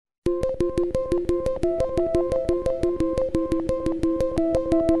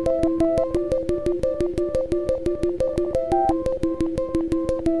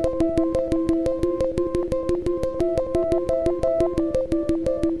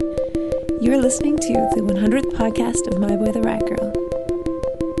You're listening to the 100th podcast of My Boy the Rat Girl.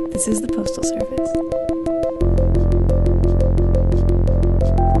 This is the Postal Service.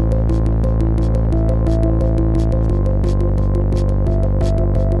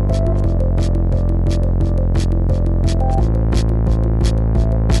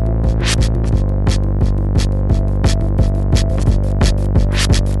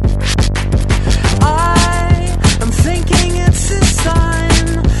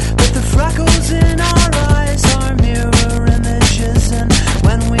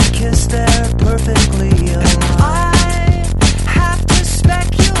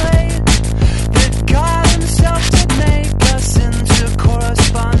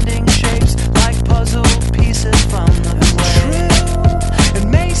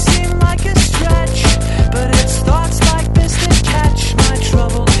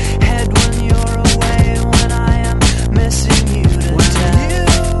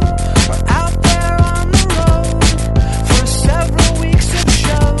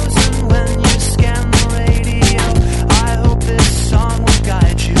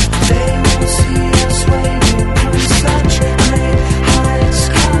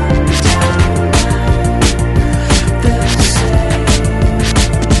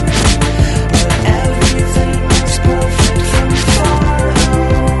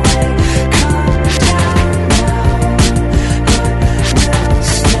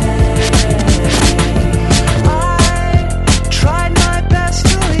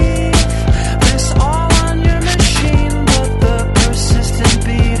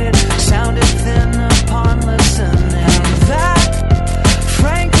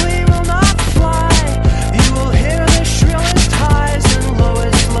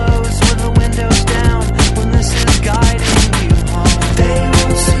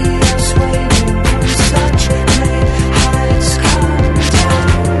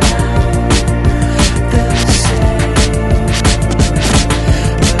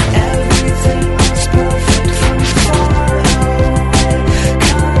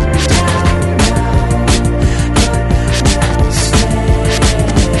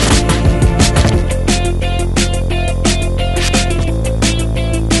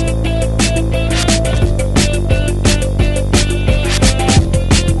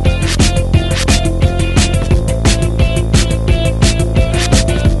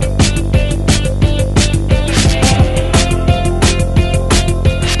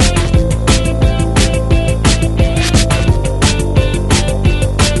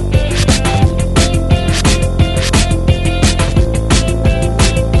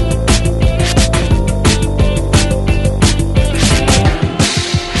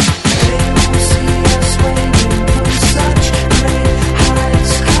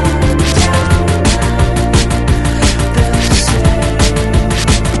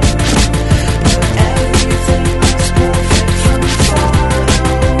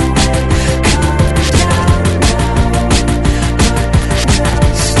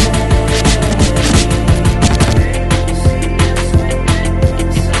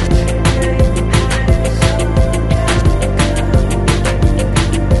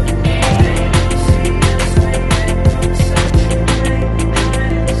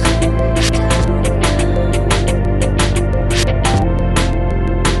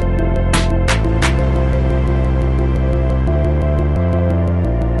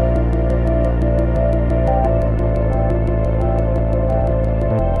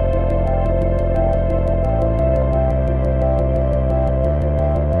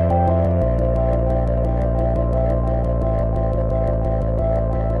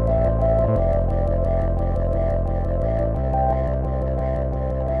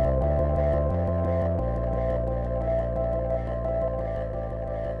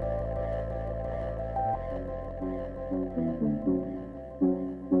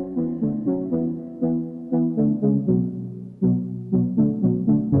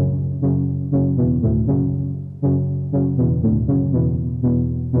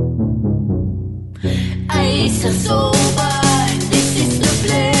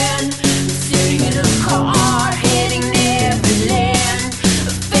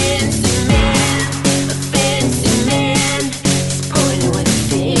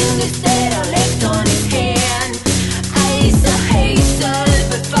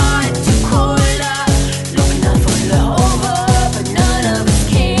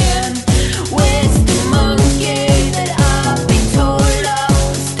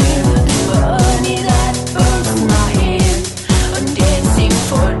 Money that burns my head.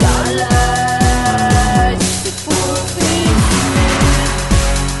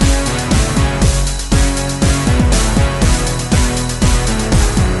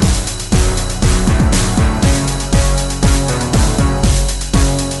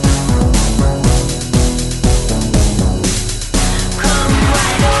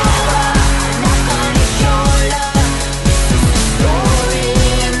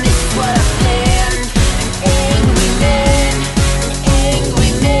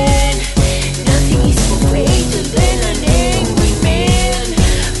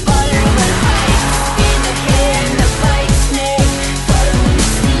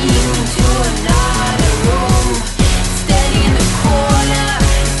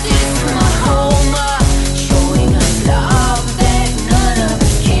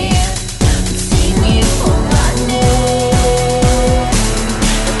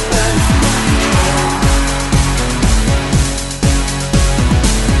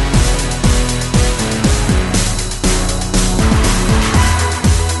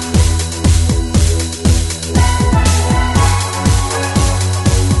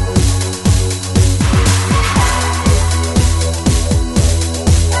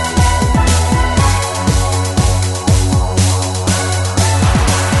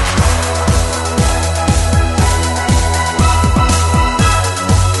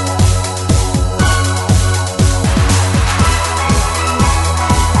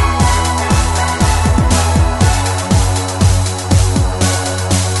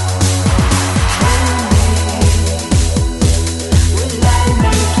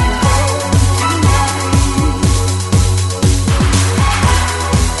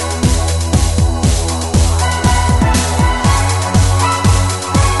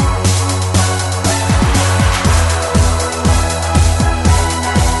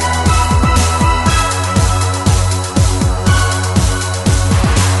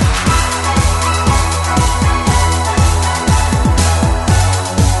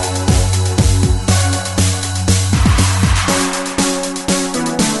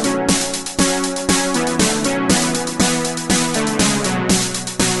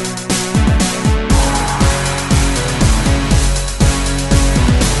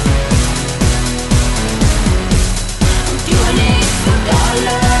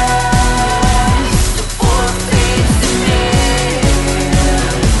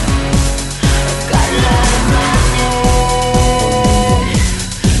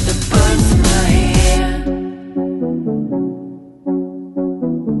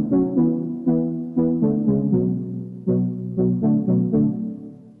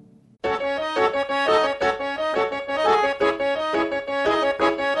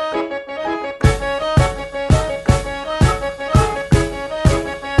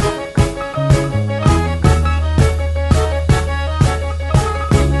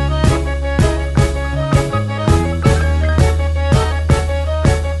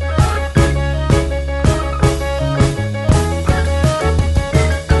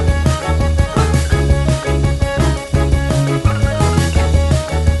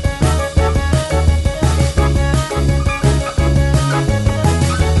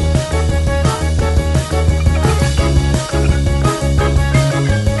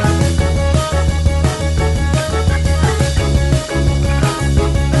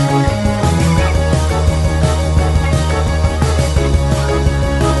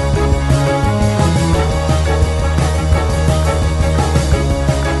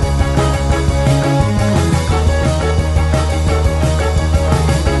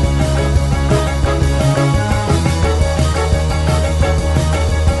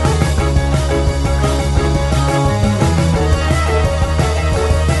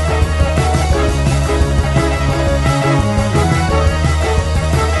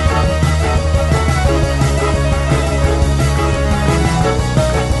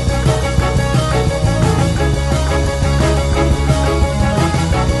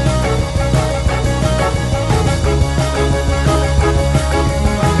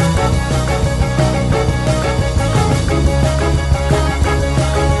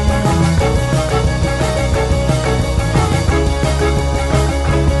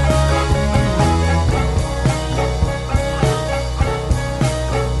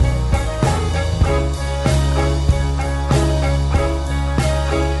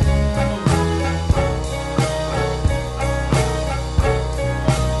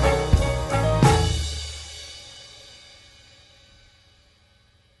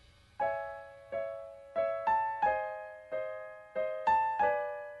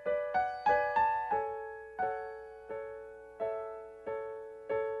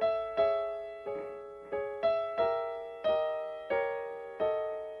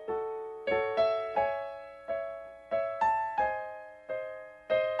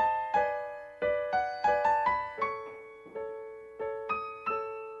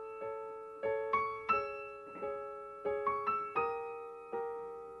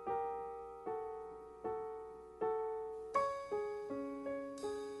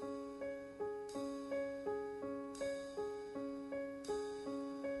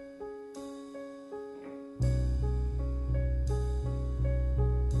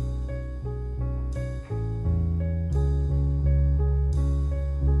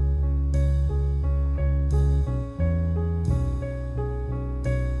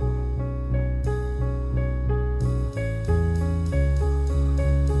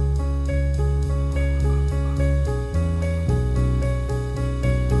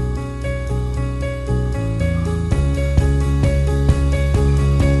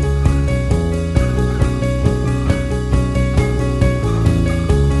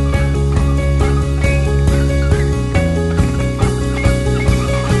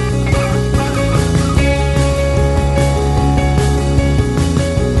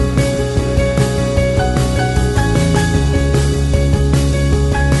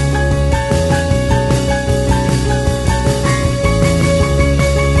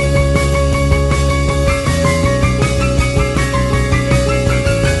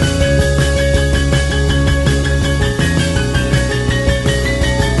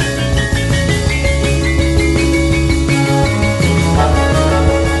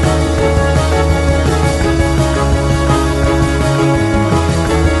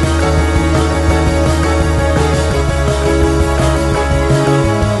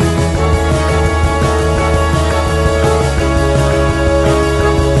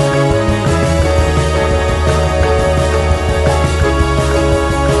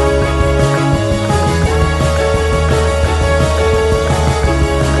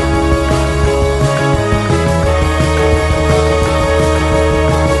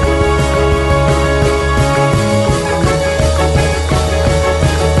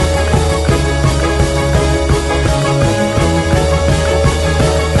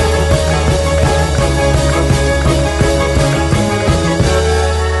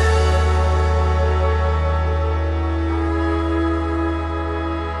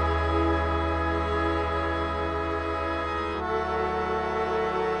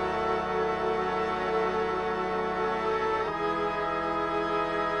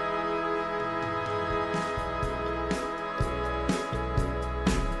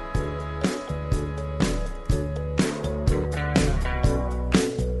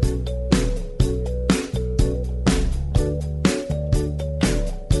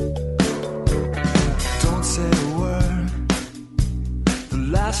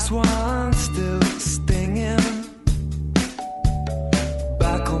 last one still stinging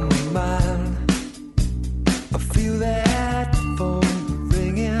back on my mind. I feel that phone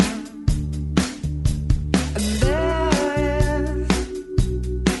ringing, and there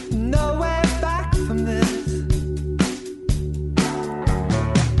is no way back from this.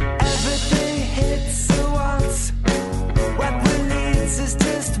 Everything hits at once. What we need is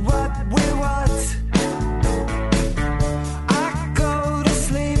just what we want. I go to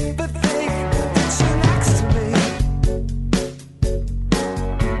sleep but think that you're next to me.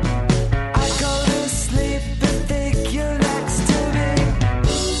 I go to sleep but think you're next to me.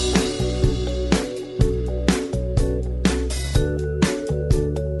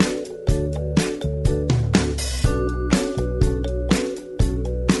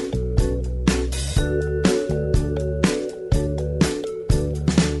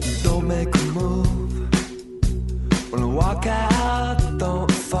 Don't make a move when I walk out.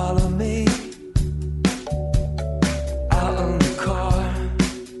 Don't follow me out in the car.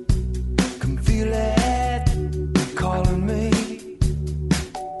 Can feel it calling me.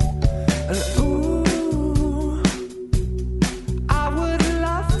 And ooh, I would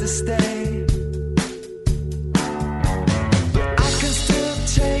love to stay, but I can still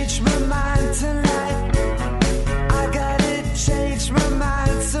change my mind tonight. I gotta change my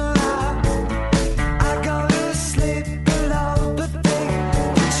mind somehow. I go to sleep alone but think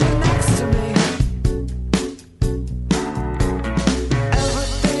that you're next to me.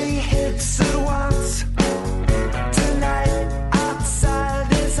 Everything hits at once. Tonight outside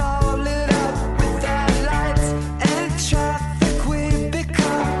is all lit up with that lights and traffic. We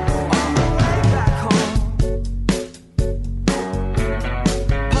become on the way back home.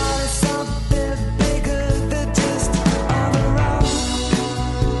 Part of something bigger than just on the road.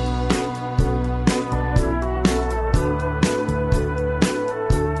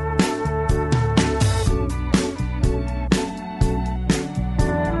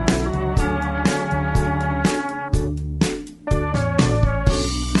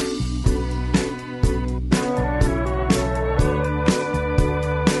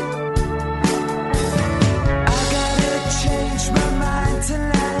 I gotta change my mind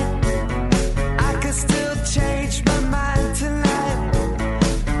tonight. I can still change my mind tonight.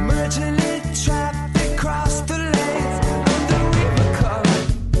 Merging in traffic, cross the lanes under we become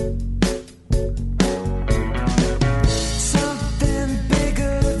something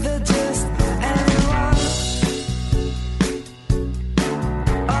bigger than just anyone.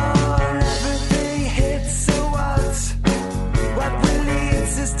 Oh, and everything hits at once. What we need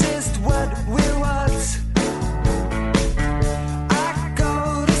is just what we want. I go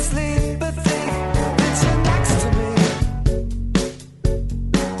to sleep but think that you're next to me.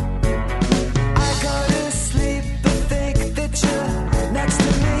 I go to sleep but think that you're next to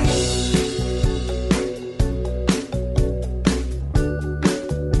me.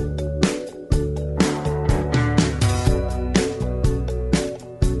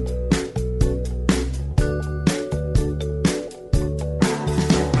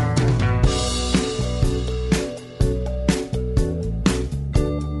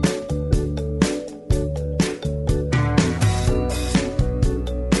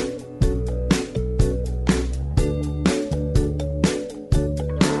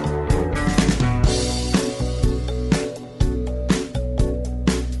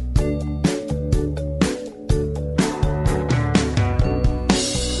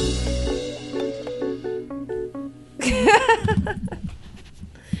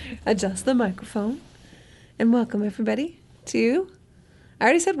 Adjust the microphone. And welcome, everybody, to... I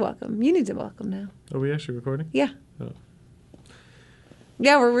already said welcome. You need to welcome now. Are we actually recording? Yeah. Oh.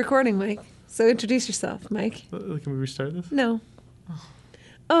 Yeah, we're recording, Mike. So introduce yourself, Mike. Can we restart this? No.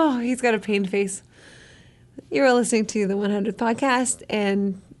 Oh, he's got a pained face. You're listening to the 100th podcast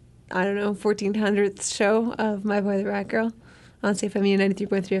and, I don't know, 1400th show of My Boy the Rat Girl on CFMU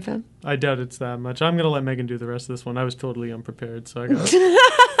 93.3 FM. I doubt it's that much. I'm going to let Megan do the rest of this one. I was totally unprepared, so I got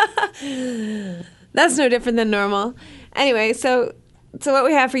That's no different than normal. Anyway, so what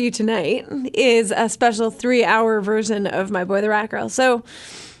we have for you tonight is a special 3-hour version of My Boy the Rat Girl. So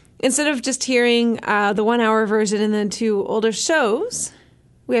instead of just hearing the 1-hour version and then 2 older shows,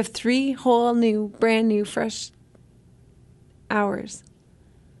 we have 3 whole new, brand new, fresh hours.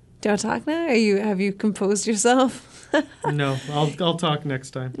 Do you want to talk now? Have you composed yourself? No, I'll talk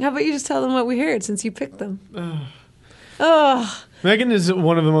next time. How about you just tell them what we heard since you picked them? Oh. Megan is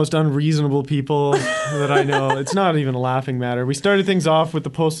one of the most unreasonable people that I know. It's not even a laughing matter. We started things off with the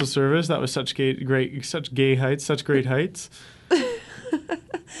Postal Service. That was such great heights.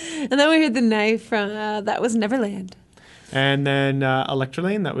 And then we heard the knife from That Was Neverland. And then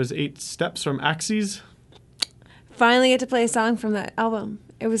Electrolane, that was 8 Steps from Axes. Finally get to play a song from that album.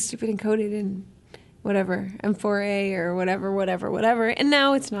 It was stupid encoded in whatever, M4A or whatever. And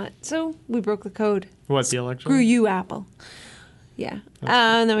now it's not. So we broke the code. What, the Electrolane? Screw you, Apple. Yeah.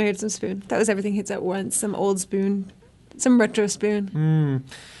 And then we heard some Spoon. That was Everything Hits at Once. Some old Spoon. Some retro Spoon.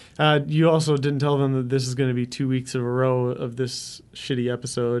 You also didn't tell them that this is going to be 2 weeks in a row of this shitty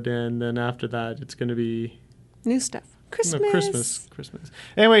episode, and then after that, it's going to be New stuff. Christmas. No, Christmas.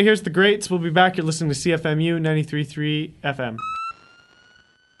 Anyway, here's the greats. We'll be back. You're listening to CFMU 93.3 FM.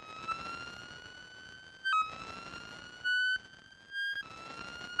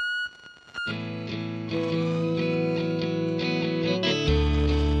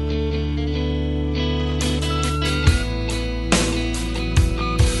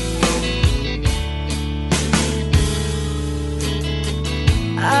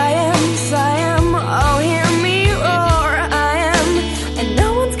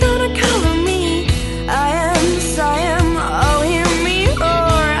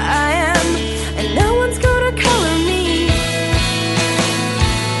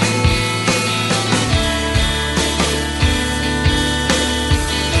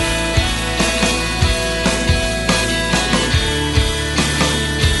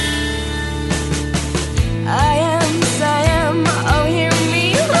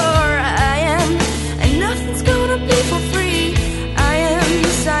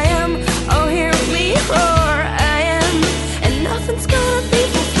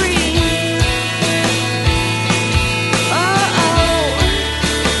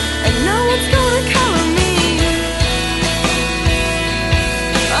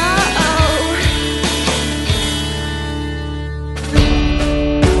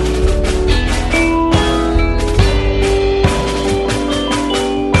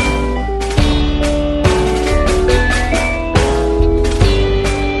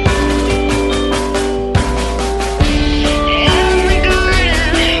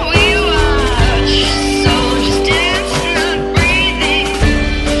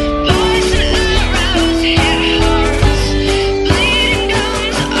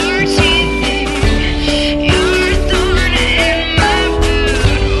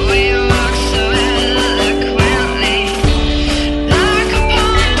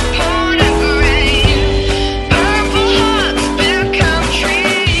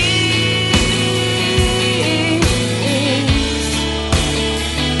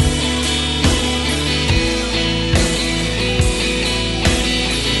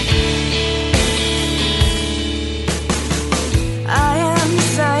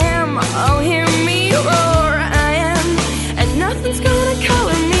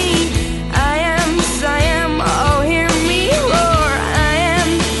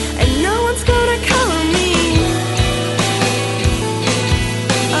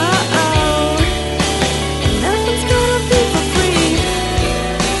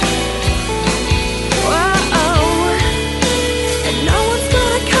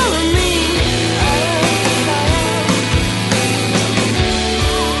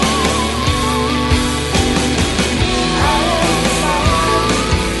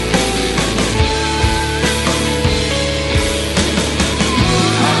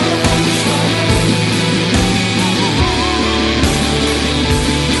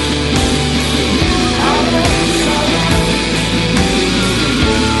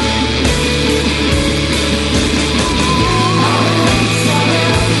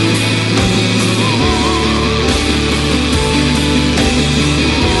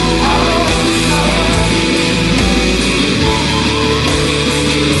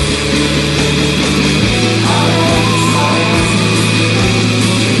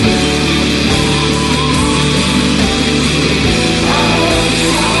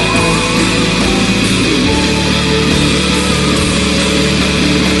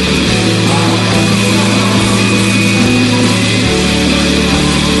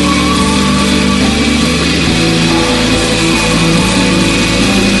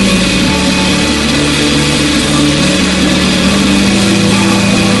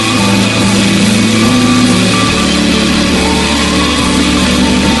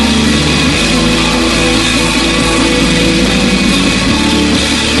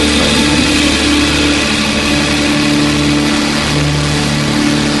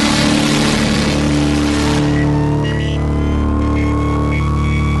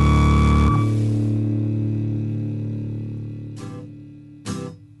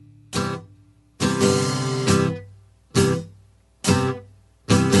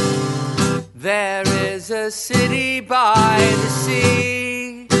 There is a city by the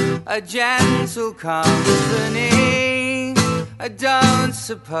sea, a gentle company, I don't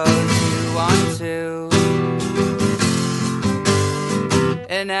suppose you want to.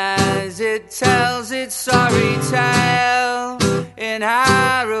 And as it tells its sorry tale in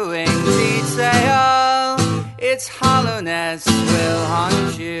harrowing detail, its hollowness will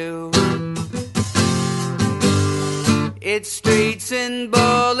haunt you. Its streets and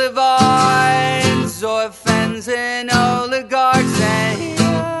boulevards, orphans and oligarchs and heroes.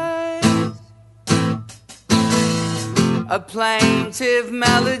 A plaintive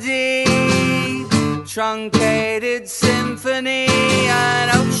melody, truncated symphony, an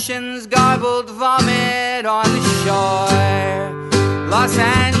ocean's garbled vomit on the shore. Los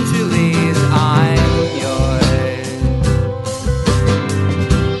Angeles, I'm yours.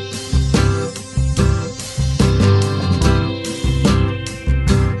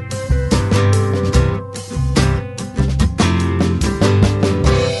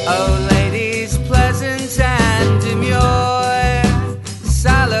 Oh, ladies pleasant and demure,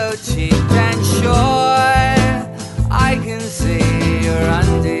 sallow-cheeked and sure, I can see your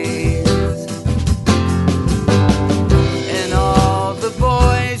undies. And all the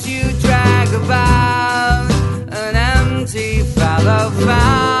boys you drag about, an empty fallow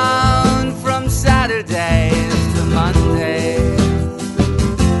found from Saturdays to Mondays.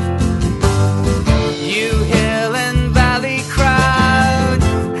 You hill and valley crowd,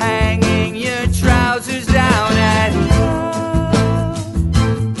 hanging your trousers down at you.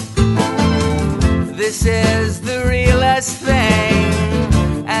 This is the realest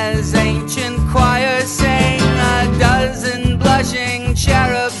thing, as ancient choirs sing, a dozen blushing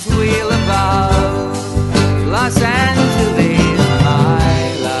cherubs wheel above Los Angeles,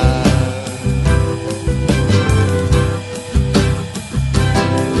 my love.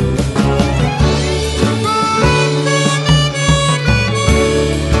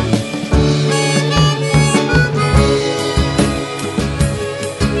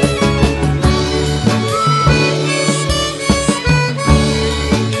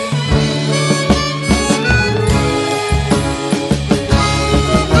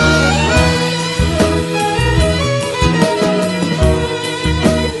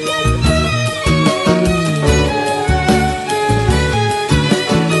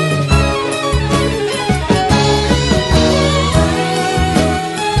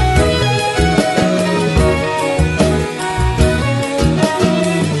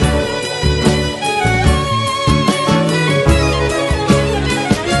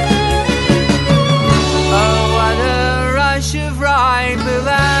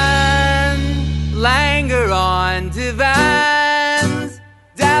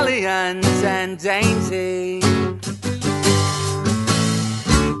 And dainty,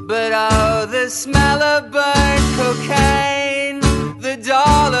 but oh, the smell of burnt cocaine, the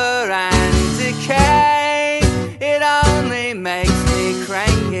dollar and decay, it only makes me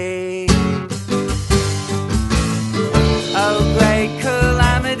cranky. Oh, great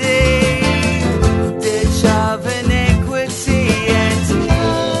calamity, ditch of iniquity and decay.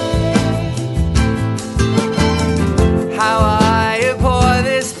 How I abhor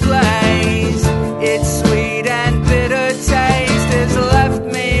this place, its sweet and bitter taste has left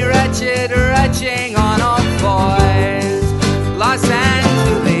me wretched, retching on all fours. Los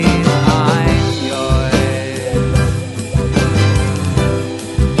Angeles, I'm yours.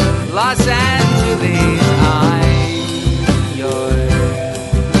 Los Angeles, I'm yours.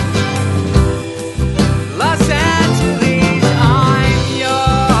 Los Angeles, I'm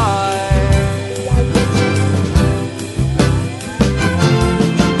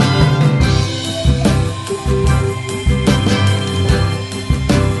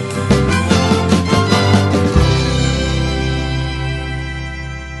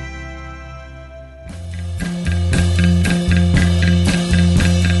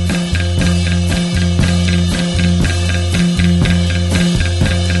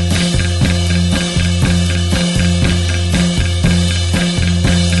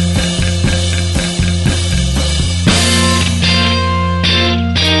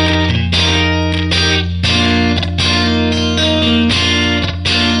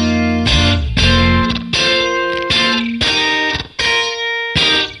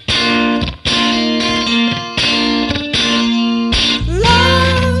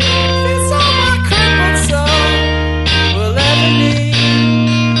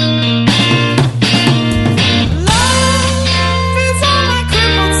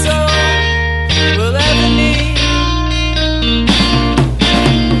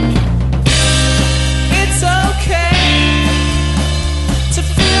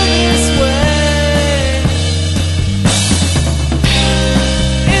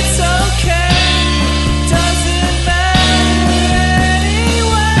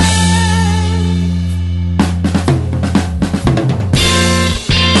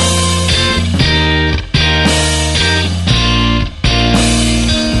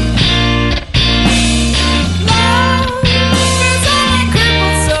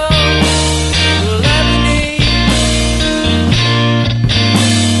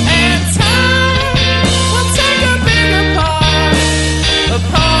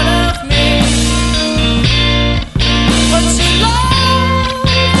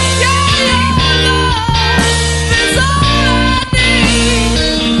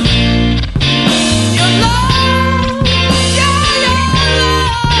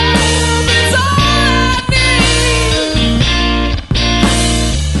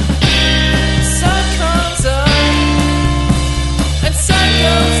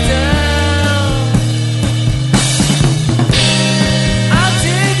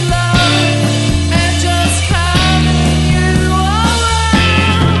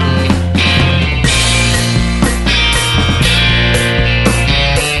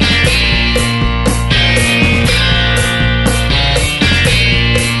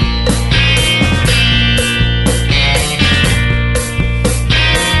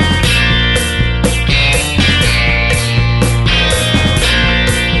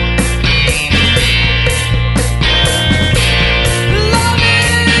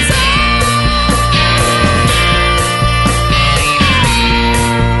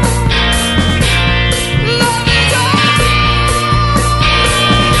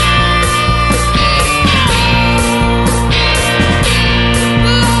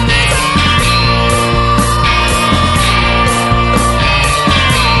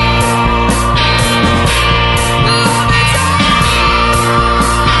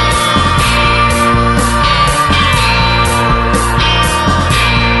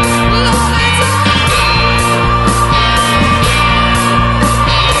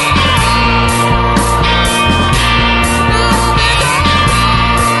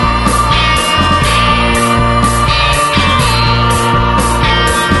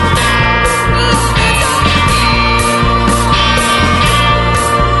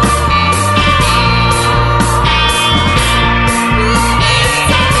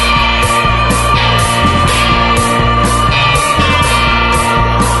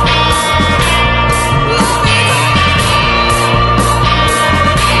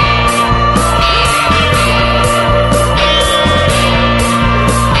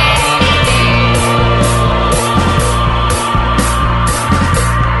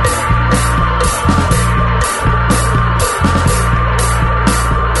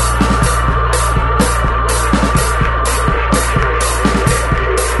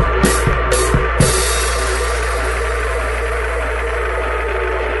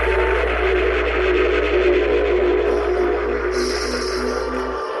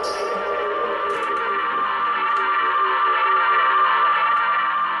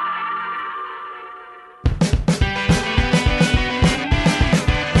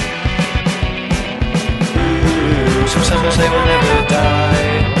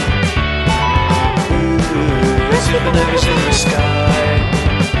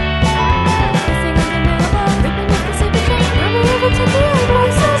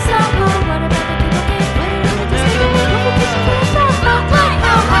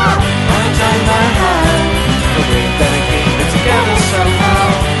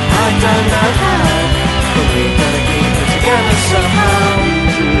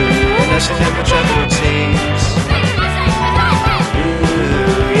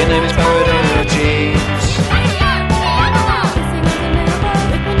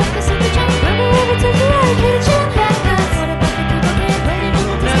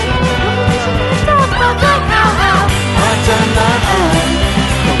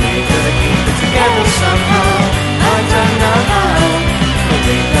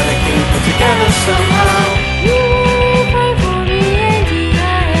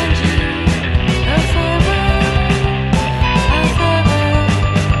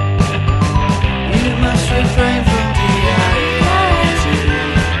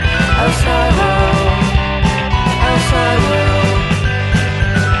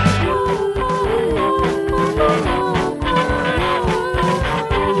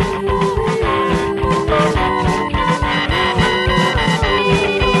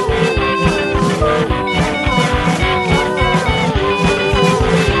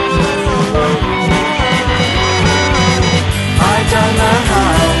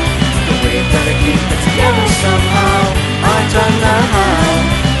don't know how,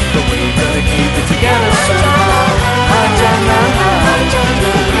 but we gotta keep it together somehow. I don't know how,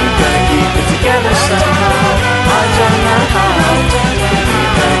 but we gotta keep it together somehow. I don't know how, but we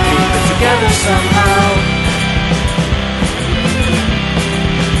gotta keep it together somehow.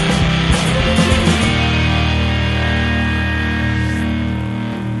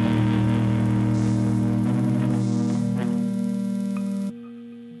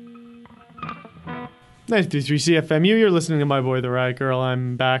 Nice to 3 CFMU. You're listening to My Boy the Riot Girl.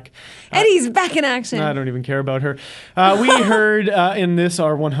 I'm back. Eddie's back in action. I don't even care about her. We heard in this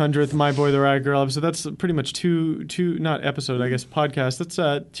our 100th My Boy the Riot Girl episode. That's pretty much two not episode, I guess podcast. That's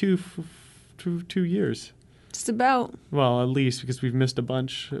two years. Just about. Well, at least because we've missed a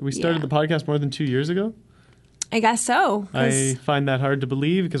bunch. We started the podcast more than 2 years ago. I guess so. I find that hard to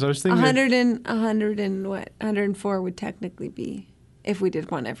believe because I was thinking 104 would technically be if we did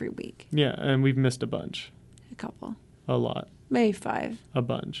one every week. Yeah, and we've missed a bunch. A couple. A lot. Maybe 5. A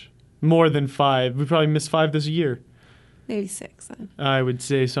bunch. More than 5. We probably missed 5 this year. Maybe 6 then. I would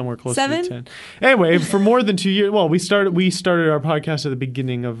say somewhere close 7? to 10. Anyway, for more than 2 years, well, we started our podcast at the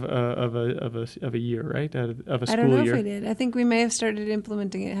beginning of a year, right? Of a school year. I don't know if we did. I think we may have started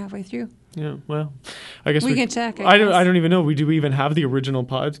implementing it halfway through. Yeah, well, I guess we can check. I don't even know. Do we even have the original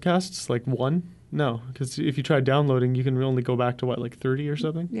podcasts? Like one? No, because if you try downloading, you can only go back to what, like 30 or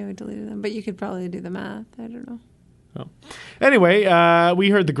something? Yeah, we deleted them, but you could probably do the math. I don't know. Oh. Anyway, we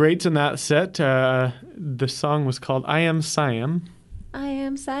heard the greats in that set. The song was called I Am Siam. I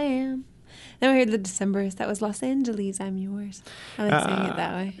Am Siam. Then we heard the Decemberists. That was Los Angeles, I'm Yours. I like saying it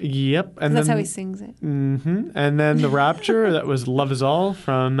that way. Yep. And that's how he sings it. Mm-hmm. And then the Rapture, that was Love Is All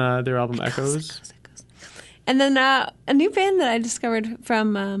from their album Echoes. And then a new band that I discovered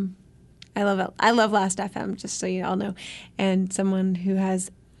from I love Last FM, just so you all know, and someone who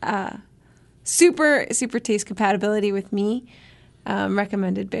has super taste compatibility with me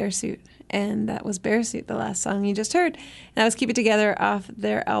recommended Bearsuit, and that was Bearsuit, the last song you just heard. And that was Keep It Together off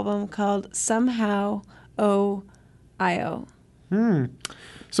their album called Somehow O.I.O.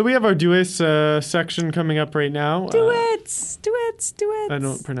 So we have our duets section coming up right now. Duets. I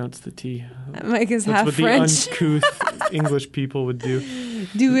don't pronounce the T. Mike is That's half what French. the uncouth English people would do.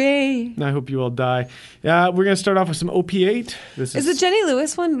 Duet. I hope you all die. We're going to start off with some OP8. Is the Jenny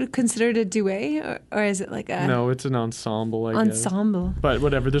Lewis one considered a duet, or is it like a... No, it's an ensemble, I guess. Ensemble. But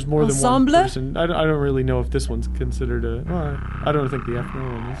whatever, there's more than one person. I don't really know if this one's considered a... Well, I don't think the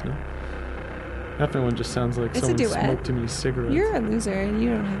Efner one is, no. Efner one just sounds like someone smoked too many cigarettes. You're a loser, and you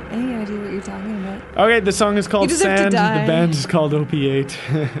don't have any idea what you're talking about. Okay, the song is called Sand. The band is called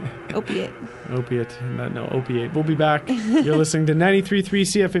OP8. Opiate. No, OP8. We'll be back. You're listening to 93.3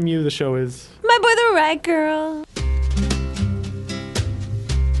 CFMU. The show is... My Boy the Riot Girl.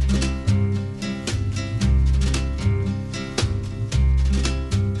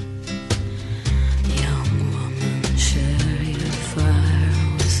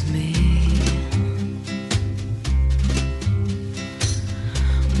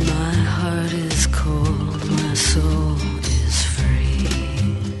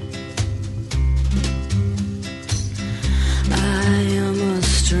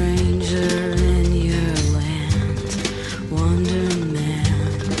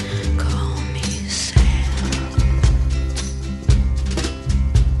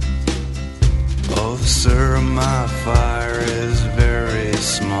 My fire is very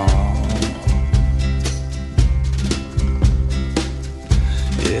small.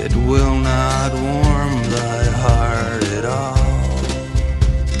 It will not warm thy heart at all,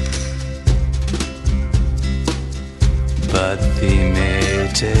 but thee may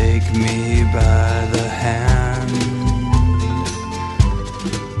take me by the hand,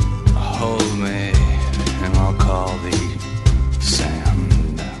 hold me and I'll call thee Sand.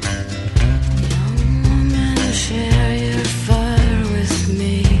 Share your fire with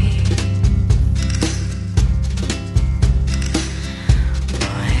me.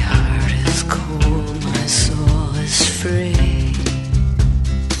 My heart is cold, my soul is free.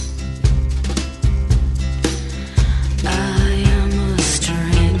 I am a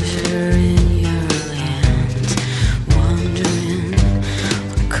stranger in your land, wandering,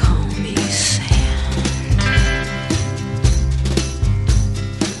 call me Sand.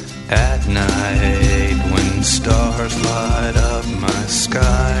 At night, when stars light up my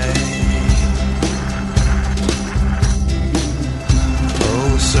sky,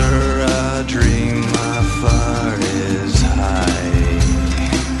 oh sir, I dream my fire is high.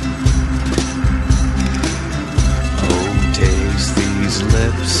 Oh, taste these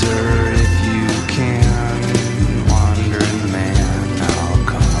lips, sir, if you can. Wandering man, I'll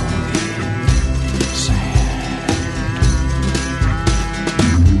call you Sand.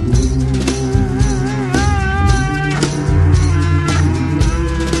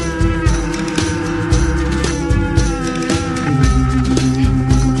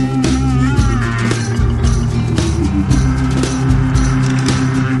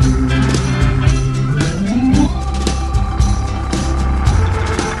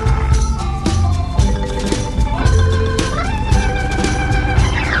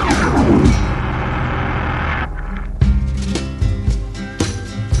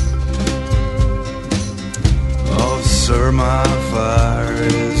 my fire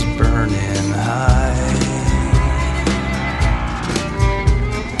is burning high.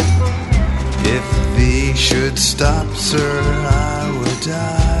 If thee should stop, sir, I would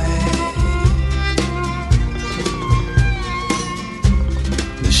die.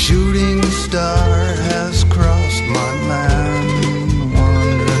 The shooting star has crossed my land,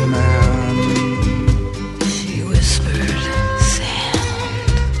 wandering man. She whispered,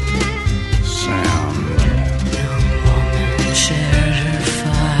 sound. Young woman shared her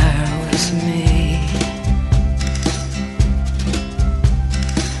fire with me.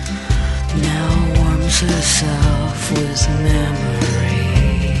 Now warms herself with memories.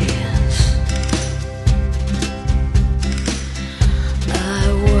 I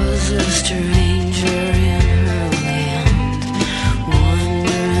was a stranger in her land,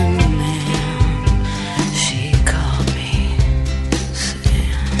 wandering man. She called me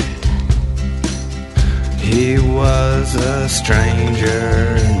sand. He was a stranger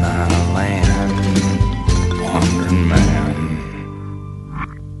in my land, wandering man.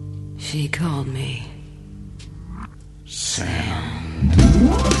 She called me Sand.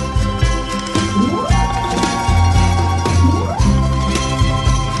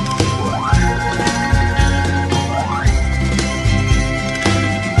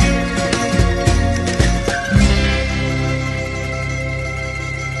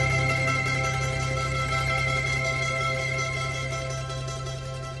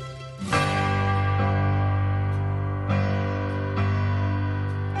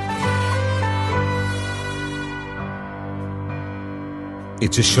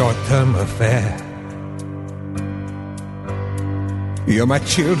 It's a short-term affair. You're my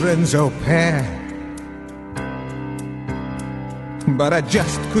children's au pair. But I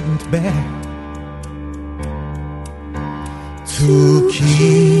just couldn't bear to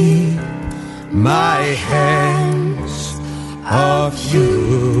keep my hands off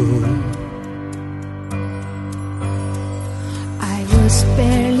you. I was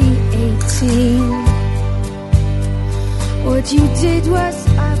barely 18. What you did was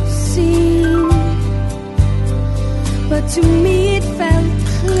obscene, but to me it felt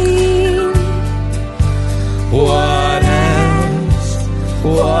clean. What else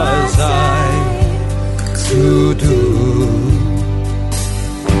was I to do?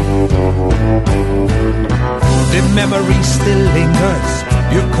 The memory still lingers.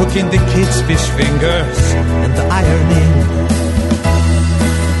 You're cooking the kids' fish fingers and the ironing.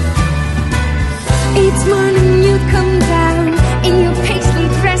 Each morning you'd come down in your paisley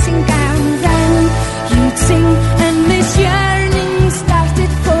dressing gown, then you'd sing, and this yearning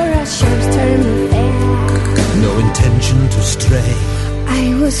started for a short-term affair. No intention to stray,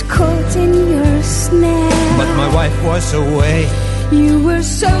 I was caught in your snare, but my wife was away. You were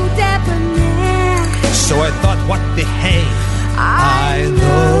so debonair. So I thought, what the hey? I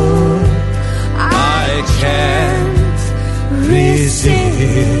know I can't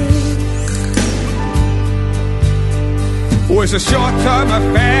resist. Was a short-term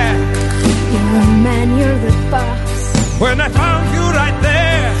affair. You're a man, you're the boss. When I found you right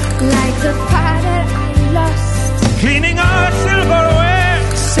there, like the father I lost, cleaning our silverware.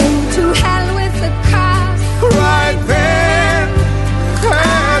 So to hell with the cost. Right then,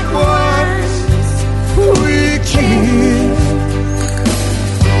 at once, we kissed.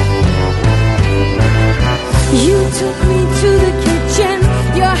 You took me to the kitchen.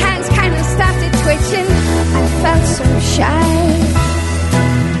 Your hands kind of started twitching. I felt so shy.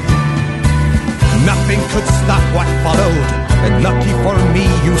 Nothing could stop what followed, and lucky for me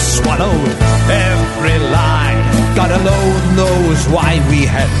you swallowed every lie. God alone knows why we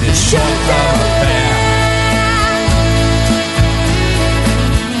had this short-term affair.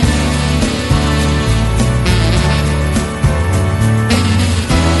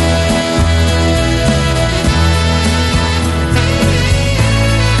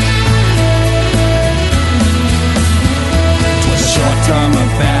 Short-term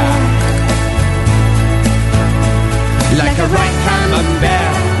affair, like a right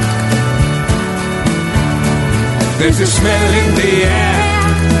camembert. There's a smell in the air.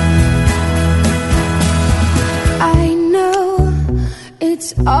 I know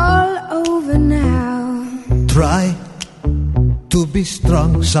it's all over now. Try to be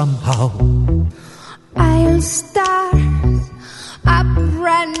strong somehow. I'll start a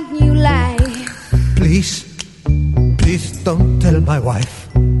brand new life. Please don't tell my wife.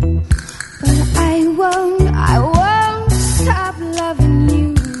 But I won't stop loving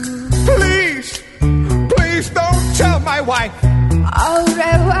you. Please don't tell my wife. Au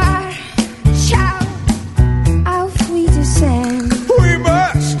revoir, ciao, auf Wiedersehen. We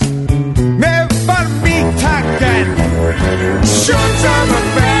must never meet again. Short-term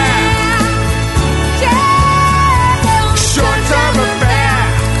affair. Short-term affair.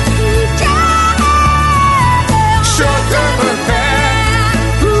 Short-term affair.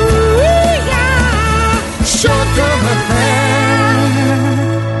 Ooh, yeah. Short-term affair.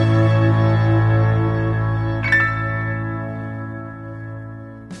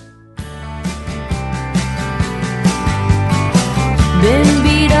 Been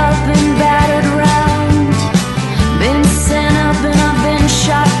beat up and battered round, been sent up and I've been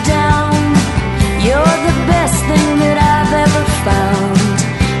shot down. You're the best thing that I've ever found.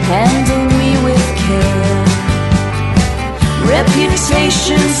 Handle me with care.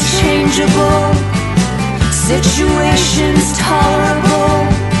 Reputation's changeable, situations tolerable.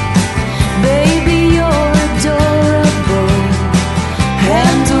 Baby, you're adorable.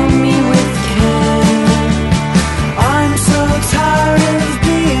 Handle me with care. I'm so tired of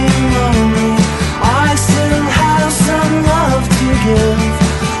being lonely. I still have some love to give.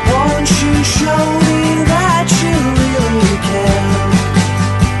 Won't you show me that you really care?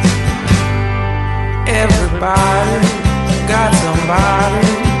 Everybody got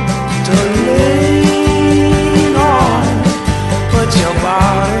somebody to lean on. Put your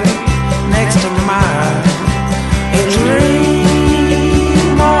body next to mine and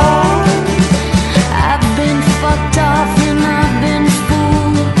dream on. I've been fucked off and I've been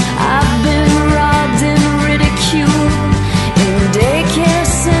fooled. I've been robbed and ridiculed in daycare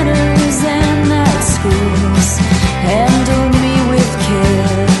centers and at schools. Handle me with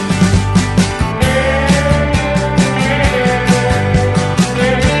care.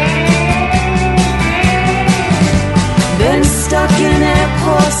 Been stuck in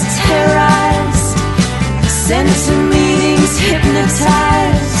airports, terrorized, sent to meetings,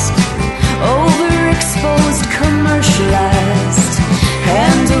 hypnotized, overexposed, commercialized.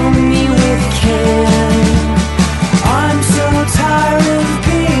 Handle me with care. I'm so tired of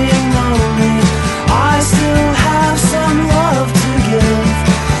being lonely. I still have some love to give.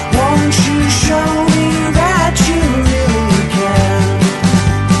 Won't you show me that you really can?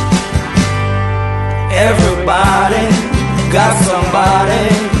 Everybody got somebody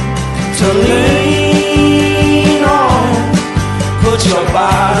to lean on. Put your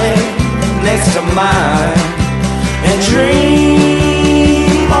body next to mine and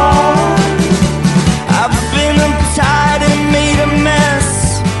dream on. I've been uptight and made a mess.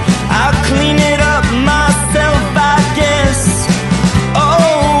 I'll clean it up myself, I guess.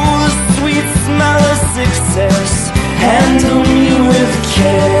 Oh, the sweet smell of success. Handle me with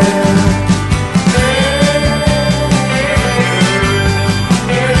care.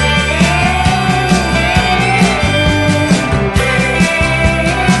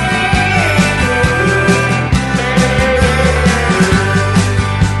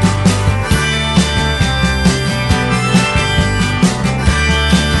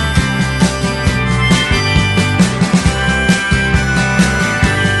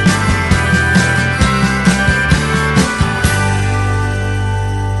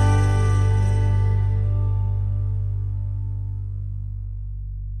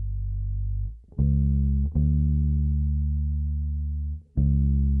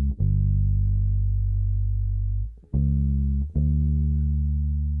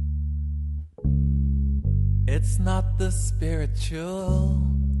 It's not the spiritual,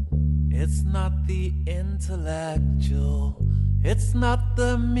 it's not the intellectual, it's not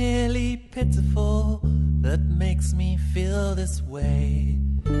the merely pitiful that makes me feel this way.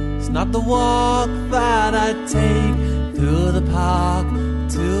 It's not the walk that I take through the park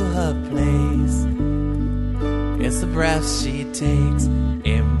to her place. It's the breath she takes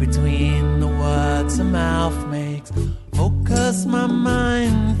in between the words her mouth makes. Focus my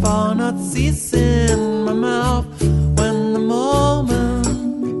mind for not ceasing my mouth when the moment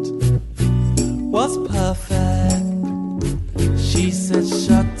was perfect. She said,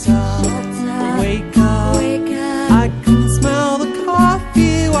 shut up, wake up. I can smell the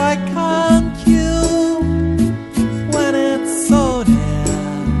coffee, why can't you? When it's so near,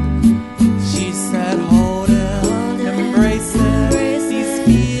 she said, hold it, embrace it. These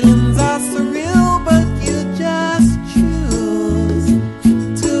feelings are surreal, but you just choose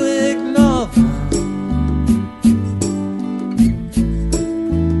to ignore them.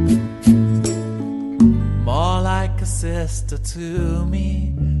 More like a sister to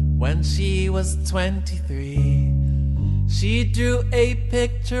me. When she was 23, she drew a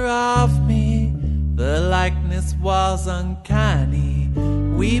picture of me. The likeness was uncanny.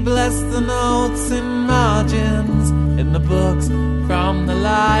 We blessed the notes and margins in the books from the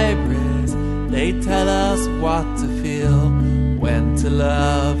libraries. They tell us what to feel, when to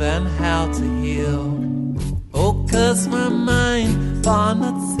love and how to heal. Oh, 'cause my mind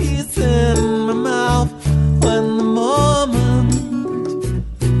bonnet sees in my mouth when the moment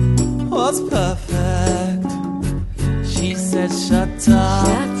was perfect. She said, shut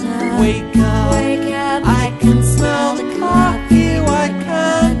up, wake up, I can smell the coffee, why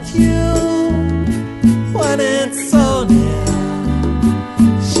can't you? When it's so near,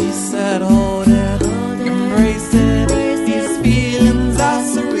 she said, hold it, embrace it, these feelings are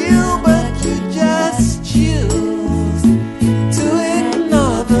surreal, but you just choose to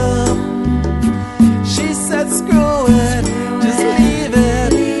ignore them. She said, screw it, just leave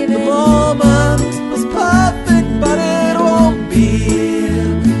it, the moment was perfect, but it won't be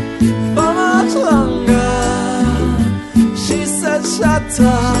for much longer. She said, shut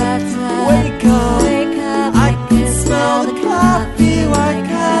up, wake up, I can smell the coffee, why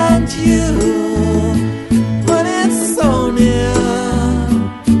can't you? When it's so near.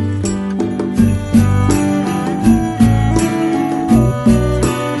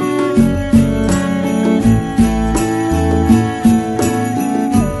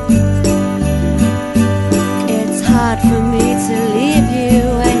 It's hard for me to leave you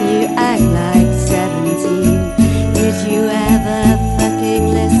when you act like 17. Did you ever fucking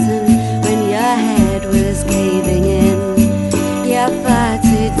listen when your head was caving in? You're far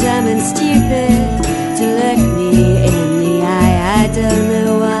too dumb and stupid to look me in the eye. I don't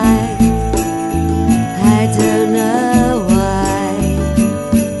know why. I don't know why.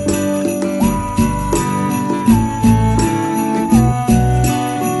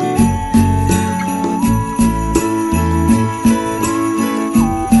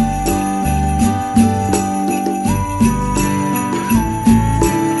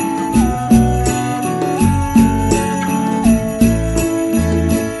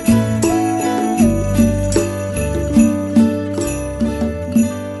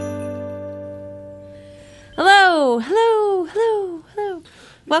 Hello, hello, hello, hello.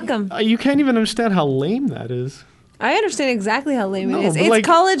 Welcome. You can't even understand how lame that is. I understand exactly how lame No, it is. but It's like-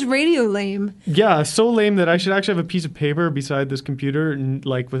 college radio lame. Yeah, so lame that I should actually have a piece of paper beside this computer and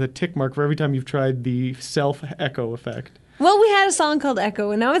like with a tick mark for every time you've tried the self-echo effect. Well, we had a song called Echo,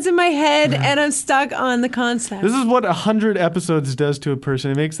 and now it's in my head, and I'm stuck on the concept. This is what 100 episodes does to a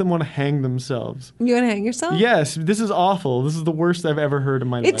person. It makes them want to hang themselves. You want to hang yourself? Yes, this is awful. This is the worst I've ever heard in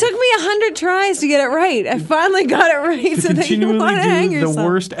my life. It took me 100 tries to get it right. I finally got it right, to so that you continually want to hang do yourself. the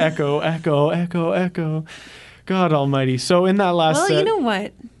worst echo. God almighty. So in that last Well, set... you know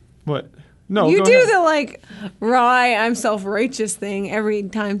what? What? No, You go do ahead. the like wry, I'm self-righteous thing every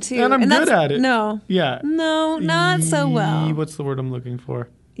time too, And I'm good that's, at it. No, Yeah. no, not so well. What's the word I'm looking for?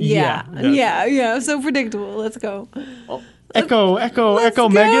 Yeah. So predictable. Let's go. Echo, Let's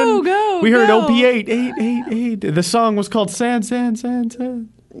Megan. go, We heard go. OP8, 8. The song was called Sand.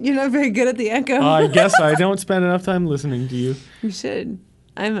 You're not very good at the echo. I guess I don't spend enough time listening to you. You should.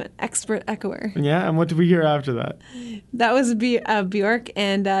 I'm an expert echoer. Yeah, and what did we hear after that? That was Bjork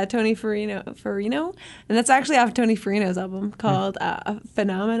and Tony Farino, and that's actually off Tony Farino's album called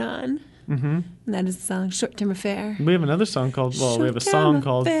Phenomenon. Mm-hmm. And that is the song Short Term Affair. We have another song called, we have a Short-term song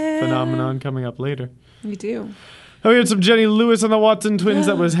called affair. Phenomenon coming up later. We do. Oh, we had some Jenny Lewis and the Watson Twins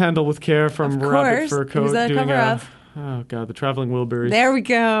that was Handled with Care from Of Rabbit course. Fur Coat. Who's that doing cover of? Oh, God, the Traveling Wilburys. There we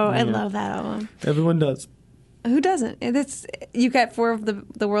go. I Yeah. love that album. Everyone does. Who doesn't? You got four of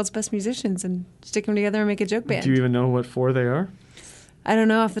the world's best musicians and stick them together and make a joke band. Do you even know what four they are? I don't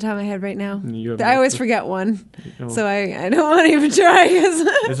know off the top of my head right now. You have I always no- forget one, Oh. so I don't want to even try.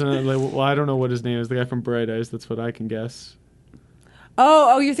 Isn't it like, well, I don't know what his name is. The guy from Bright Eyes. That's what I can guess.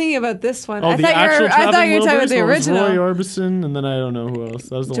 Oh, you're thinking about this one. Oh, I the thought actual you were talking Traveling about the Wilburys? original. Roy Orbison, and then I don't know who else.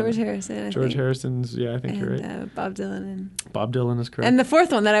 That was the George one. Harrison. I George think. Harrison's. Yeah, I think you're right. And Bob Dylan and Bob Dylan is correct. the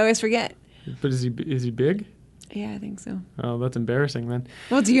fourth one that I always forget. But is he big? Yeah, I think so. Oh, that's embarrassing then.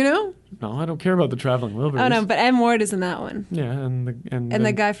 Well, do you know? No, I don't care about the Traveling Wilburys. Oh no, but M. Ward is in that one, Yeah, and the and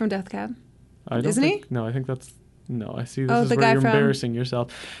the guy from Death Cab. I don't isn't think, he? No, I think that's no. I see. This Oh, is the where guy you're from- embarrassing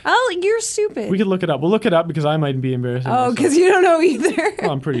yourself. Oh, you're stupid. We could look it up. We'll look it up because I might be embarrassing. Oh, myself. because you don't know either.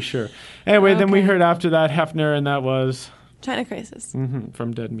 Well, I'm pretty sure. Anyway, then we Okay. heard after that Hefner, and that was China Crisis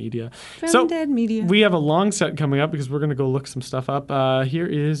from Dead Media. from so Dead Media. we have a long set coming up because we're going to go look some stuff up. Here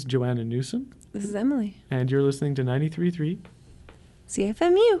is Joanna Newsom, This is Emily. and you're listening to 93.3.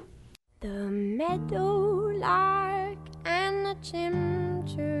 CFMU. The meadowlark and the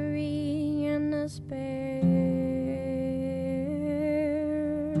chimchuree and the sparrow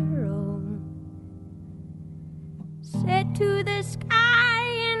set to the sky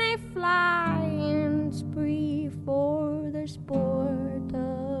in a flying spree for the sport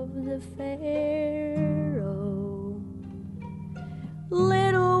of the pharaoh.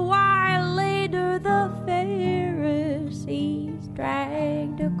 Little while later the pharaoh seas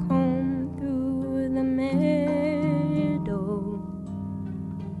dragged a comb through the meadow.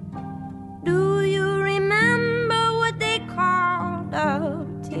 Do you remember what they called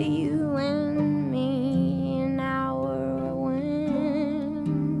up to you and me in our window?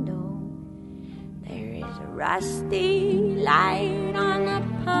 There is a rusty light on the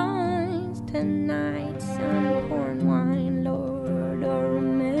pines tonight, some corn wine, Lord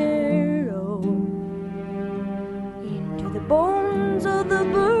Romero. Into the bones of the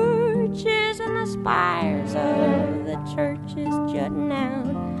birches and the spires of the churches jutting out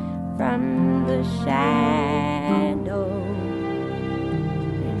from the shadow.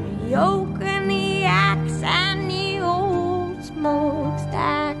 And the yoke and the axe and the old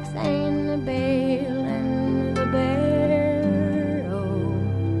smokestacks and the bale and the barrow.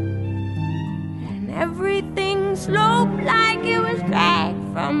 And everything sloped like it was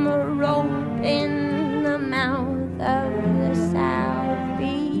dragged from a rope in the mouth of the south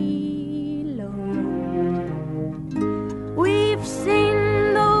below. We've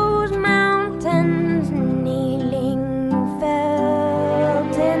seen those mountains kneeling,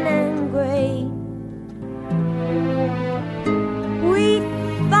 felting and gray. We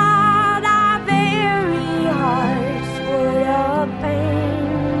thought our very hearts would up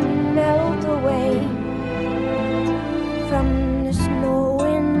and melt away from the snow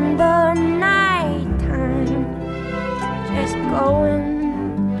in the nighttime, just going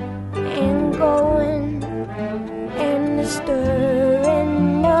and going, and the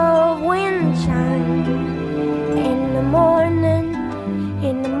stirring of wind chime in the morning,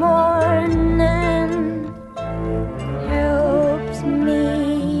 helps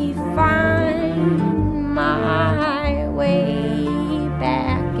me find my way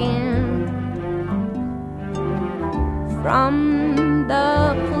back in from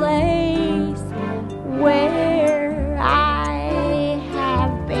the place where I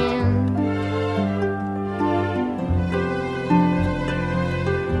have been.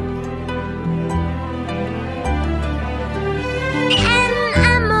 And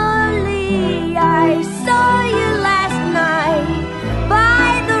Emily, I saw you last night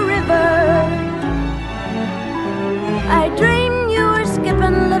by the river. I dreamed you were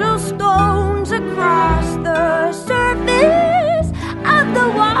skipping little stones across the surface of the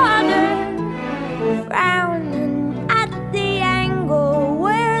water, frowning at the angle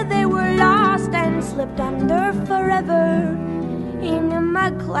where they were lost and slipped under forever in a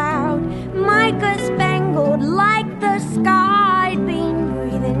mud cloud, mica spangled like the sky, been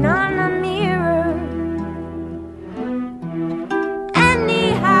breathing on a mirror.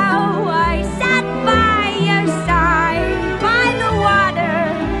 Anyhow, I sat by your side by the water.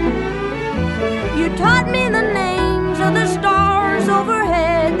 You taught me the names of the stars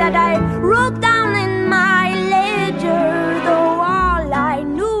overhead that I wrote down in my ledger, though all I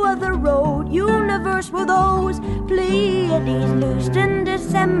knew of the road universe were those Pleiades loosed in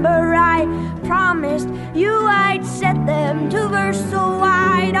December. I promised you I'd set them to verse, so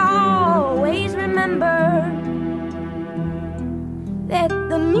I'd always remember that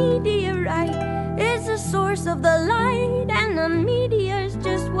the meteorite is the source of the light, and the meteor's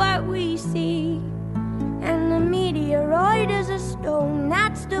just what we see. And the meteoroid is a stone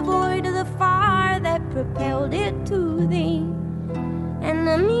that's devoid of the fire that propelled it to thee. And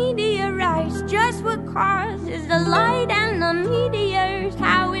the meteorite's just what causes the light, and the meteor's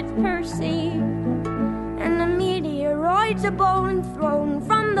how it's perceived. And the meteoroid's a bone thrown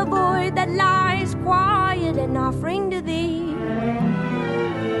from the void that lies quiet and offering to thee.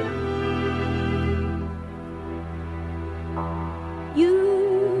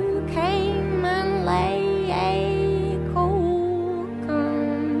 You came and lay a cold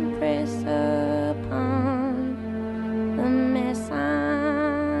compress upon the mess I'm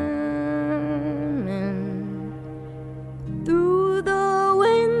in. Through the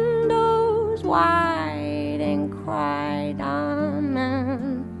windows wide and cried,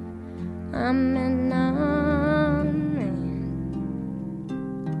 Amen, Amen, Amen.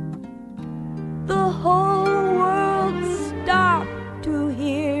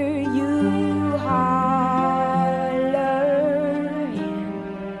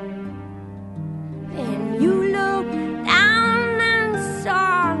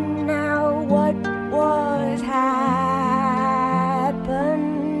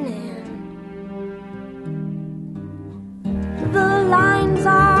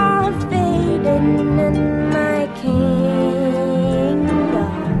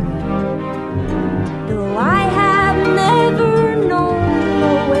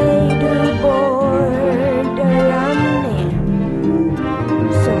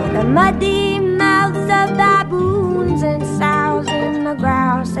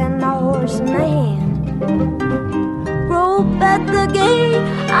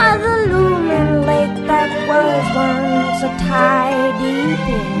 of the looming lake that was once a tidy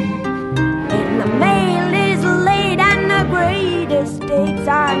pen. And the mail is late and the greatest dates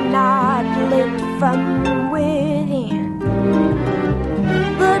are not lit from within.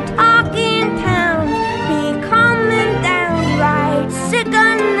 The talk in town becoming downright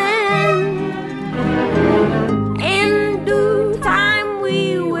sickening. In due time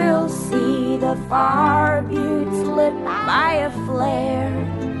we will see the far buttes lit by a flare.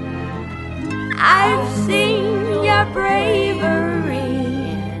 I've seen your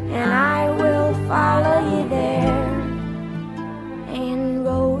bravery, and I will follow you there and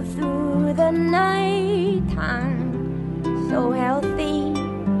go through the night time so healthy,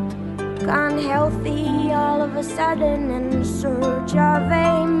 gone healthy all of a sudden in search of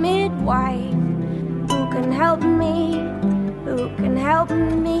a midwife who can help me, who can help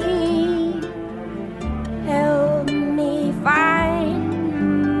me, help me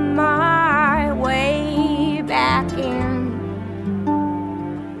find my way back in.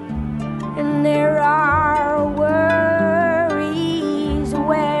 And there are worries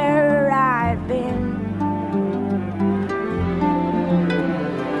where I've been.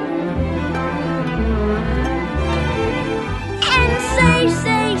 And say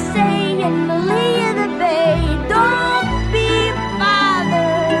in the lee of the bay, don't be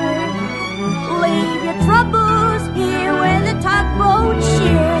bothered. Leave your troubles here where the tugboats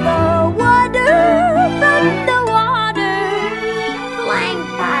shear the water from the water,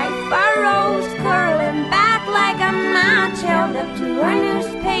 flanked by furrows curling back like a match held up to a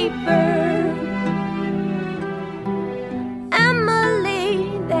newspaper.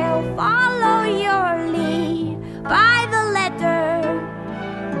 Emily, they'll follow your lead by the letter,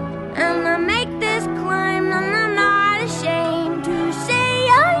 and I make this climb and I'm not ashamed to say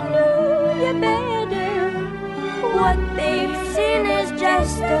I knew you better. What they've seen is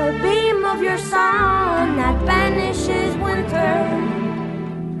just a beam of your sun that banishes winter.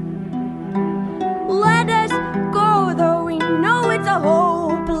 Let us go, though we know it's a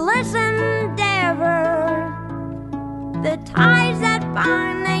hopeless endeavor. The ties that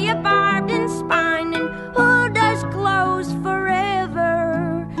bind, they are barbed and spined, and hold us close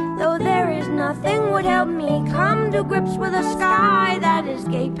forever. Though there is nothing would help me come to grips with a sky that is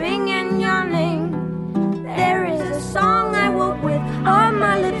gaping and yawning. There is a song I woke with on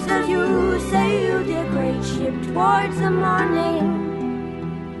my lips as you sailed your great ship towards the morning.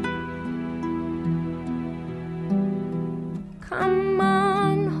 Come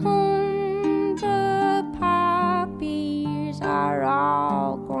on home, the poppies are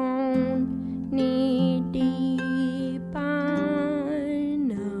all grown knee-deep, I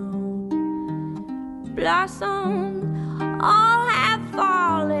know. Blossoms all have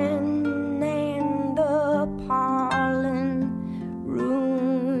fallen, and the pollen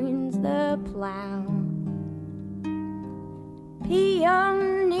ruins the plow.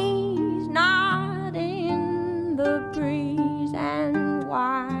 Peonies nod in the breeze, and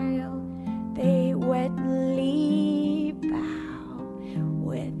while they wetly bow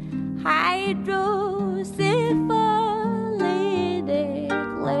with hydrosyphilitic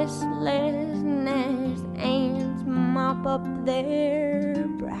listlessness, ants mop up their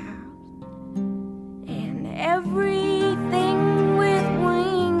brows, and everything with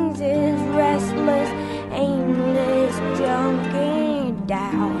wings is restless, aimless, junking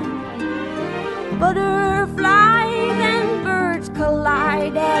down. Butterflies and birds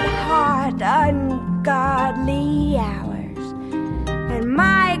collide at hot, ungodly hours, and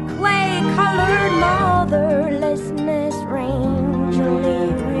my clay-colored motherlessness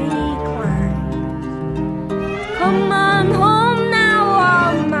rangely reclines. Come on home now,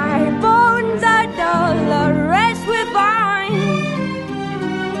 all my bones are dull, the rest with wine.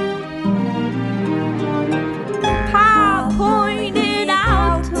 Pa pointed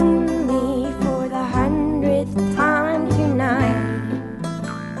out to me for the 100th time tonight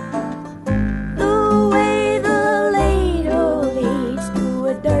the way the ladle leads to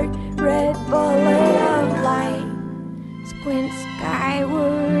a dirt red bullet of light. Squint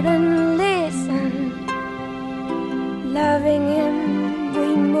skyward and listen. Loving him,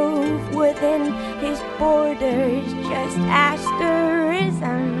 we move within his borders, just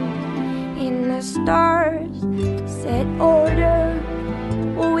asterism in the stars set order.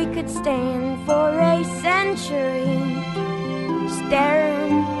 We could stand for a century,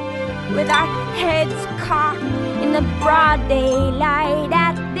 staring with our heads cocked in the broad daylight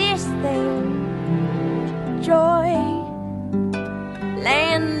at this thing. Joy,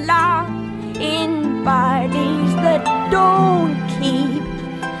 landlocked in bodies that don't keep,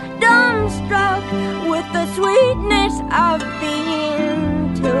 dumbstruck with the sweetness of being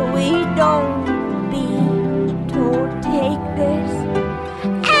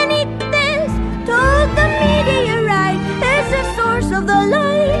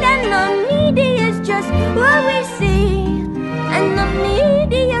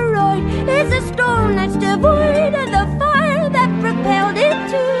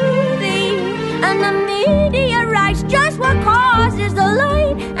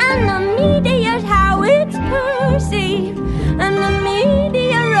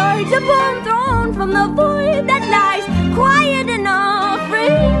sound from the void that lies quiet and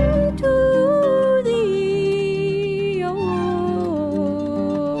afraid to thee. Oh.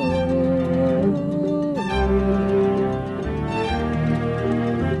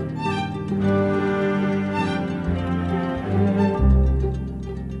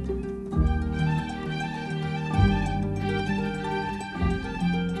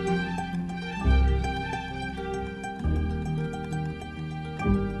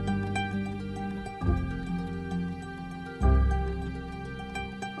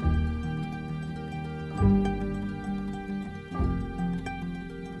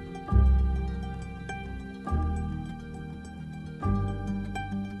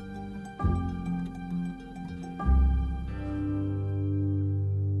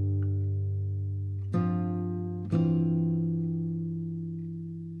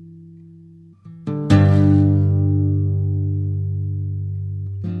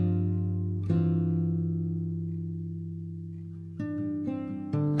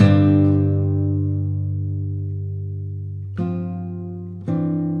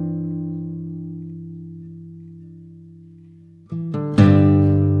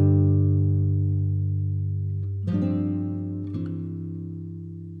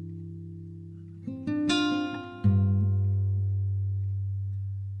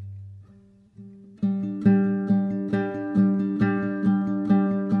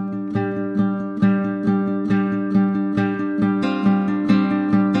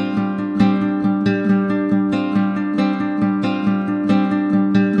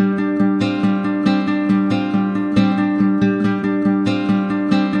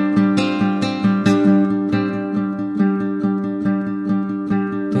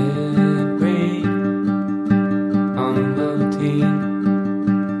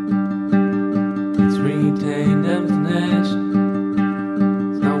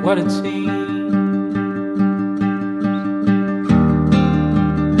 What it seems.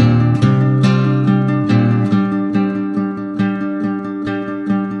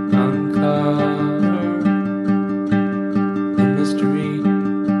 Uncover the mystery.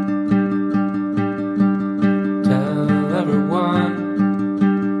 Tell everyone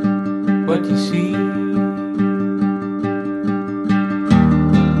what you see.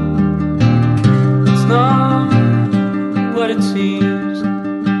 It's not what it seems.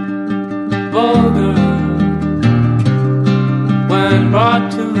 Vulgar when brought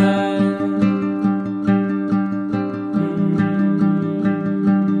to light.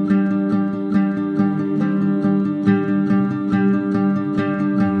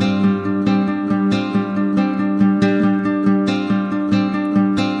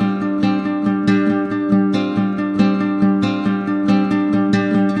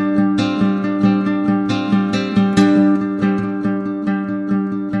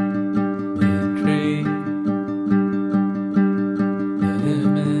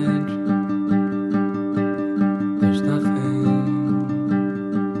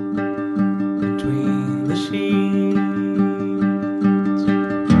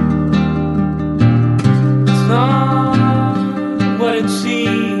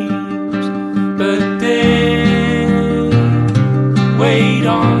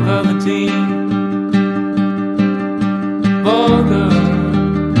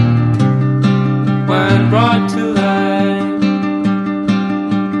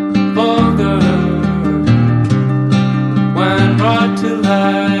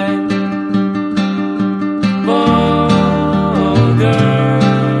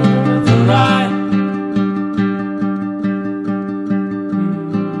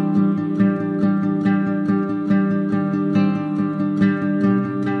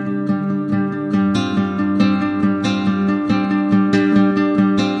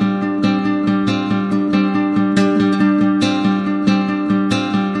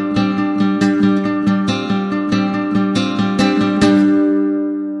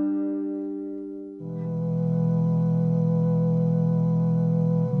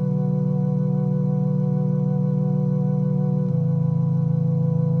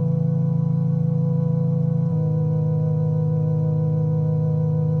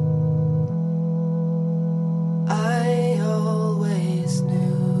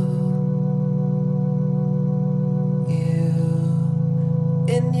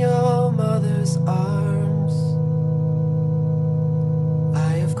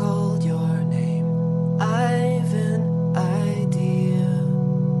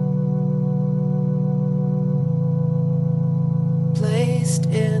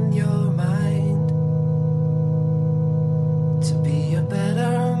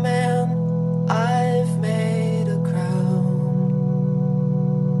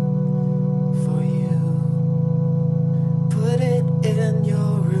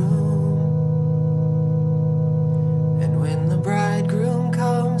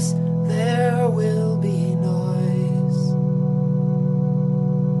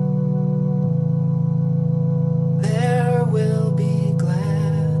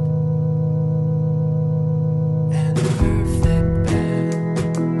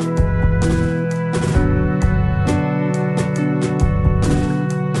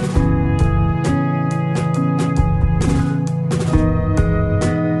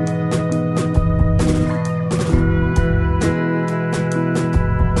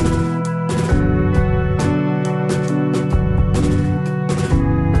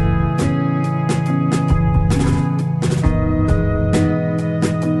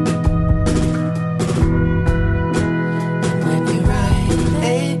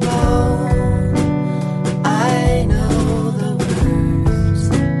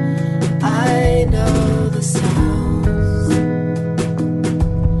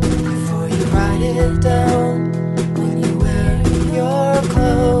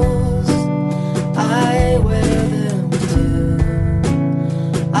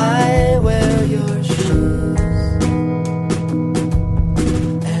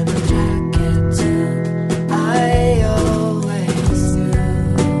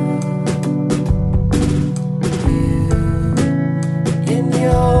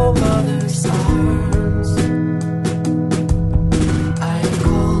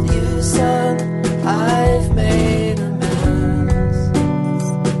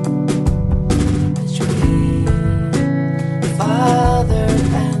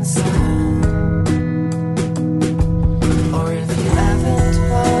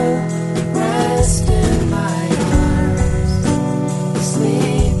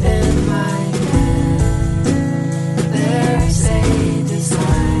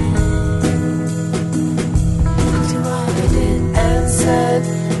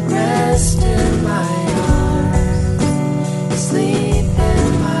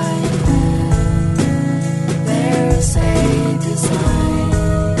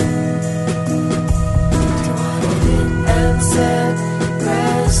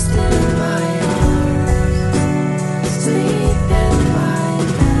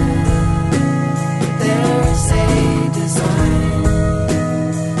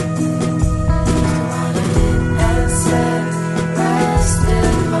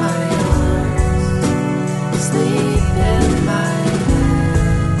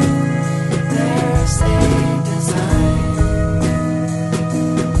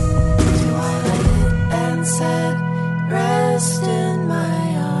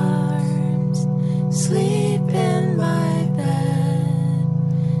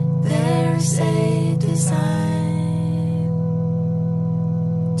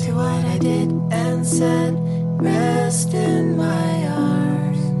 to what I did and said. Rest in my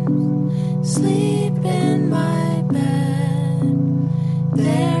arms, sleep in my bed.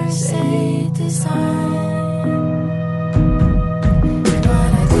 There's a design.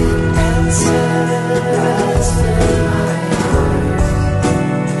 What I did and said. Rest in my arms,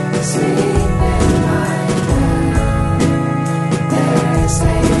 sleep in my bed. There's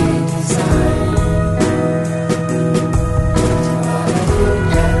a design. What I did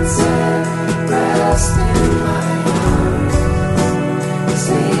and said. Rest in my arms,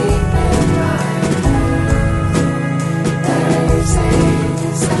 sleep in my bed. There's a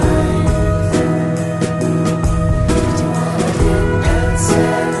design. To what I did and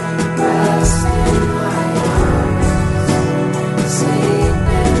said. Rest in my arms, sleep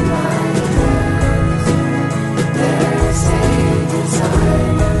in my bed. There's a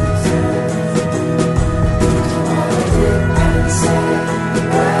design. To what I did and said.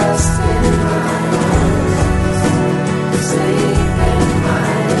 Rest in my arms, sleep in my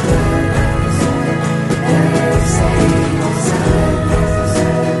bed. There's a design.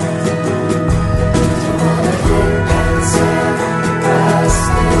 To what I did and said. Rest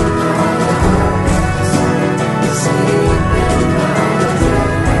in my arms, sleep in my bed.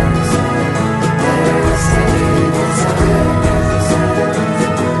 There's a design. To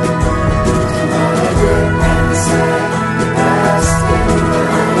what I did and said. Rest in my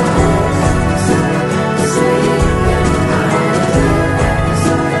arms, sleep in my bed.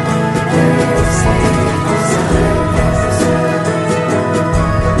 There's a design. To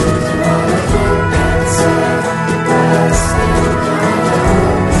what I did and said. Rest in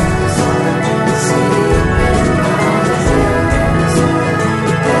my arms, sleep in my bed.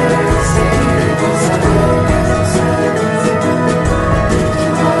 There's a design. To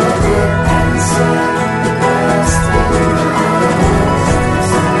what I did and said. Rest in my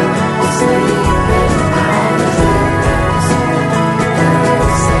arms, sleep in my bed. There's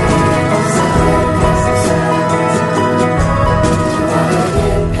a design. To what I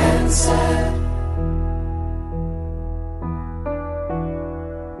did and said.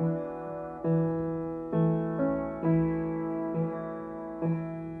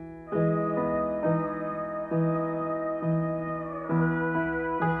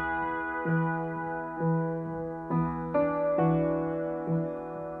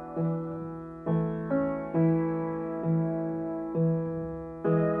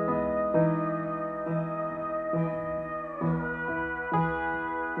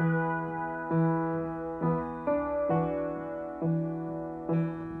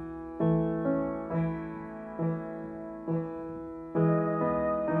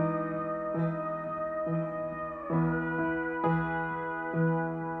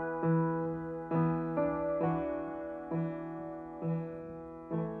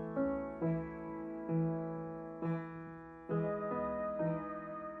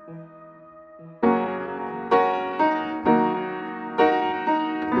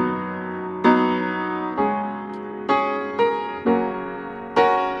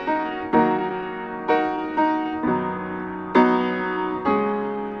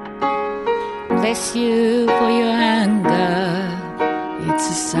 Bless you for your anger. It's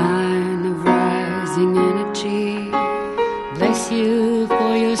a sign of rising energy. Bless you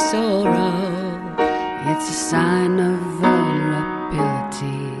for your sorrow. It's a sign of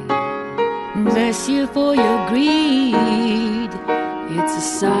vulnerability. Bless you for your greed. It's a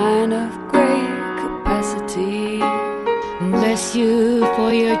sign of great capacity. Bless you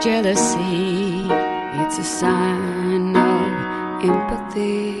for your jealousy. It's a sign of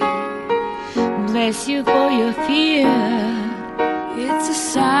empathy. Bless you for your fear. It's a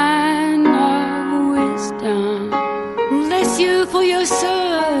sign of wisdom. Bless you for your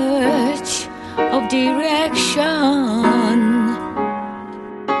search of direction.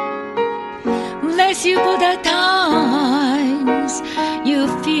 Bless you for the times you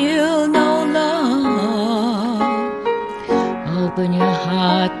feel no love. Open your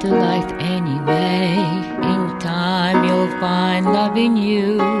heart to life anyway. In time you'll find love in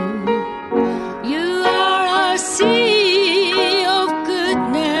you. You are a sea of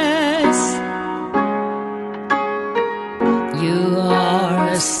goodness. You are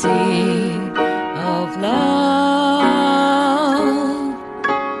a sea of love.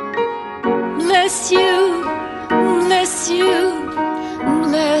 Bless you, bless you,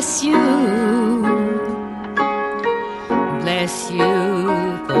 bless you. Bless you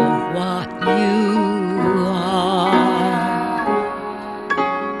for what you are.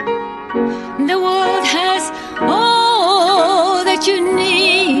 The world has all that you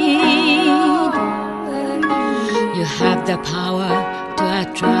need. You have the power to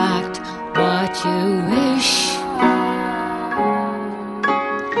attract attract what you wish.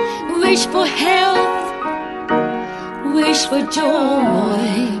 Wish for health, wish for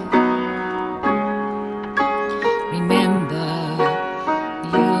joy. Remember,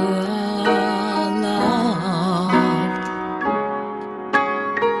 you are loved.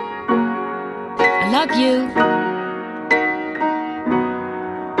 I love you.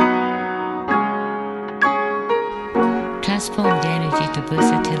 Transform the energy to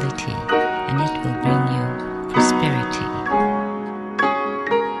versatility, and it will bring you prosperity.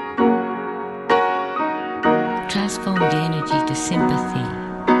 Transform the energy to sympathy,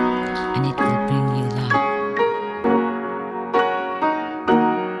 and it will bring you love.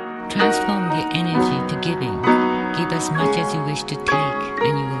 Transform the energy to giving. Give as much as you wish to take,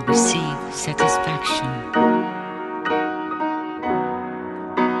 and you will receive satisfaction.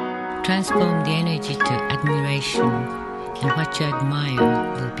 Transform the energy to admiration, and what you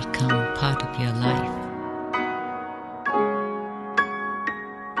admire will become part of your life.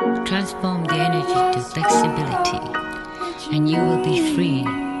 Transform the energy to flexibility, and you will be free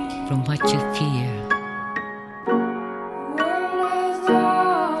from what you fear.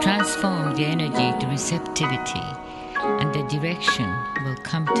 Transform the energy to receptivity, and the direction will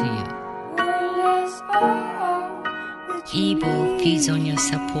come to you. Evil feeds on your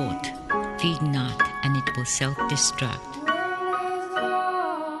support. Feed not, and it will self-destruct.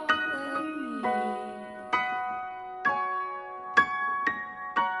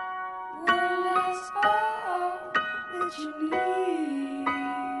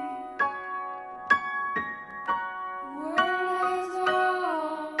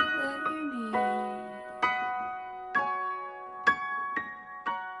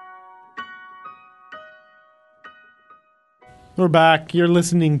 We're back. You're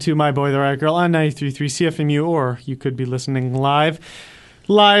listening to My Boy the Riot Girl on 93.3 CFMU, or you could be listening live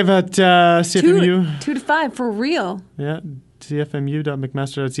at CFMU. 2 to 5 for real. Yeah,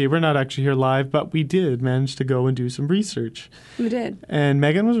 cfmu.mcmaster.ca. We're not actually here live, but we did manage to go and do some research. We did. And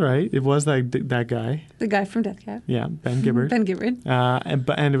Megan was right. It was that guy. The guy from Death Cab. Yeah, Ben Gibbard. Ben Gibbard.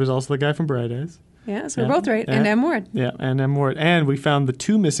 And it was also the guy from Bright Eyes. Yeah, so we're both right. And M. Ward. Yeah, and M. Ward. And we found the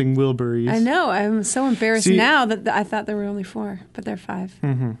 2 missing Wilburys. I know. I'm so embarrassed now that I thought there were only 4, but there are 5.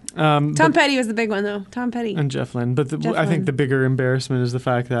 Mm-hmm. Tom Petty was the big one, though. Tom Petty. And Jeff Lynne. But Jeff I think Lynne. the bigger embarrassment is the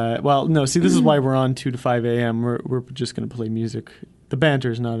fact that, this is why we're on 2 to 5 a.m. We're just going to play music. The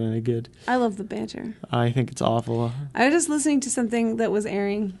banter's not any good. I love the banter. I think it's awful. I was just listening to something that was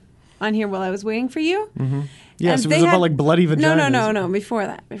airing on here while I was waiting for you. Mm-hmm. Yes, it was about like bloody vaginas. No. Before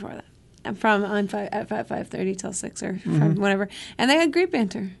that. From at 5:30 till 6 or from whenever. And they had great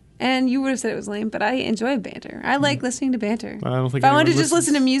banter. And you would have said it was lame, but I enjoy banter. I like listening to banter. I don't think if I wanted to anyone just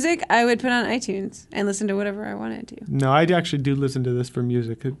listen to music, I would put on iTunes and listen to whatever I wanted to. No, I actually do listen to this for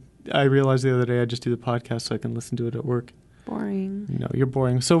music. I realized the other day I just do the podcast so I can listen to it at work. Boring. No, you're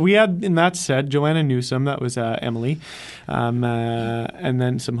boring. So we had in that set Joanna Newsom, that was Emily, and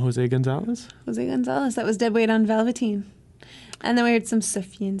then some Jose Gonzalez. Jose Gonzalez, that was Dead Weight on Velveteen. And then we heard some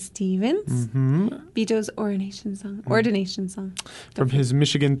Sufjan Stevens, Beato's Ordination Song. From his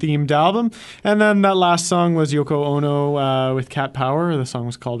Michigan-themed album. And then that last song was Yoko Ono with Cat Power. The song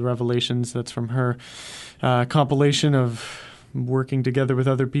was called Revelations. That's from her compilation of working together with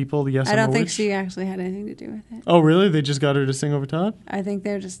other people. Yes, I don't think she actually had anything to do with it. Oh, really? They just got her to sing over top? I think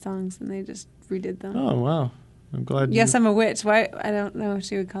they're just songs, and they just redid them. Oh, wow. I'm glad. Yes, I'm a witch. Why? I don't know if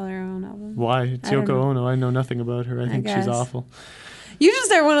she would call her own album. Why? It's Yoko Ono. I know nothing about her. I think she's awful. You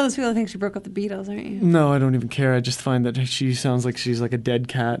just are one of those people that think she broke up the Beatles, aren't you? No, I don't even care. I just find that she sounds like she's like a dead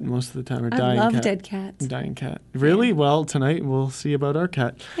cat most of the time, or dying cat. I love dead cats. Dying cat. Really? Yeah. Well, tonight we'll see about our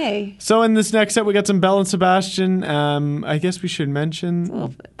cat. Hey. So in this next set, we got some Belle and Sebastian. I guess we should mention... It's a little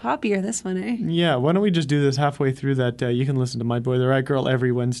bit poppier, this one, eh? Yeah. Why don't we just do this halfway through that? You can listen to My Boy the Riot Girl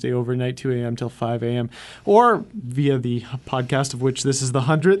every Wednesday overnight, 2 a.m. till 5 a.m. Or via the podcast, of which this is the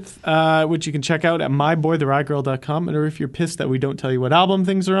 100th, which you can check out at myboytheriotgirl.com. And or if you're pissed that we don't tell you what album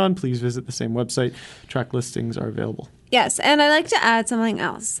things are on, please visit the same website. Track listings are available. Yes, and I'd like to add something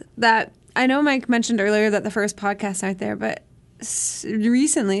else that I know Mike mentioned earlier that the first podcasts aren't there, but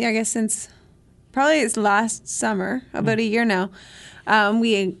recently, I guess since probably it's last summer, about a year now,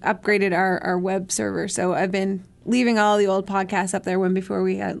 we upgraded our web server. So I've been leaving all the old podcasts up there when before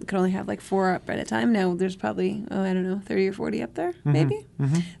we could only have like 4 up at a time. Now there's probably, 30 or 40 up there, maybe.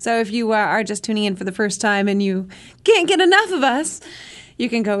 Mm-hmm. So if you are just tuning in for the first time and you can't get enough of us, you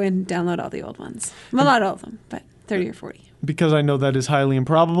can go and download all the old ones. Well, not all of them, but 30 or 40. Because I know that is highly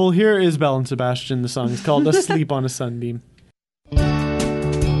improbable, here is Belle and Sebastian. The song is called Asleep on a Sunbeam.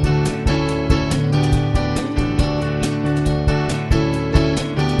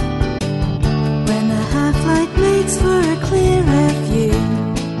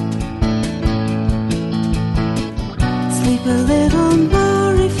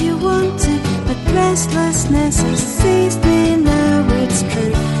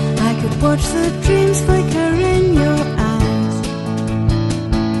 watch the dreams flicker in your eyes.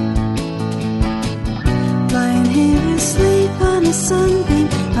 Lying here asleep on a sunbeam,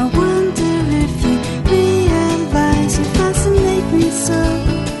 I wonder if you realize you fascinate me so.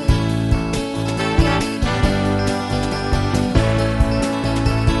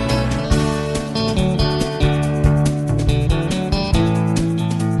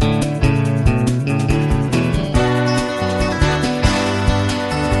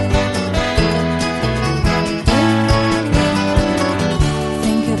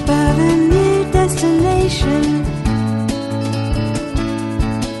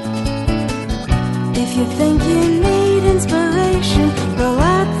 If you think you need inspiration, roll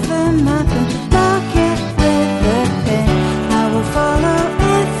out the map and mark it with a pen. I will follow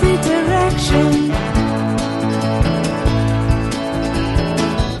every direction.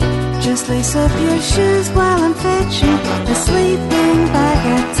 Just lace up your shoes while I'm fetching a sleeping bag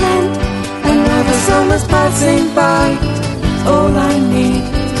at 10. Another summer's passing by. All I need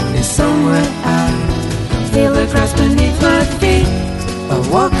is somewhere out. Feel the grass beneath my feet. A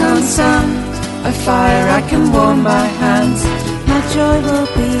walk on sun, a fire I can warm my hands. My joy will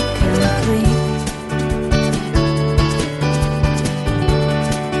be complete.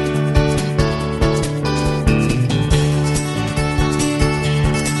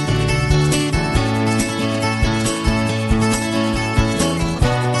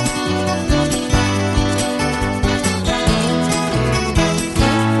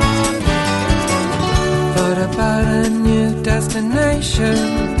 Thought about a new destination.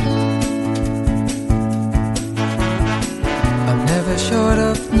 Short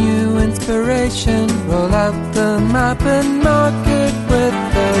of new inspiration, roll out the map and mark it with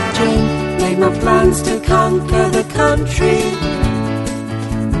a chain. Make my plans to conquer the country.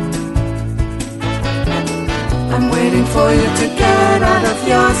 I'm waiting for you to get out of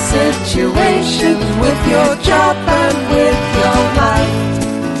your situation, with your job and with your life.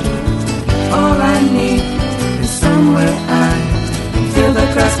 All I need is somewhere I can feel the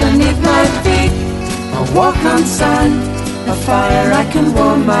grass beneath my feet. I'll walk on sun, a fire I can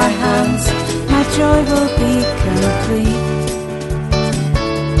warm my hands. My joy will be complete.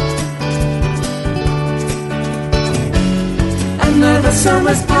 Another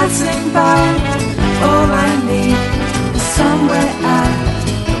summer's passing by. All I need is somewhere I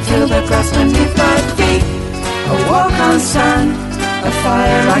feel the grass beneath my feet. A walk on sun, a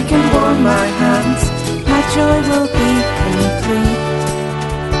fire I can warm my hands. My joy will be complete.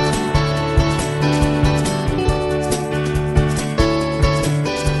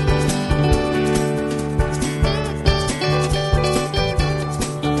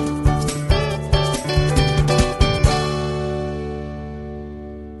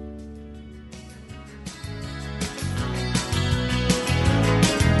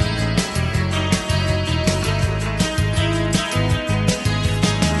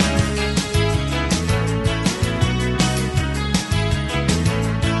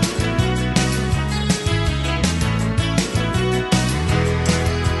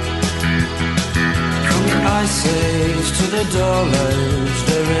 To the dollars,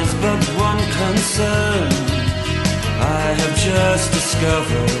 there is but one concern. I have just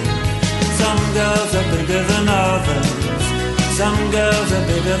discovered some girls are bigger than others. Some girls are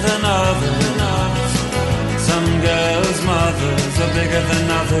bigger than others. Some girls' mothers are bigger than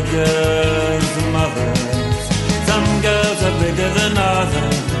other girls' mothers. Some girls are bigger than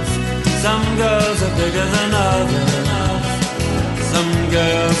others. Some girls are bigger than others. Some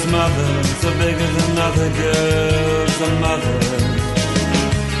girls' mothers are bigger than other girls' mothers.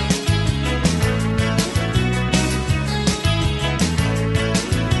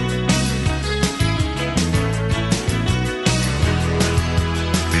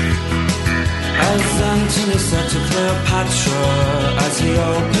 As Antony said to Cleopatra as he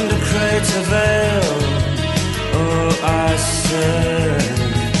opened a crater veil, oh, I said,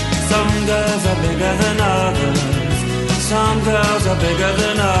 some girls are bigger than others. Some girls are bigger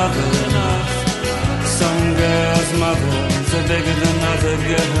than others. Some girls' mothers are bigger than other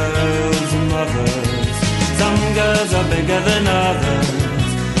girls' mothers. Some girls are bigger than others.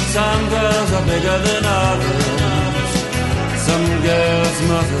 Some girls are bigger than others. Some girls'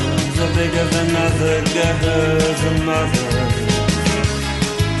 mothers are bigger than other girls' mothers.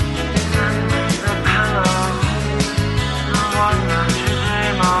 The pillow, the one that you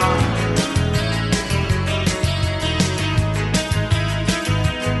dream of.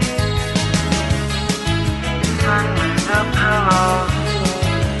 The pillow,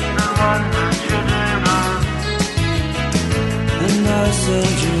 the one that you dream of. And I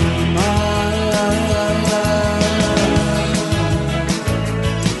said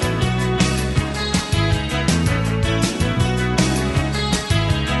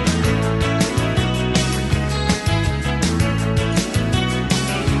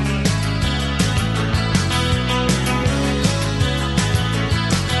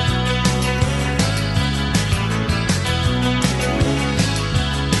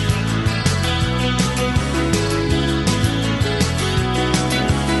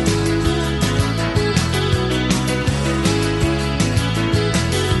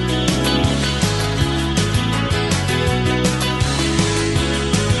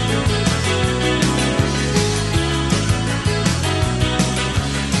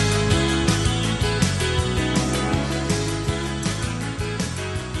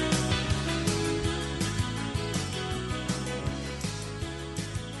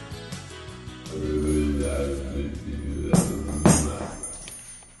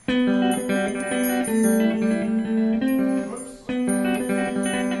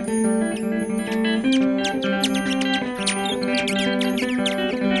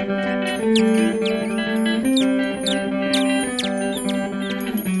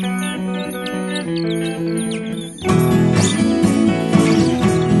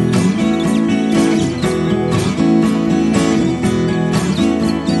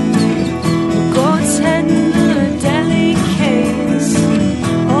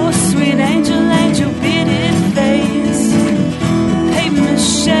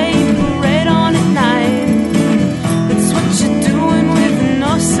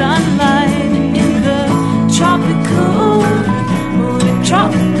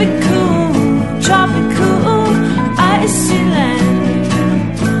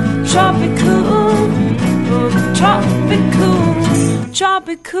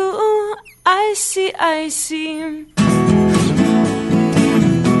tropical, icy, icy.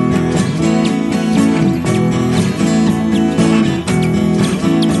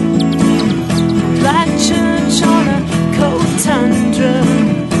 Black church on a cold tundra,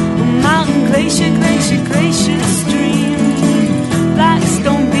 mountain glacier, glacier, glacier stream. Black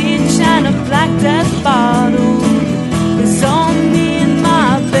stone beach and a black death bottle. It's all me and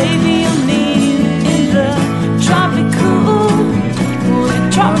my baby and me in the tropical,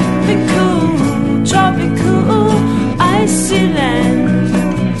 tropical, tropical, icy land.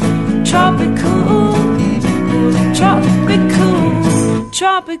 Tropical, tropical,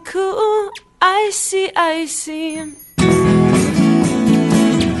 tropical, icy, icy.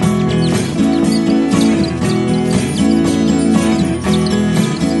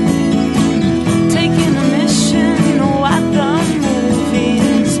 Taking a mission at the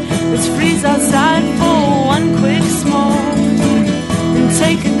movies. Let's freeze outside for one quick smoke and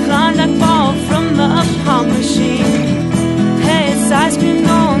take a Klondike ball from the pop machine. Hey, it's ice cream,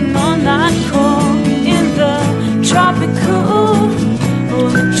 no, no, not cold. In the tropical, oh,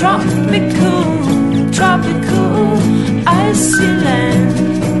 the tropical, tropical, icy land.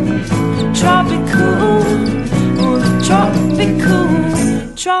 Tropical, oh, the tropical,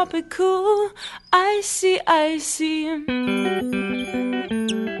 tropical, icy, icy.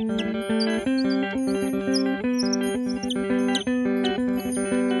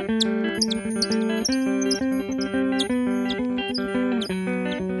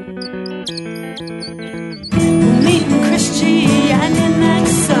 Christianity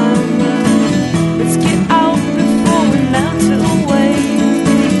next summer. Let's get out before we melt away.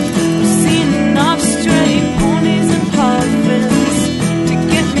 We've seen enough stray ponies and puffins to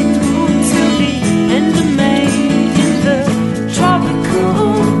get me through till the end of May. In the tropical,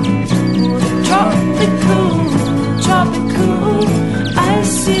 tropical, tropical,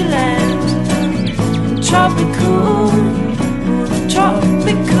 icy land. Tropical,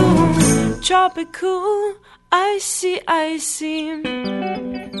 tropical, tropical, icy, icy.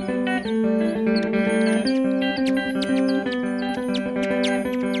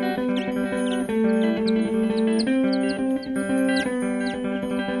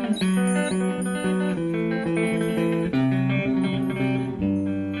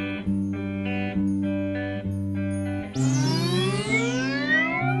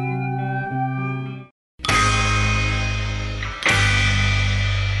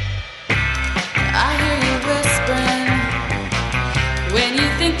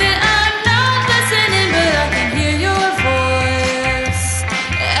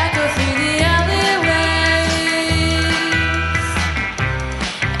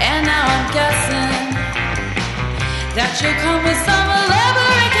 That you'll come with some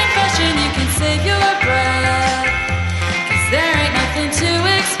elaborate confession. You can save your breath, 'cause there ain't nothing to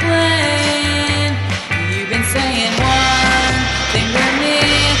explain. You've been saying one thing to me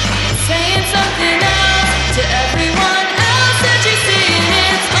and saying something else to everyone else that you see, and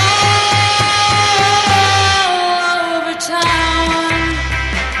it's all over town.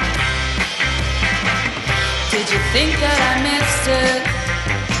 Did you think that I missed it?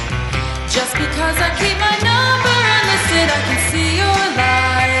 Just because I keep my number unlisted, I can see your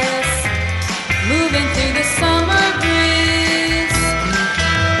lies moving through the summer breeze.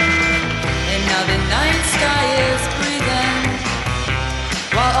 And now the night sky is breathing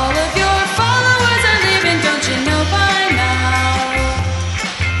while all of your followers are leaving. Don't you know by now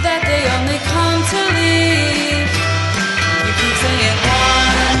that they only come to leave? You keep saying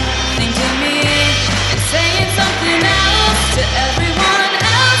one thing to me and saying something else to everyone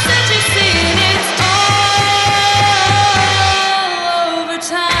else that you see, and it's all over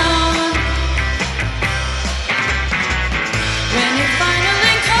town. When it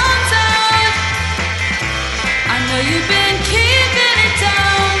finally comes out, I know you've been keeping it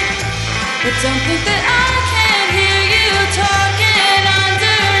down, but don't think that I can't hear you talking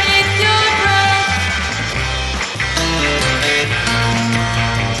underneath your breath.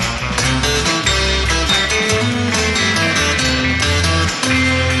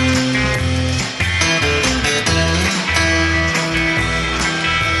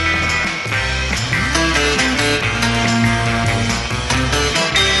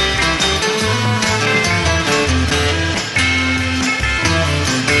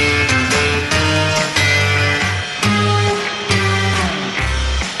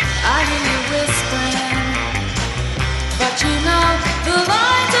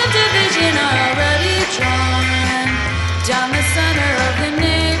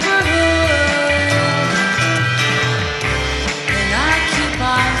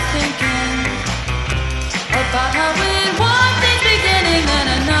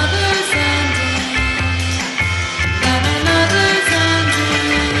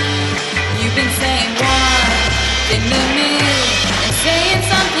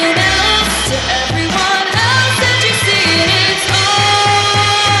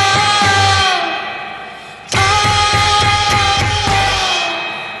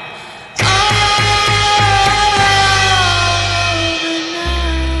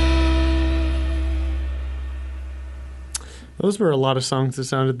 Those were a lot of songs that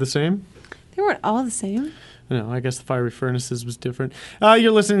sounded the same. They weren't all the same. No, I guess the Fiery Furnaces was different.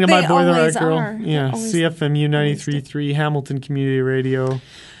 You're listening to My Boy the Right Girl. Are. Yeah, CFMU 93.3, Hamilton Community Radio.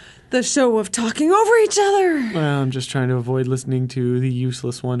 The show of talking over each other. Well, I'm just trying to avoid listening to the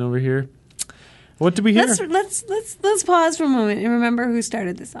useless one over here. What did we hear? Let's pause for a moment and remember who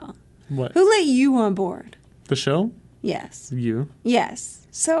started this all. What? Who let you on board? The show? Yes. You. Yes.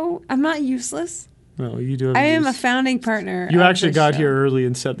 So I'm not useless. No, you do. I am a founding partner. You of actually this got show. here early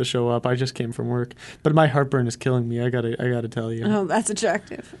and set the show up. I just came from work, but my heartburn is killing me. I gotta tell you. Oh, that's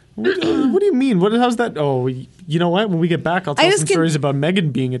attractive. What do you mean? How's that? Oh, you know what? When we get back, I'll tell some stories about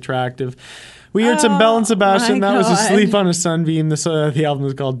Megan being attractive. We heard some Belle and Sebastian. That was Asleep on a Sunbeam. The album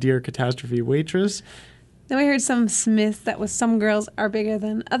was called Dear Catastrophe Waitress. Then we heard some Smith. That was Some Girls Are Bigger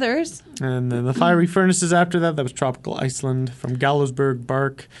Than Others. And then the Fiery Furnaces after that. That was Tropical Iceland from Gallowsburg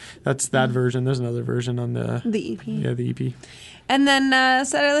Bark. That's that version. There's another version on the EP. Yeah, the EP. And then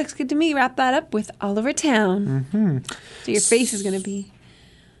Saturday Looks Good to Me. Wrap that up with Oliver Town. Mm-hmm. So your face is going to be.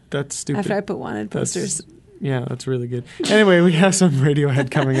 That's stupid. After I put wanted posters. Yeah, that's really good. Anyway, we have some Radiohead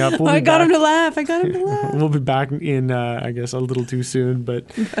coming up. I got him to laugh. We'll be back in, I guess, a little too soon, but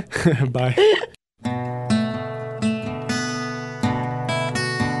bye.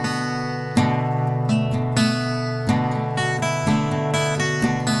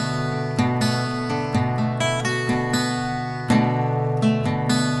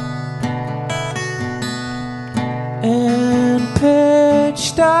 And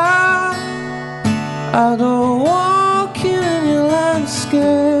pitched out, I'll go walking in your landscape.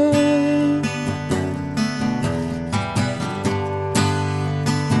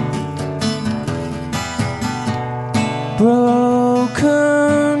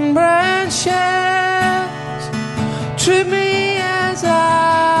 Broken branches trip me as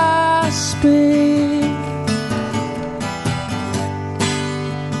I speak.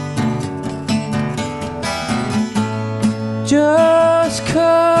 Just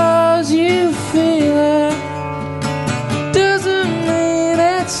 'cause you feel it doesn't mean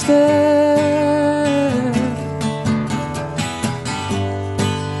it's there.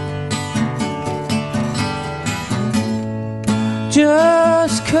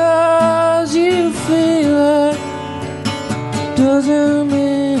 Just 'cause you feel it doesn't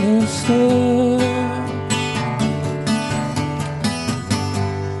mean it's there.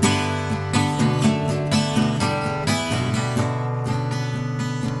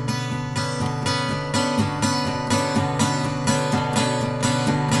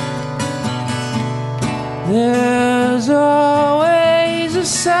 There's always a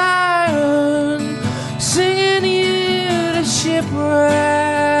siren singing you to shipwreck.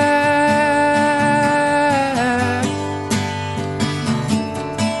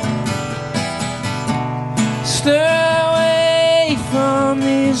 Stay away from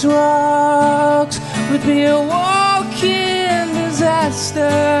these rocks would be a walking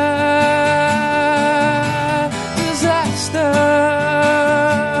disaster.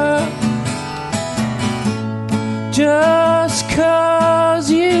 Just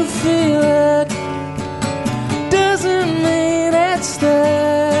 'cause you feel it doesn't mean it's there.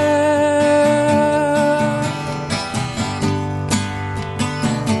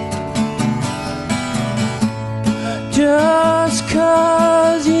 Just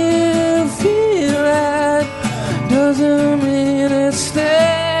 'cause you feel it doesn't mean it's there.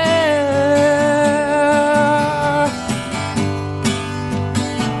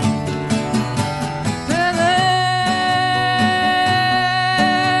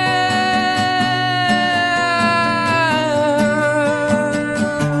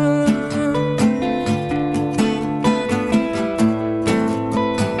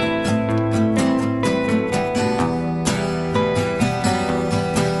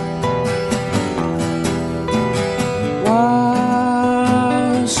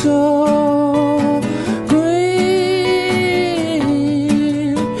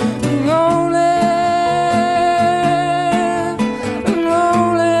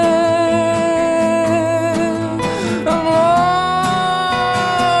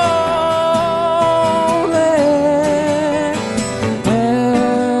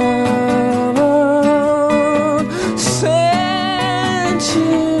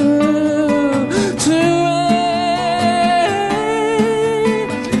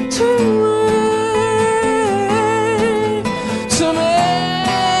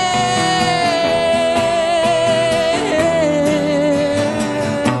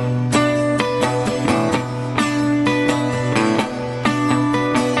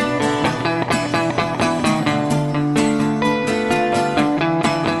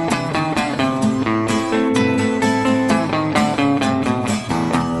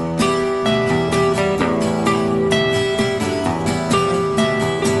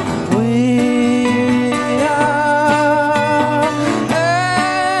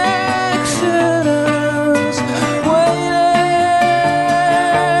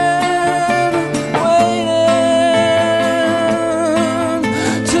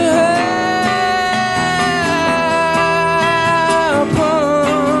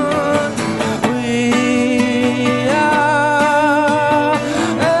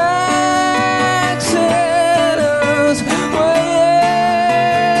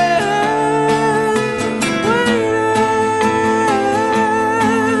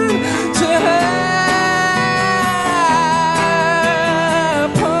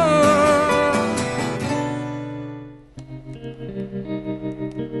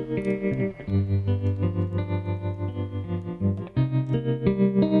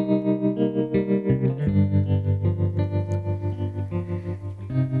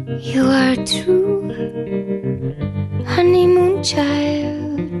 true honeymoon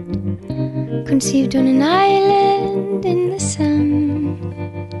child, conceived on an island in the sun,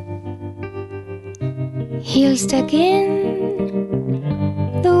 heels stuck in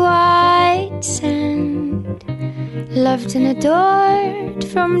the white sand, loved and adored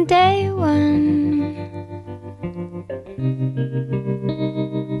from day one.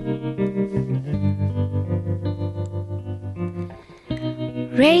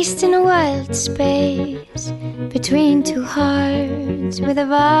 Raced in a wild space between two hearts, where the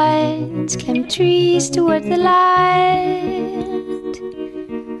vines climbed trees toward the light.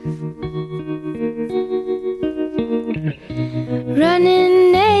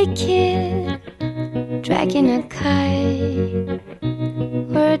 Running naked, dragging a kite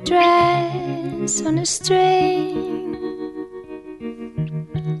or a dress on a string.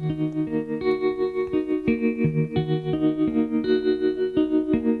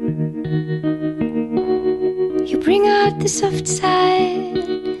 You bring out the soft side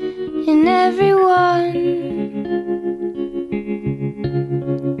in everyone.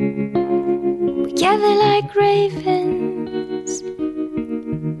 We gather like ravens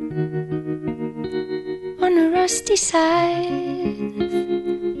on a rusty scythe,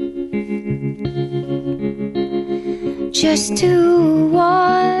 just to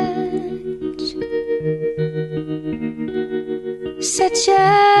watch such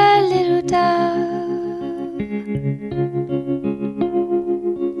a little dove,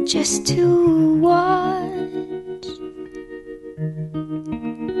 just to watch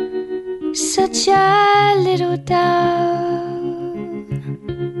such a little dove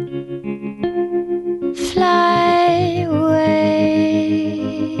fly away.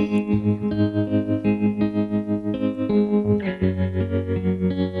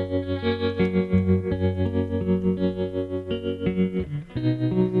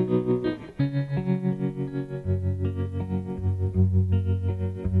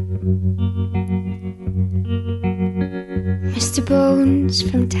 Mr. Bones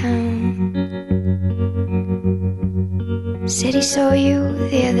from town said he saw you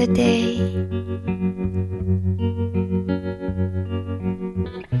the other day.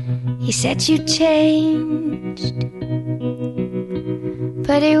 He said you changed,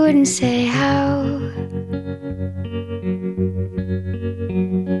 but he wouldn't say how.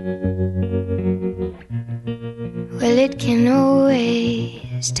 Well, it can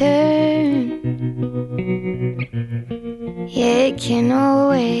always turn. Yeah, it can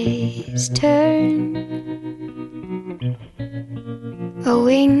always turn. A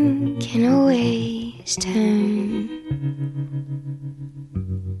wing can always turn.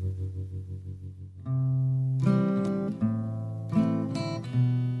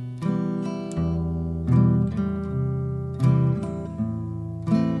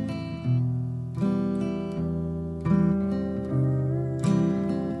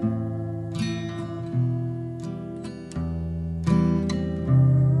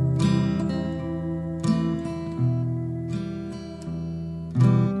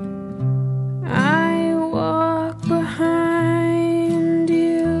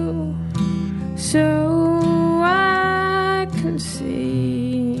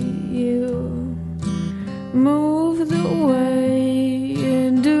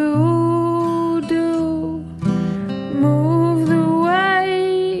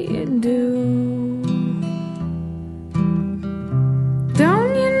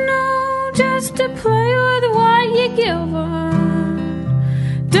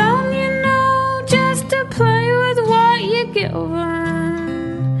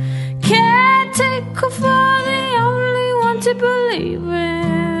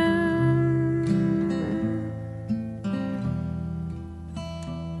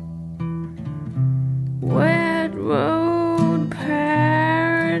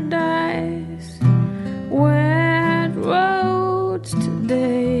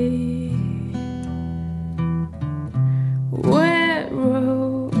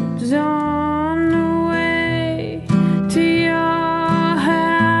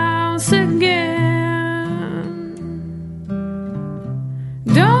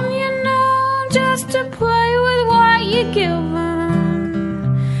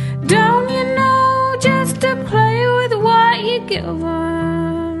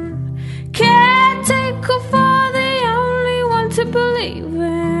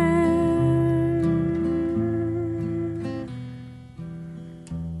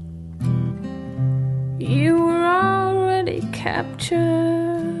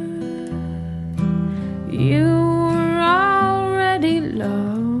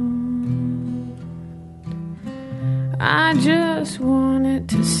 I just wanted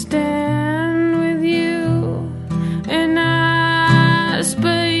to stand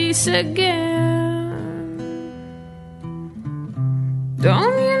place again.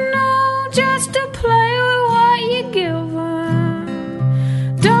 Don't you know just to play with what you're given?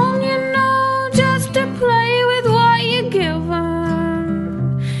 Don't you know just to play with what you're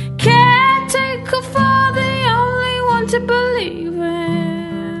given? Caretaker for the only one to believe in.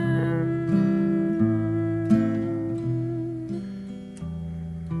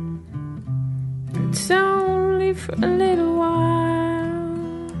 It's only for a little while.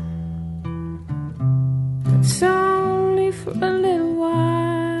 It's only for a little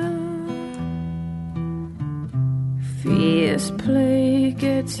while. Fierce play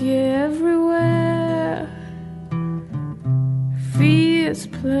gets you everywhere. Fierce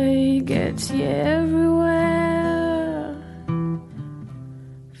play gets you everywhere.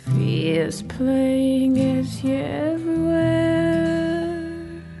 Fierce play gets you everywhere.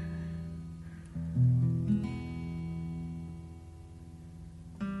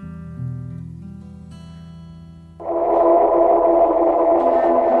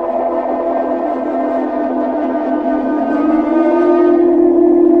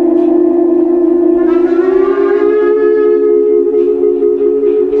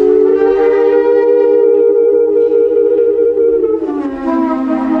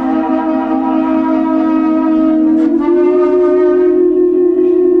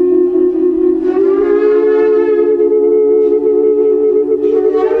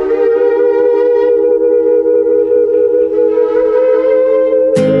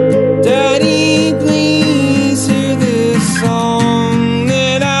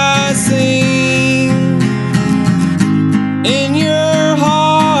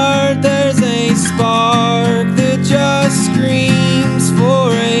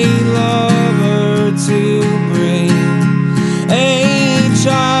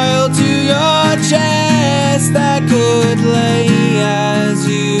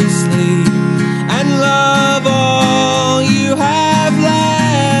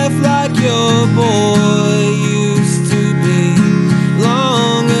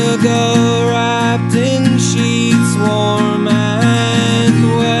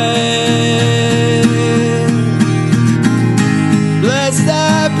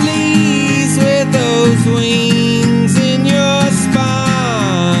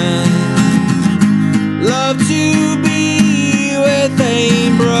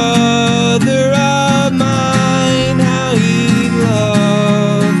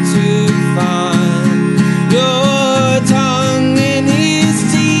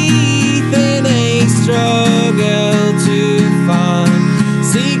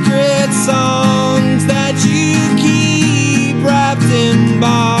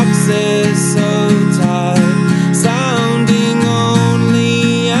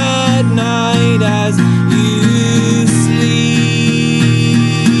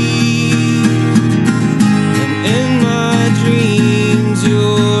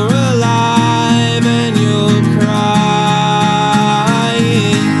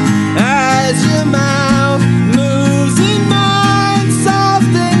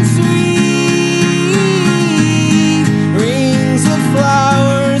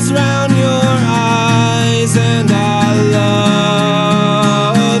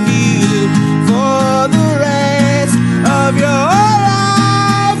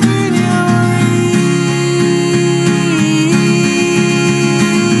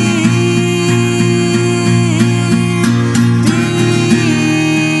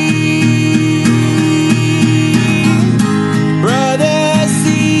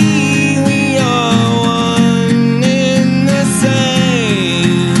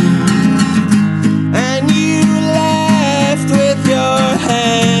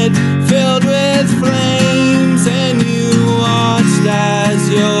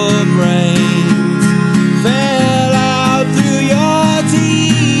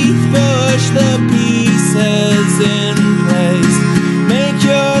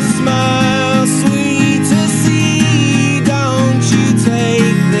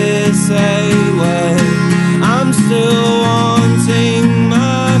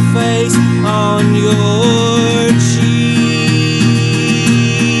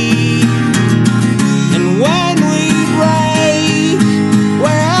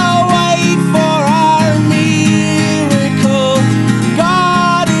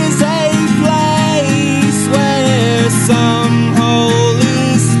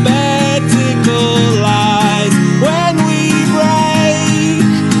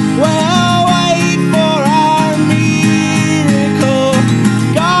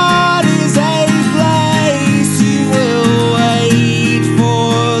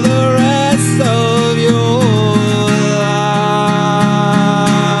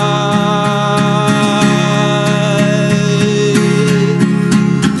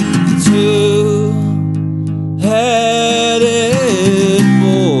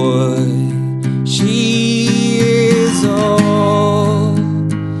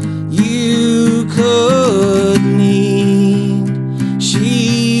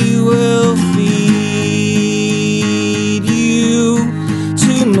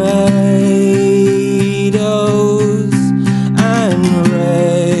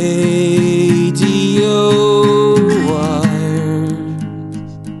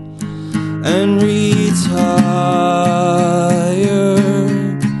 and retire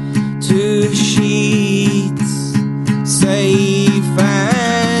to sheets safe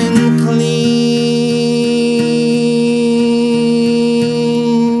and clean.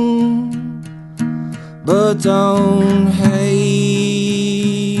 But don't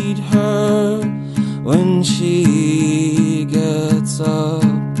hate her when she gets up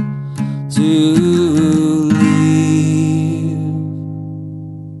to leave.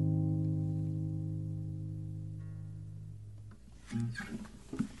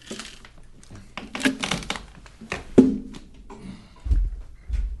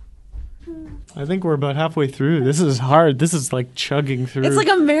 I think we're about halfway through. This is hard. This is like chugging through. It's like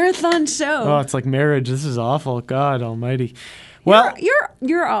a marathon show. Oh, it's like marriage. This is awful. God almighty. Well,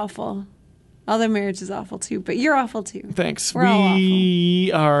 you're awful. Although marriage is awful too, but you're awful too. thanks. We're all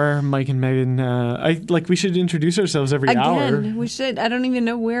We are Mike and Megan. We should introduce ourselves every hour. Again, we should. I don't even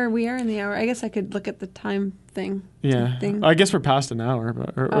know where we are in the hour. I guess I could look at the time thing. Yeah. Thing. I guess we're past an hour,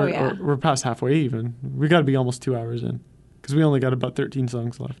 but or we're past halfway even. We got to be almost 2 hours in because we only got about 13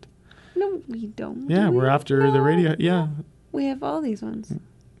 songs left. No, we don't. Yeah, Do we're we? after the radio. Yeah. We have all these ones.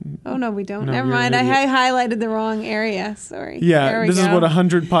 Oh, no, we don't. No, Never you're mind. an I idiot. highlighted the wrong area. Sorry. Yeah, There we this is go. what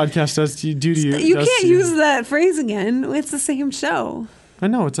 100 podcasts does to you. Do to you? You does can't to you. use that phrase again. It's the same show. I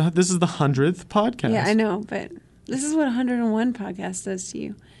know this is the 100th podcast. Yeah, I know, but this is what 101 podcast does to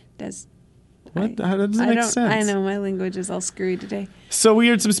you. Does What? How does it make sense? I know my language is all screwy today. So we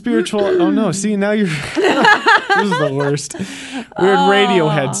heard some spiritual. Oh no! See now you're. This is the worst. We heard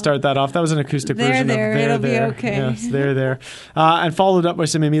Radiohead start that off. That was an acoustic version of "There." It'll be There. okay. Yes, there. And followed up by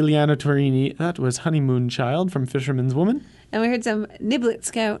some Emiliano Torrini. That was "Honeymoon Child" from Fisherman's Woman. And we heard some Niblet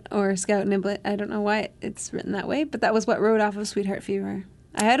Scout or Scout Niblet. I don't know why it's written that way, but that was what rode off of Sweetheart Fever.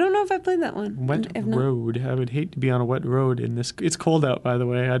 I don't know if I played that one. Wet If not- road. I would hate to be on a wet road in this. It's cold out, by the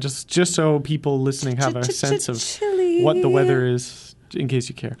way. I just so people listening have a sense of chilly. what the weather is, in case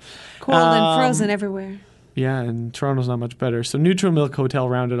you care. Cold and frozen everywhere. Yeah, and Toronto's not much better. So Neutral Milk Hotel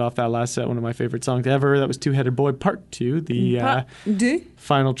rounded off that last set, one of my favorite songs ever. That was Two-Headed Boy Part 2, the Du?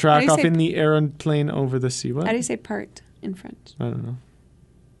 final How track do you off say in the aeroplane over the sea. What? How do you say part in French? I don't know.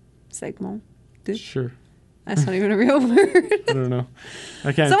 Segment. Du? Sure. That's not even a real word. I don't know.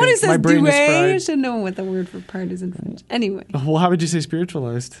 I can't Someone who think. My says brain is duet fried. should know what the word for part is in French. Anyway, Well, how would you say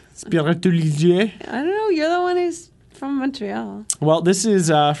spiritualized? Spiritualisé? I don't know. You're the one who's from Montreal. Well, this is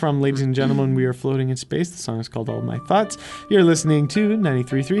from Ladies and Gentlemen, We Are Floating in Space. The song is called All My Thoughts. You're listening to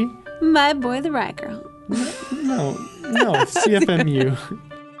 93.3. My boy, the rat girl. No, CFMU.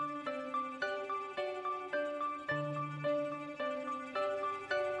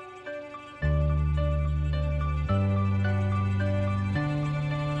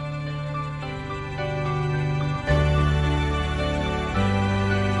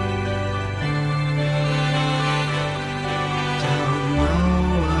 Don't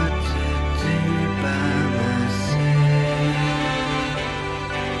know what to do by myself,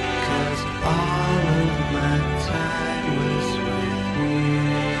 'cause all of my time was with you.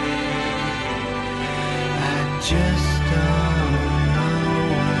 I just don't know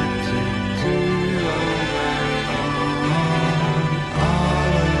what to do on my own.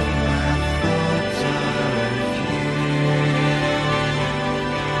 All of my thoughts are of you.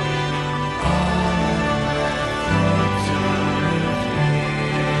 All of my thoughts are of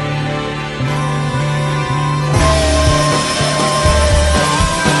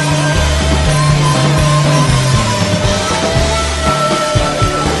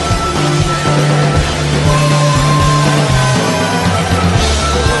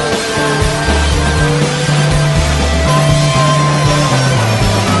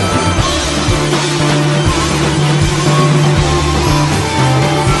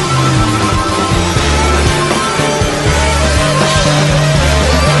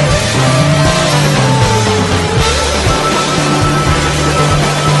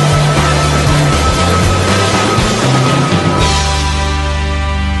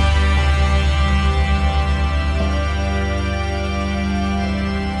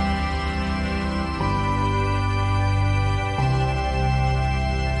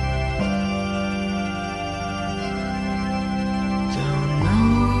Don't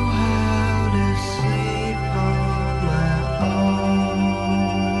know how to sleep on my own,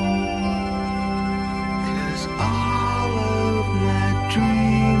 'cause all of my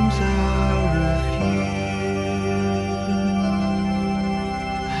dreams are of you.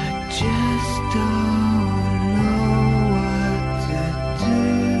 I just don't know what to do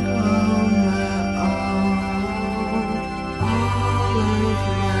on my own. All of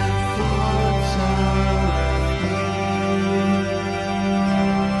my thoughts are of you.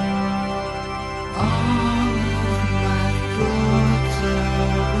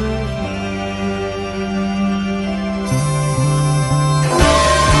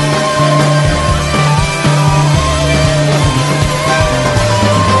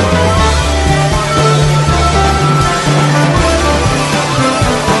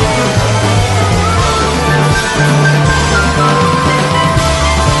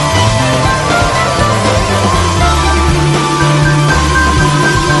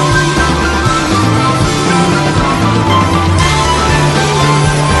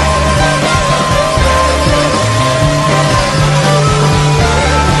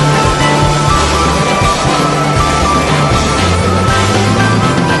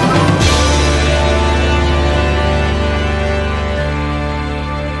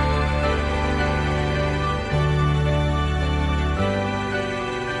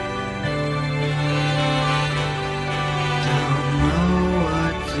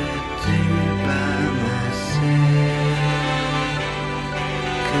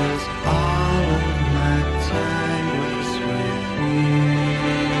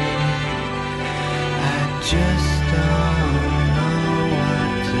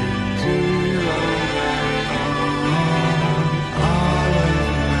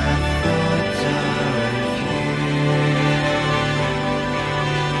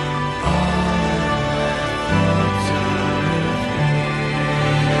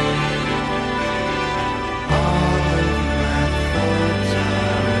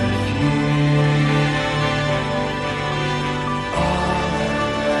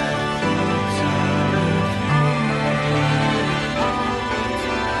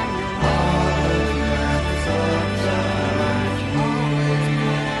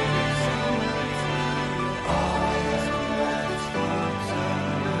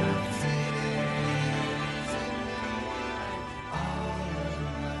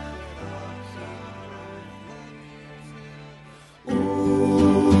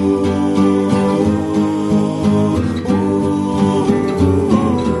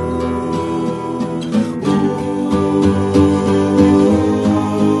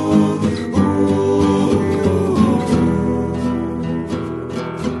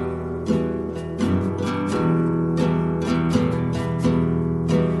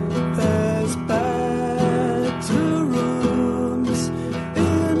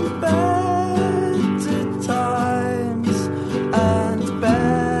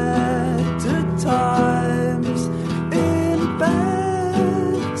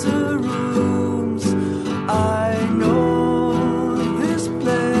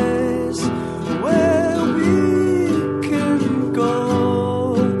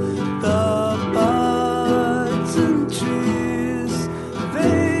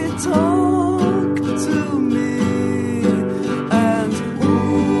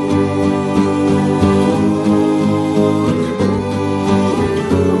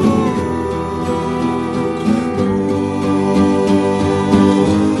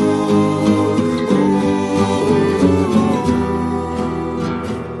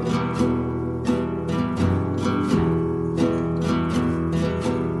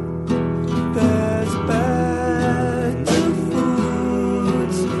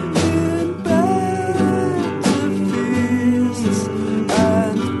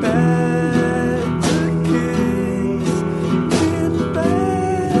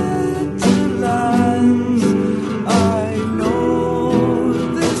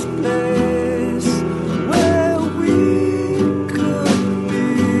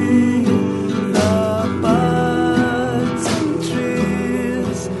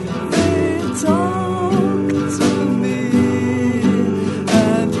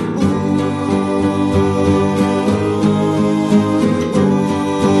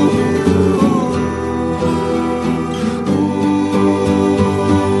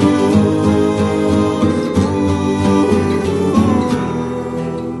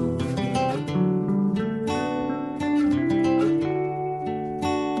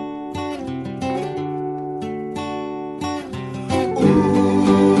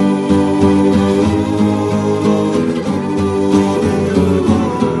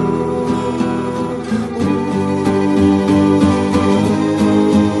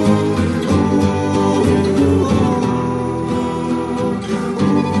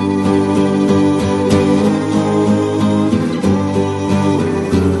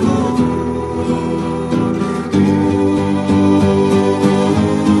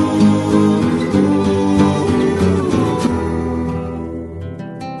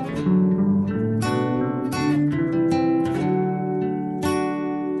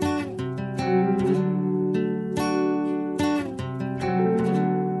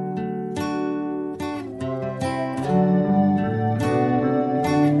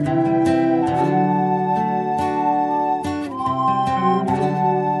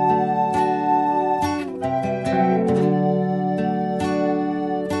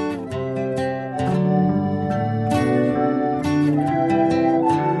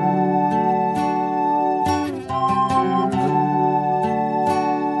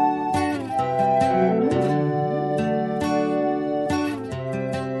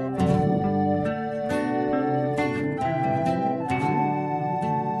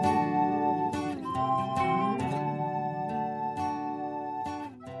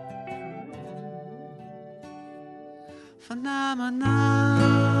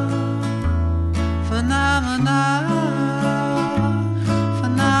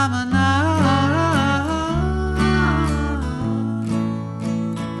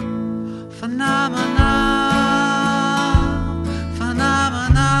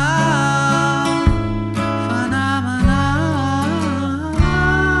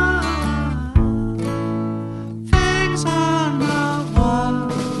 Things are not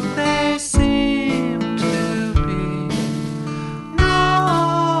what they seem to be, nor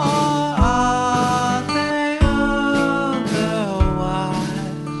are they otherwise.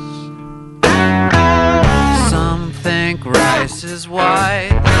 Some think rice is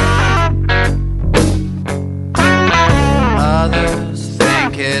white, others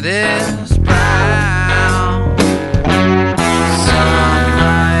think it is brown. Some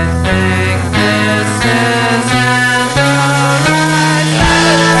might think this isn't the right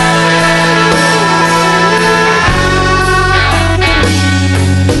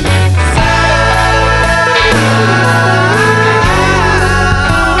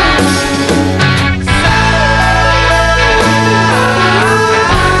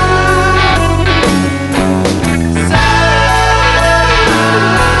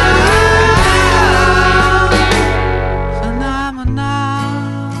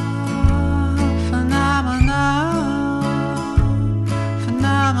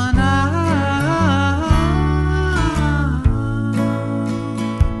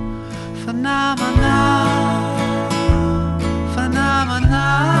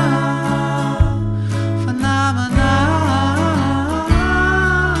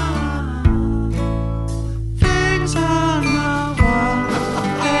Things are not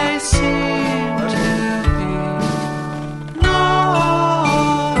what they seem to be, nor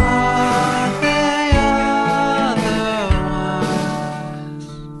are they otherwise.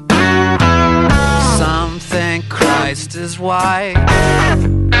 Some think Christ is white,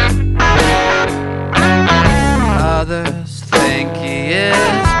 others think he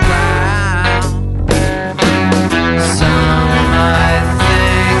is brown. Some might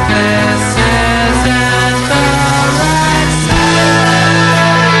think this isn't the right side.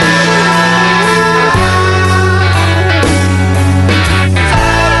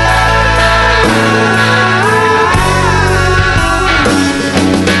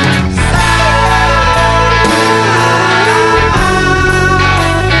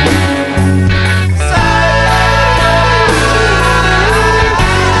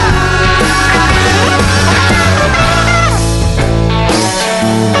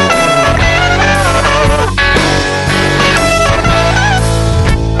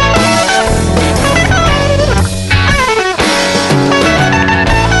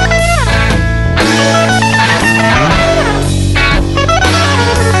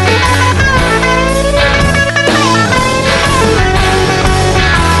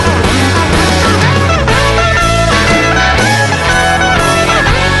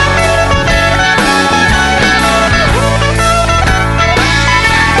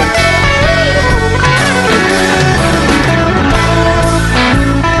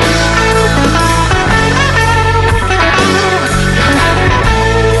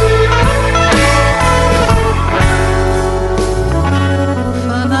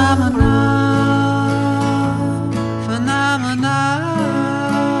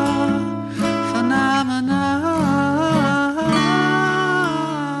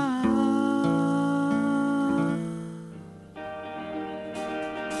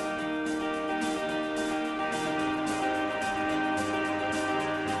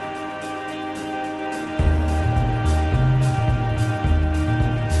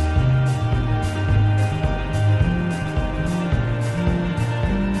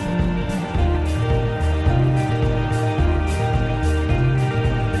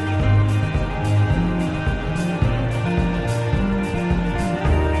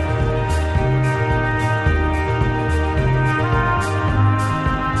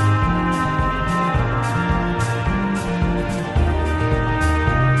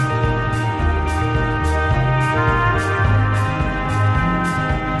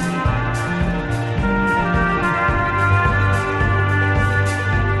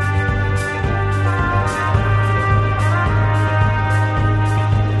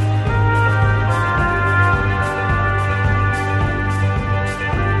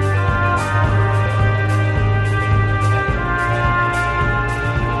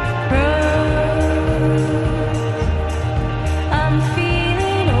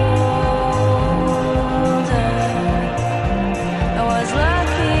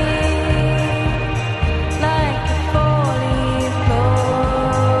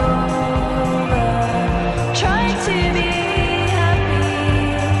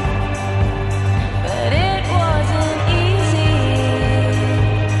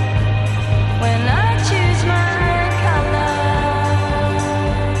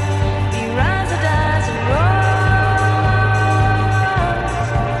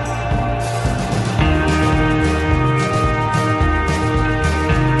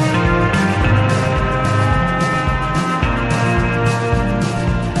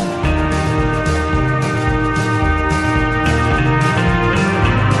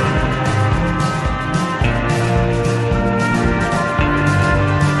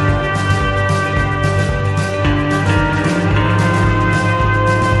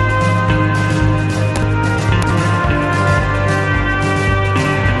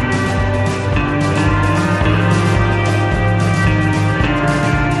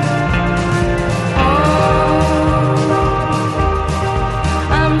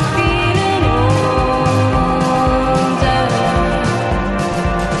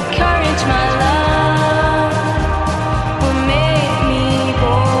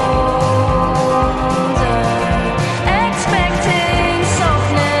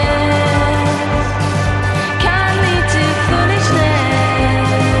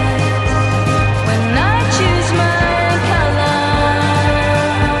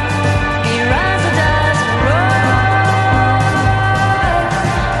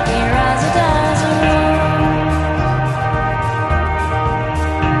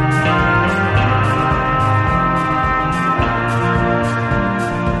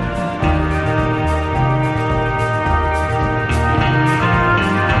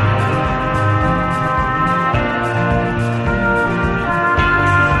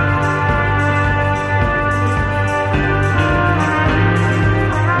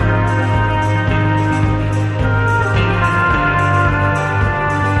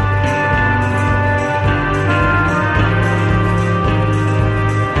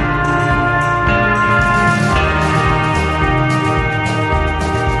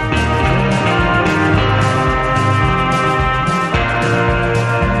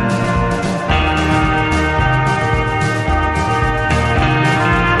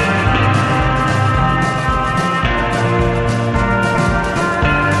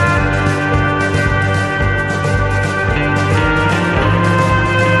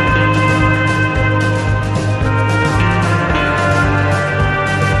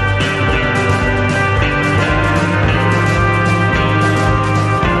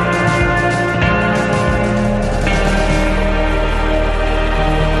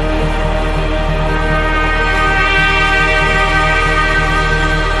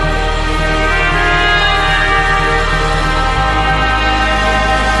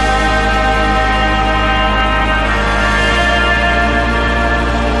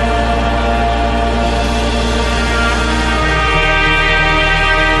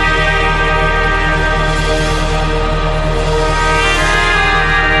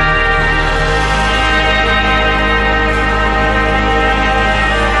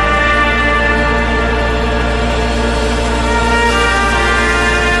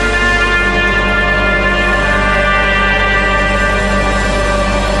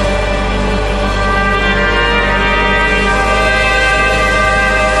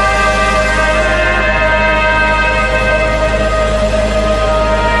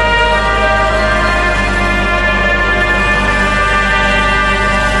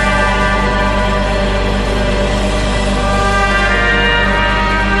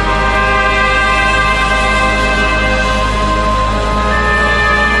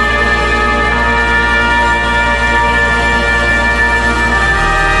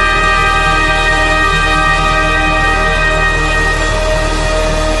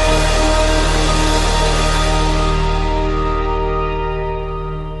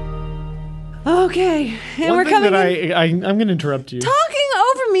 Okay, and One we're thing coming. that in, I'm going to interrupt you. talking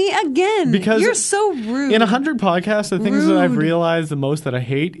over me again Because you're so rude. In 100 podcasts, the things that I've Rude. realized the most that I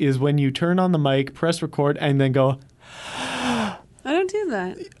hate is when you turn on the mic, press record, and then go, I don't do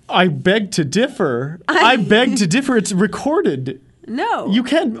that. I beg to differ. I beg to differ. It's recorded. No, You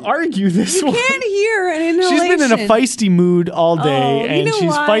can't argue this You one. can't hear an inhalation. She's been in a feisty mood all day, Oh, and you know she's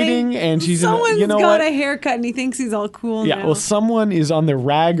why? fighting, and she's Someone's you know got what? a haircut and he thinks he's all cool Yeah, now. well, someone is on the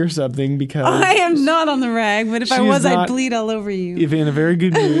rag or something because I am not on the rag, but if I She is was, I'd not- bleed all over you. if in a very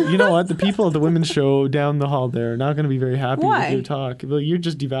good mood. You know what? The people at the women's show down the hall there are not going to be very happy Why? with your talk. Well, you're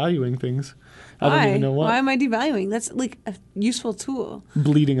just devaluing things. I Why? don't even know what. Why am I devaluing? That's like a useful tool,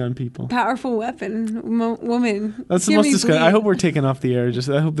 Bleeding on people. powerful weapon, woman. That's the Hear most me disgusting. bleed. I hope we're taking off the air.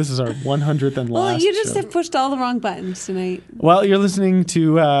 I hope this is our 100th and Well, last you just show. have pushed all the wrong buttons tonight. Well, you're listening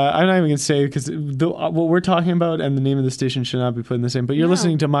to, I'm not even going to say because what we're talking about and the name of the station should not be put in the same, but you're No.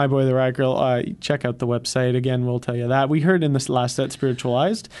 listening to My Boy the Riot Girl. Check out the website. Again, we'll tell you that. We heard in this last set,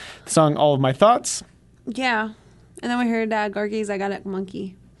 Spiritualized, the song All of My Thoughts. Yeah, and then we heard Gorky's "I Got a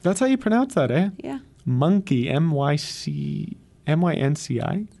Monkey." That's how you pronounce that, eh? Yeah, Monkey, Mynci.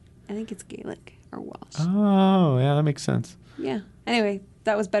 I think it's Gaelic or Welsh. Oh, yeah, that makes sense. Yeah. Anyway,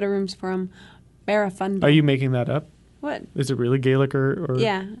 that was Better Rooms from Barafunda. Are you making that up? What? Is it really Gaelic or?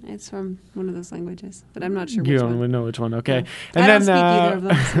 Yeah, it's from one of those languages, but I'm not sure You which don't one. even know which one. Okay. I don't speak either of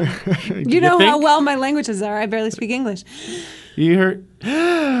them. So. You know how well my languages are. I barely speak English. You heard.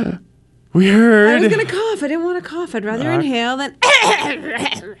 We heard. I was going to cough. I didn't want to cough. I'd rather inhale than.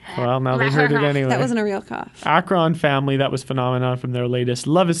 Well, now they heard it anyway. That wasn't a real cough. Akron Family, that was Phenomenon from their latest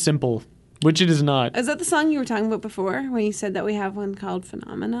Love is Simple, which it is not. Is that the song you were talking about before when you said that we have one called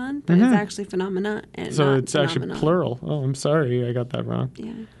Phenomenon? But it's actually Phenomena and So not it's actually Phenomenon. plural. Oh, I'm sorry. I got that wrong.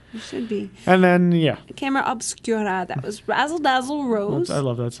 Yeah, it should be. And then, yeah. Camera Obscura. That was Razzle Dazzle Rose. I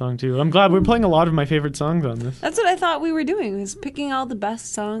love that song too. I'm glad we're playing a lot of my favorite songs on this That's what I thought we were doing, was picking all the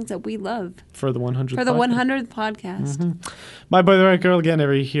best songs that we love for the 100th for the podcast. 100th podcast. My Boy the Right Girl, again,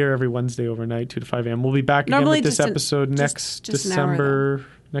 every Wednesday overnight, 2 to 5 a.m. We'll be back again Normally with this just episode next just an hour, December.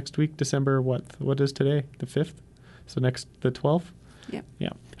 Next week, December what? What is today? The 5th? So the 12th? Yep. Yeah.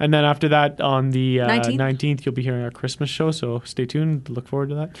 And then after that, on the 19th? 19th, you'll be hearing our Christmas show. So stay tuned. Look forward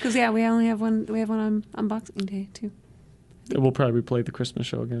to that. Because, we only have one. We have one on Unboxing Day, too. We'll probably play the Christmas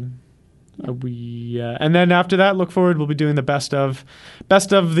show again. And then after that, look forward. We'll be doing the best of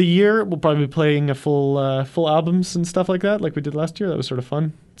the year. We'll probably be playing a full albums and stuff like that, like we did last year. That was sort of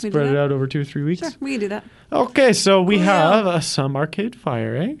fun. We did Spread it that? out over 2 or 3 weeks. Sure, we can do that. Okay, so we Cool. have some Arcade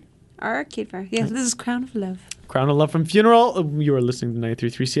Fire, eh? Arcade Fire. Yeah, this is Crown of Love. Crown of Love from Funeral. You are listening to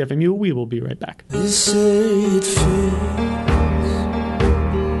 93.3 CFMU. We will be right back. You say it fits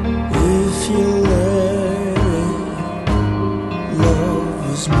if you let it. Love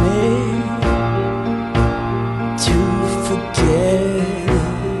was made to forget it.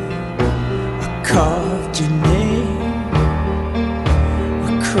 I carved your name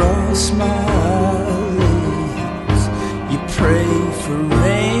across my eyelids. You pray for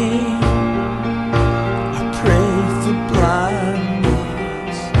rain.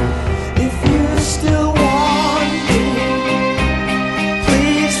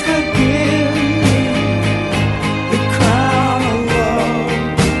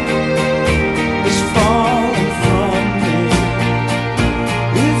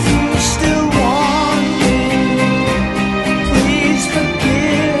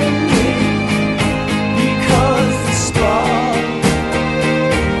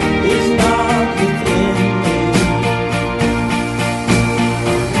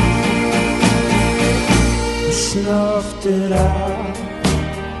 Snuffed it out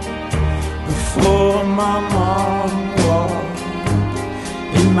before my mom walked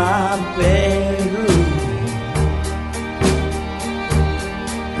in my bedroom.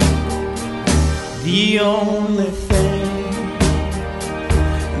 The only thing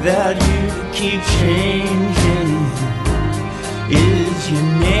that you keep changing is your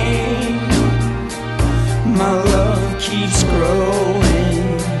name. My love keeps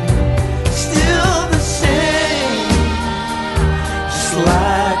growing, still the same, just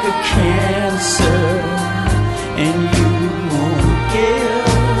like a cancer, and you won't give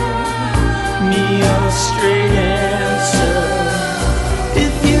me a straight answer.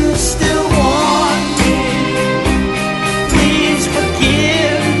 If you still want me, please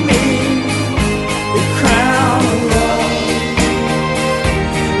forgive me. The crown of love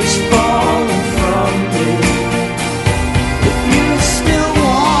is falling from me. If you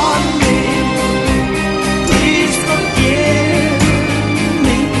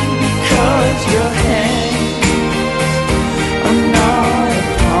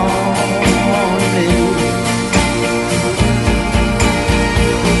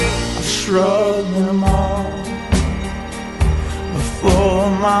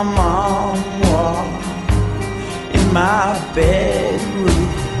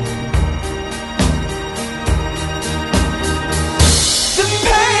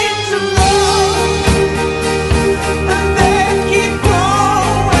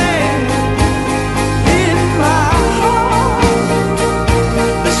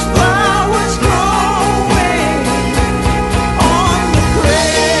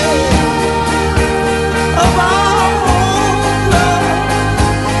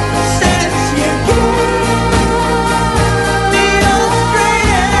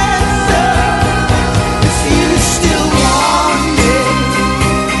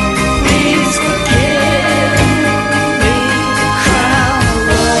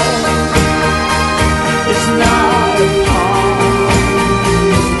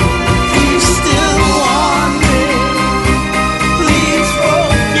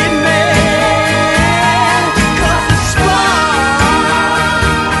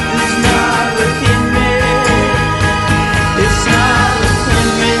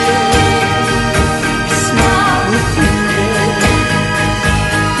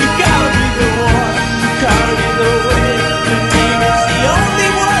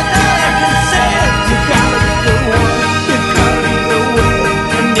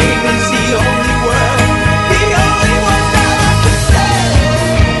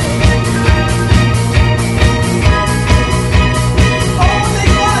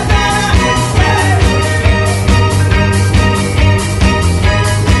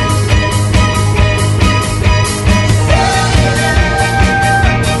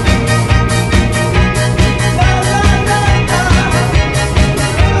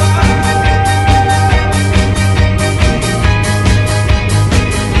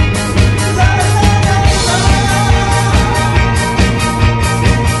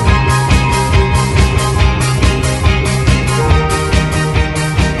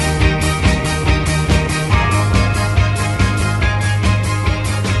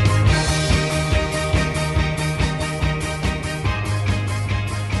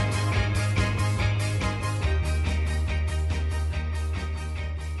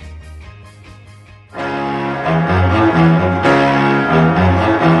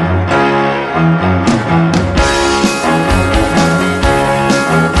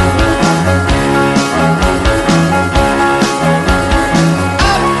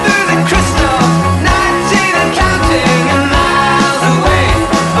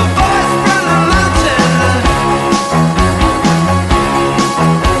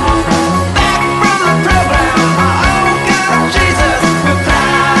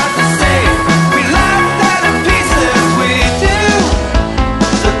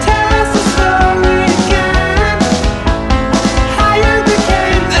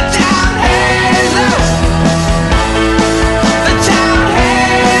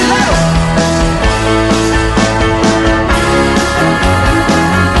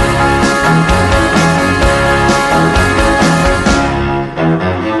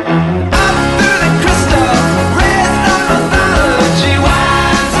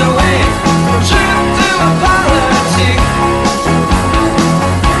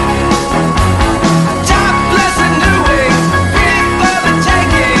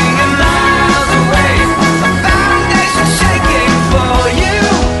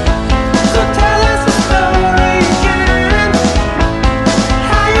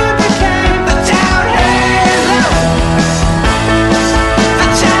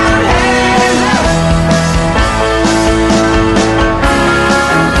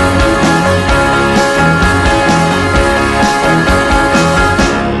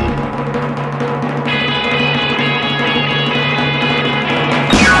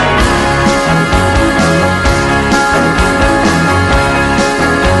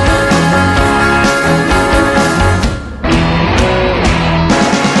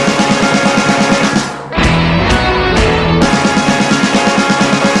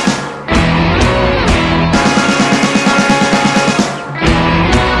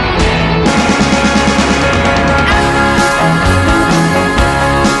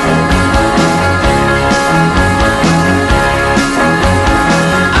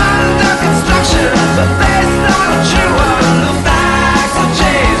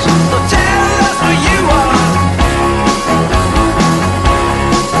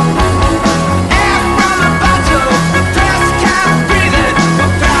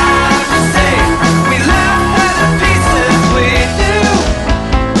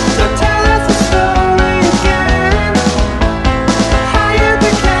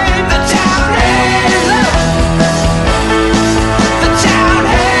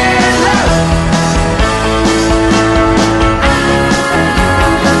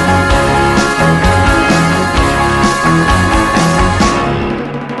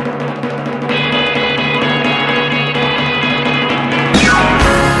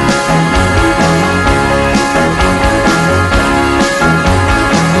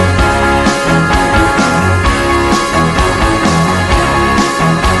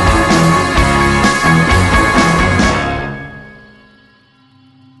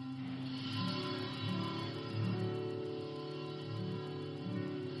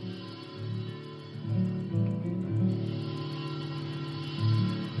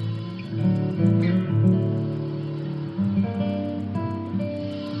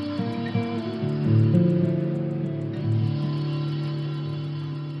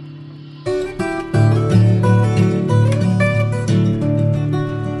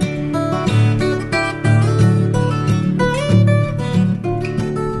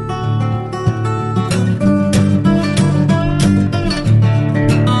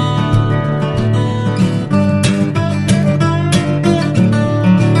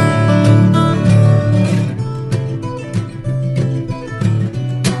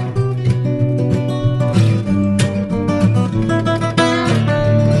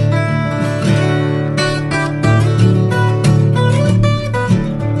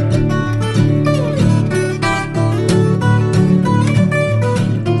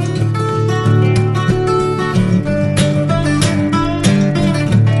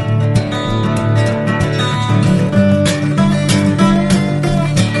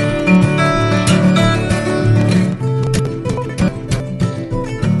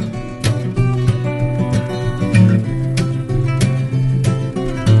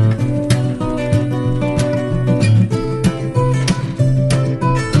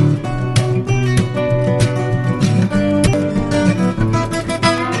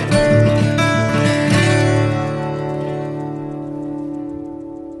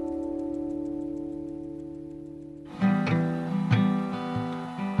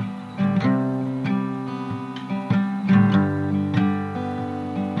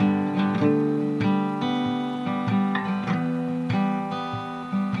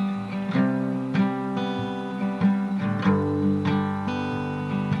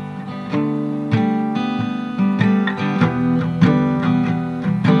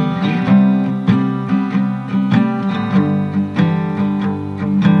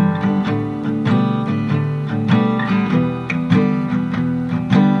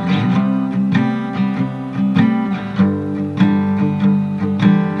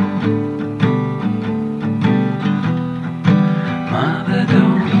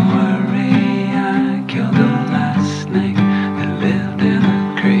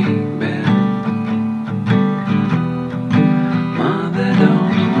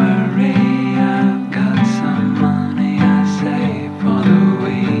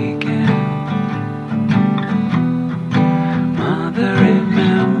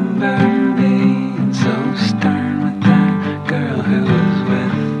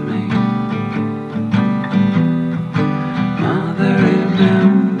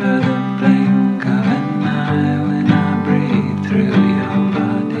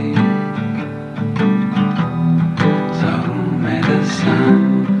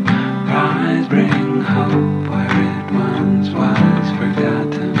bring hope where it once was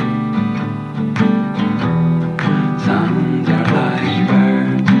forgotten. Suns are like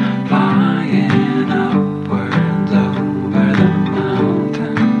birds flying upwards over the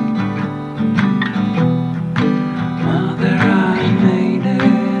mountain. Mother, I made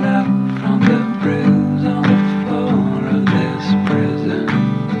it up from the bruise on the floor of this prison.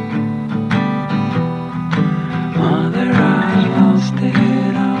 Mother, I lost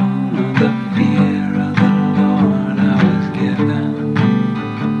it all of the fear of the Lord I was given.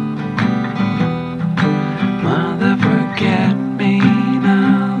 Mother, forget me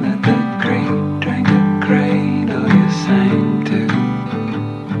now that the great drank a cradle you sang to.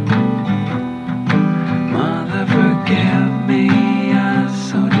 Mother, forgive me, I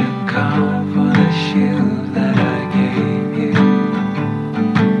sold your car for the shoes that I gave you.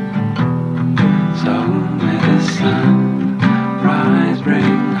 So may the sun rise,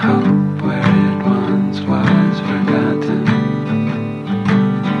 bring hope where it once was forgotten.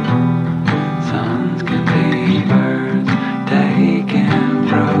 Suns can be birds taken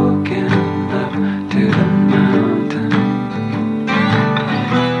broken up to the mountain.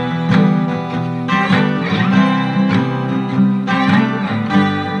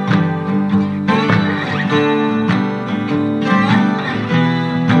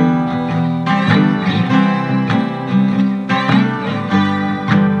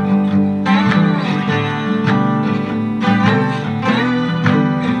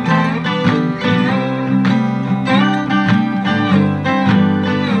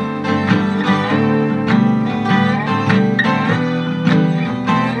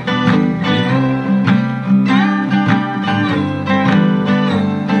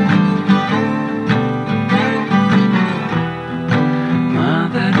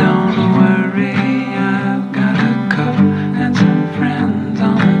 Mother, don't worry, I've got a cup and some friends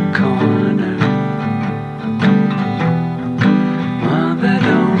on the corner. Mother,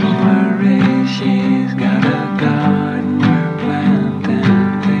 don't worry, she's got a garden we're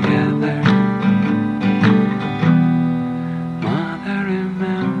planting together. Mother,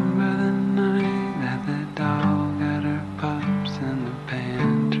 remember the night that the dog got her pups in the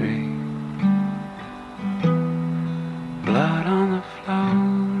pantry. Blood on the floor,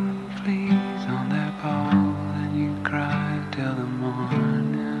 fleas on their paws, and you cried till the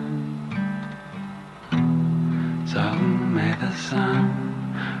morning. So may the sun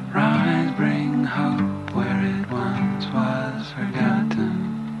rise, bring hope where it once was forgotten.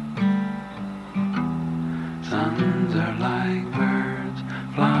 Suns are like birds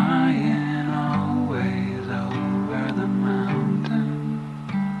flying always over the mountain.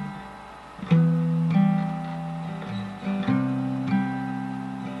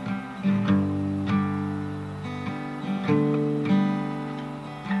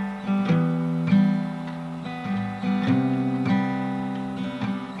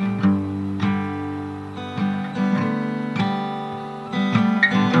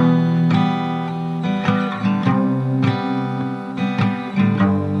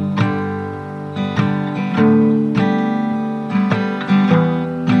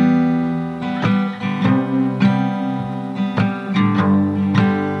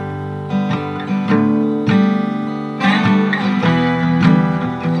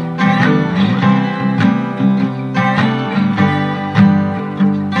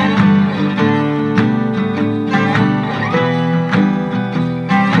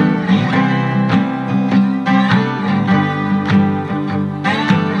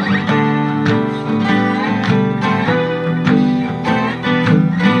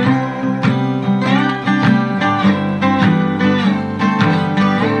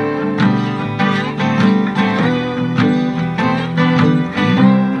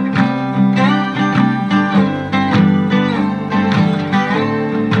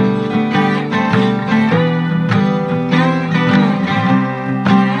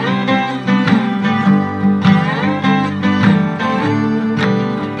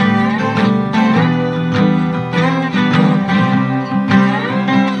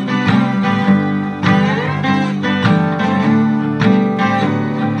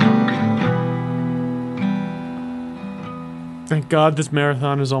 Thank God this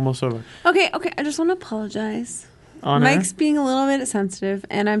marathon is almost over. Okay, I just want to apologize. On air? Mike's being a little bit sensitive,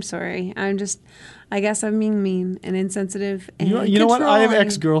 and I'm sorry. I guess I'm being mean and insensitive and You know what? I have controlling.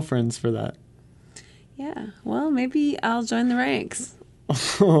 ex-girlfriends for that. Yeah, well, maybe I'll join the ranks.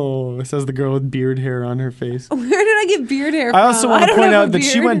 Oh, says the girl with beard hair on her face. Where did I get beard hair from? I also want to don't point have out a that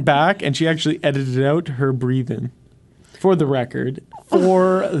she beard. went back and she actually edited out her breathing. For the record.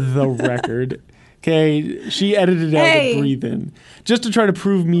 For the record. Okay, she edited out Hey. the breathe in just to try to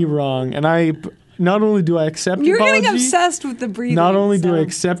prove me wrong. And not only do I accept your You're apology, getting obsessed with the breathing. not only do I so-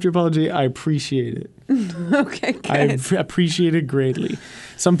 accept your apology, I appreciate it. Okay, good. I appreciate it greatly.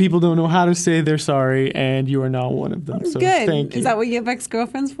 Some people don't know how to say they're sorry, and you are not one of them. So Good. thank you. Is that what you have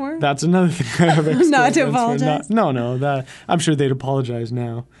ex-girlfriends for? That's another thing I have Not to ex-girlfriends for. apologize? No. That I'm sure they'd apologize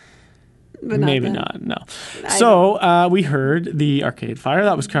now. But Maybe then. not. No. I So we heard the Arcade Fire.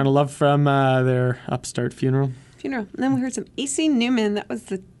 That was Crown of Love from their Upstart Funeral. Funeral. And then we heard some AC Newman. That was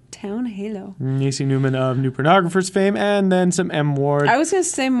the Town Halo. AC Newman of New Pornographers fame, and then some M Ward. I was going to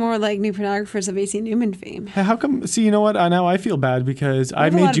say more like New Pornographers of AC Newman fame. How come? See, you know what? Now I feel bad because I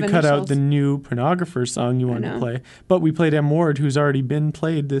have a made lot you of cut out initials. the new Pornographer song you wanted to know. play, but we played M Ward, who's already been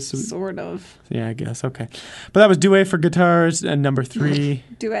played this. Sort of. Yeah, I guess. Okay, but that was Duet for guitars and number 3.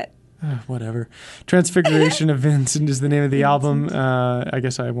 Do it. Whatever. Transfiguration of Vincent is the name of the album. I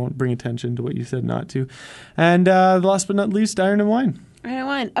guess I won't bring attention to what you said not to. And last but not least, Iron and Wine. Iron and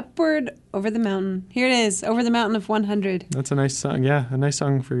Wine. Upward Over the Mountain. Here it is. Over the Mountain of 100. That's a nice song. Yeah, a nice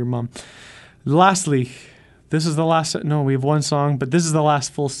song for your mom. Lastly, this is the last set. No, we have one song, but this is the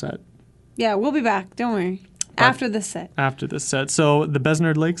last full set Yeah, we'll be back. Don't worry. After the set. after this set. So the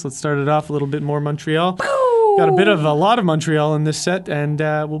Besnard Lakes, let's start it off a little bit more Montreal. Got a lot of Montreal in this set, and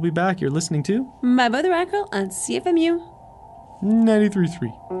we'll be back. You're listening to My Brother Rackrell on CFMU.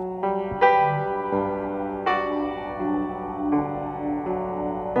 93.3.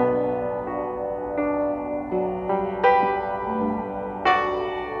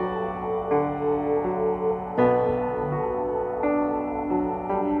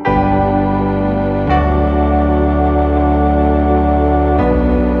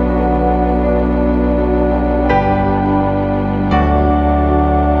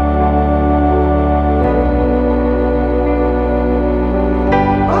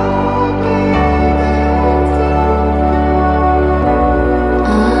 Oh,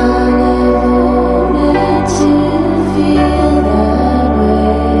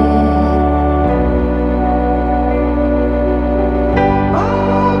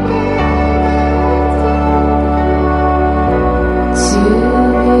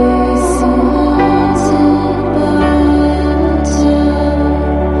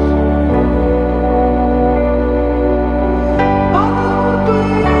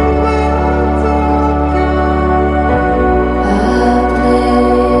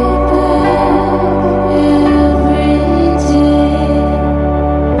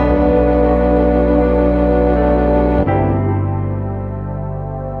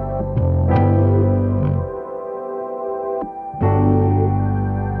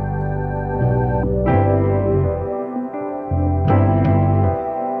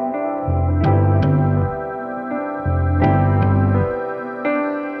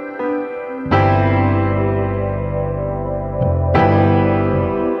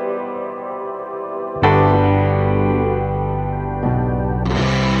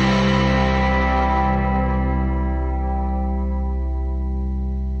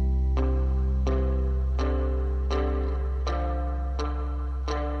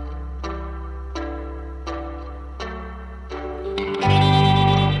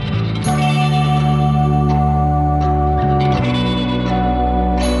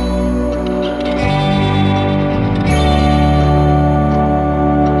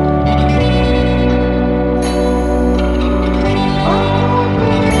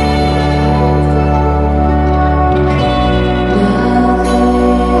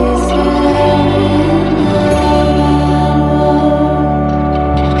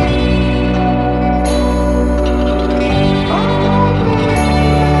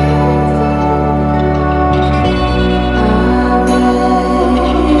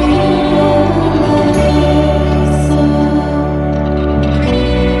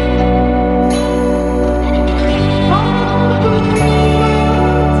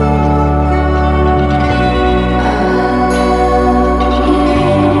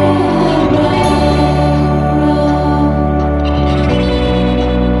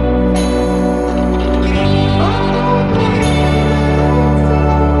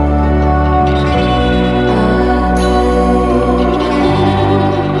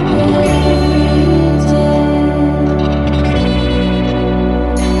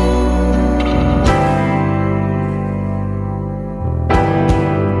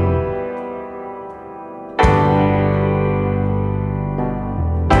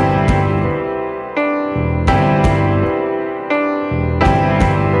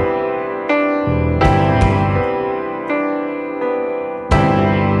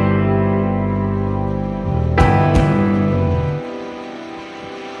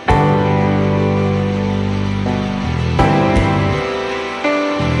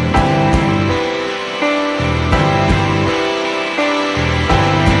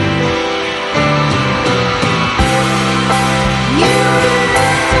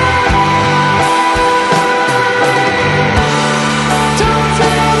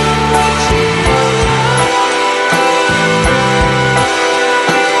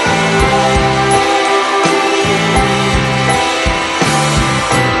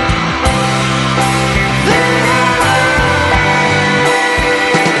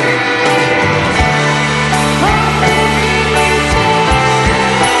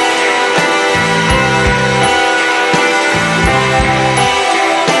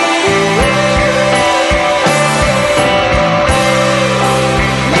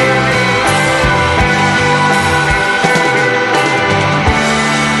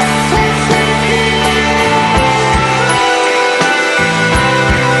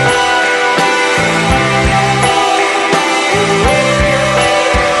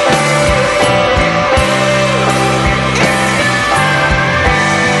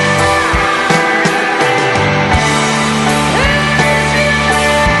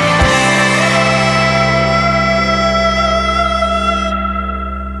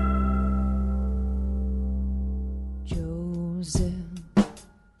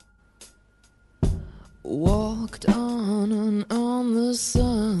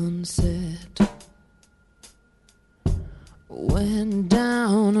 sunset went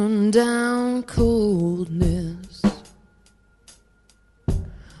down and down, coldness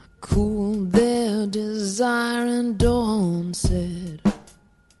cooled their desire, and dawn said,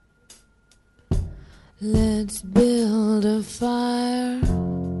 let's build a fire.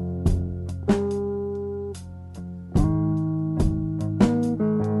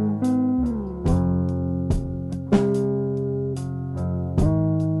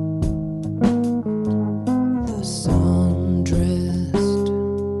 The sun dressed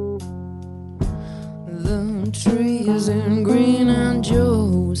the trees in green, and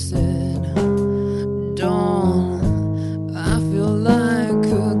Joe said, Dawn, I feel like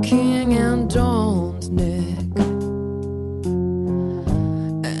a king, and Dawn's neck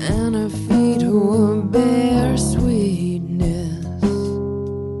and her feet were bare, sweetness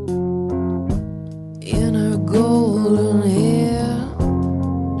in her golden hair.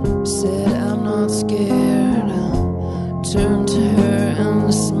 Said, I'm not scared. Turned to her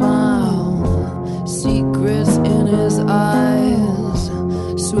and smiled. Secrets in his eyes,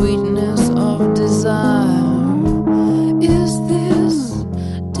 sweetness of desire. Is this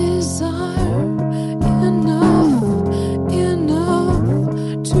desire enough, enough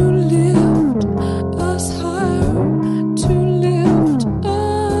to lift us higher, to lift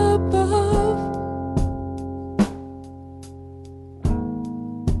above?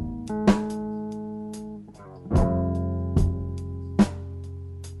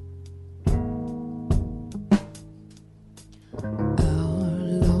 Hour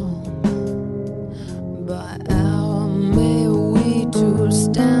long, by hour may we two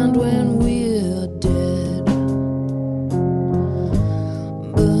stand when we're dead.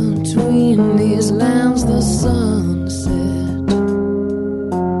 Between these lands the sun set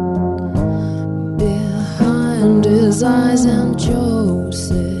behind his eyes, and Joe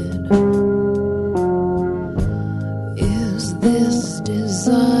said, is this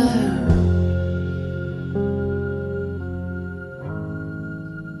desire?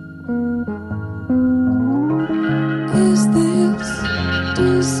 Is this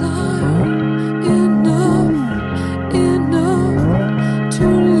desire enough, enough to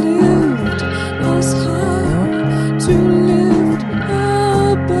lift us higher, to lift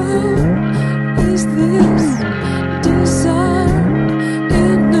above? Is this desire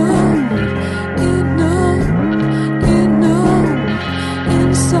enough, enough, enough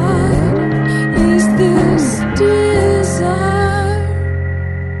inside? Is this desire?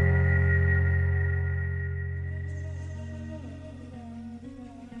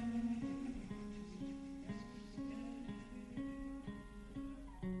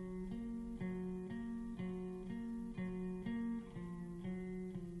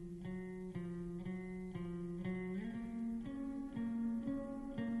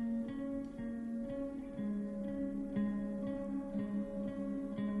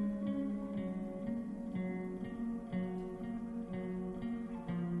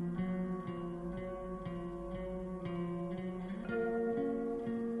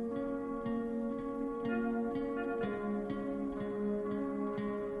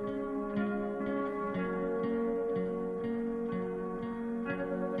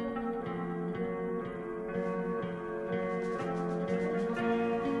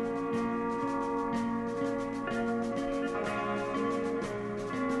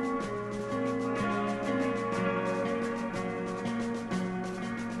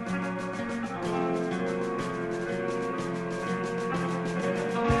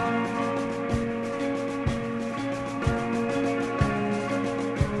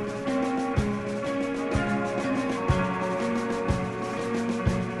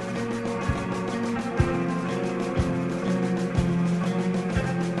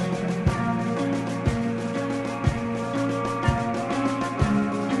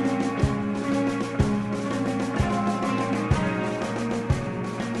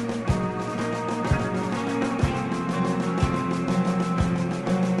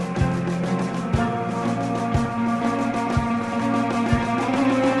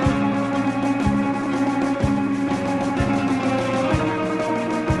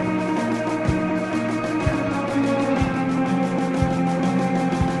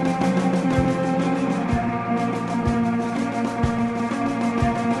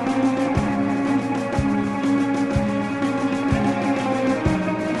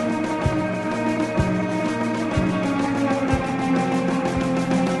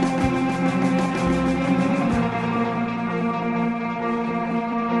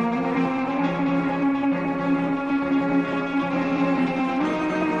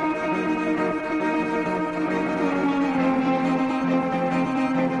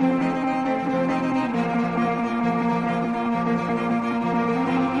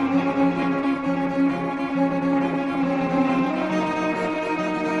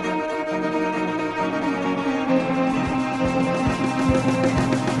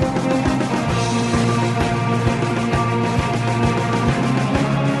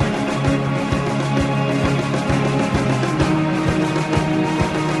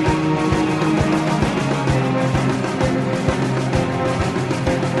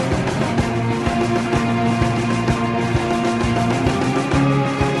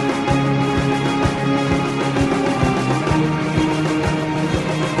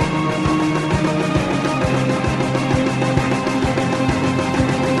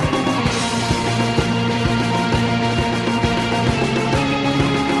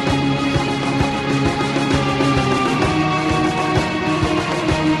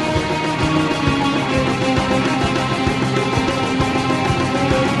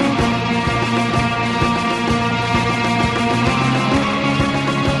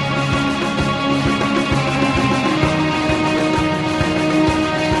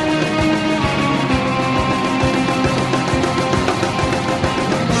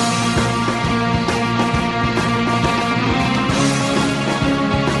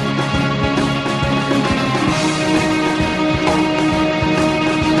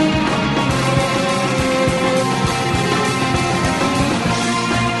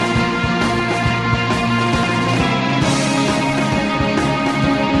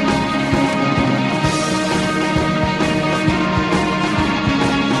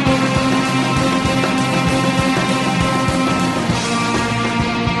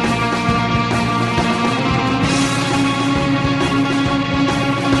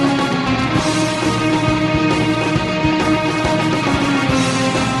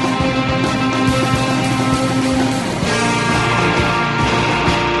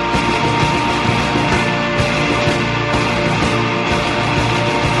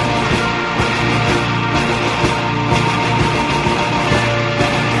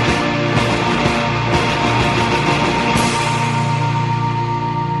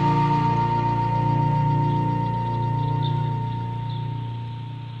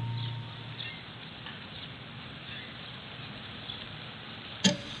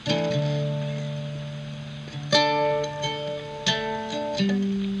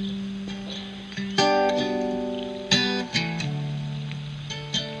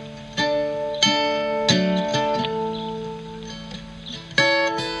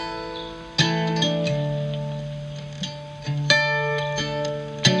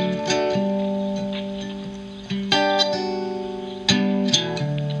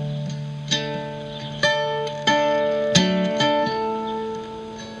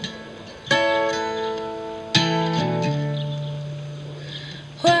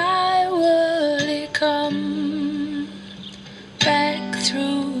 Why would it come back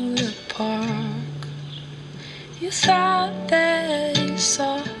through the park? You thought that you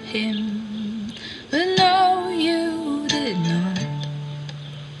saw him, but no, you did not.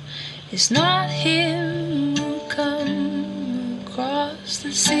 It's not him who come across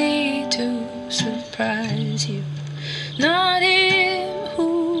the sea to surprise you. Not him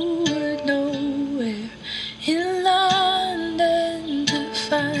who would know where in London to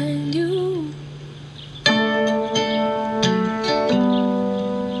find you.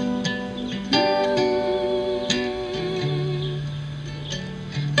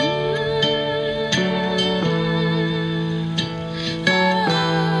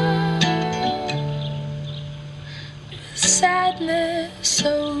 Sadness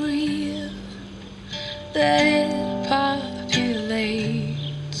so real that it populates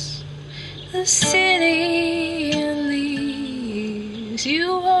the city and leaves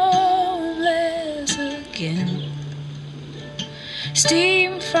you homeless again.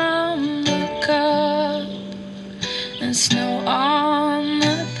 Steam from the cup and snow on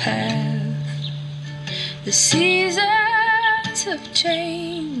the path. The seasons have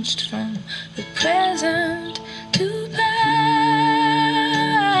changed from the present to past.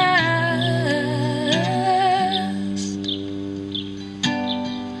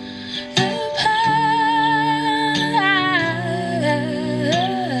 The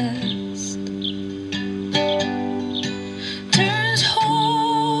past turns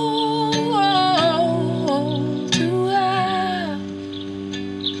whole to half.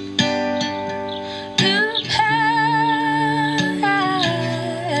 The past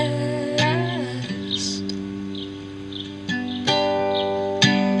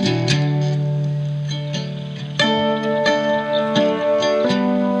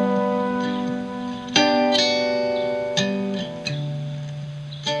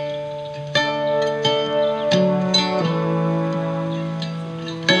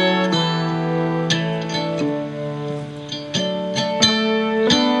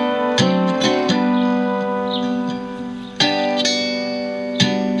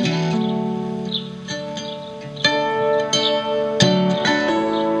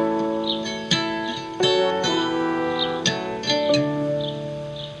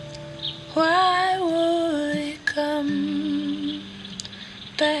Why would it come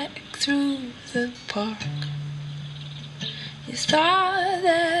back through the park? You thought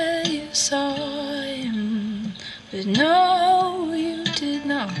that you saw him, but no, you did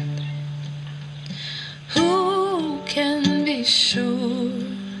not. Who can be sure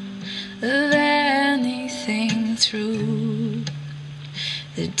of anything through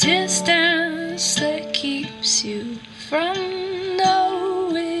the distance that keeps you from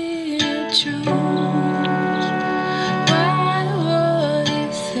knowing the truth? Why would you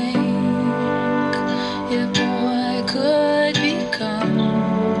think your boy could become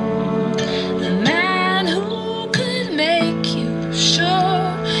the man who could make you sure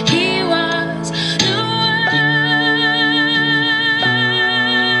he was the one?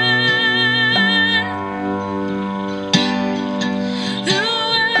 The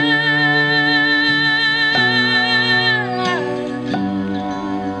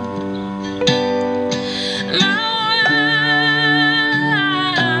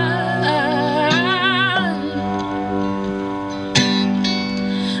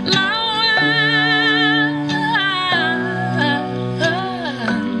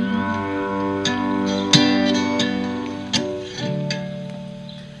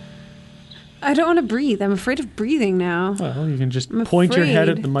I don't want to breathe. I'm afraid of breathing now. Well, you can just I'm point your head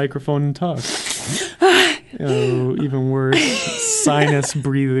afraid. at the microphone and talk. Oh, even worse, sinus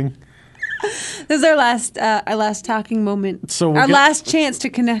breathing. This is our last talking moment. So we'll our get- last chance to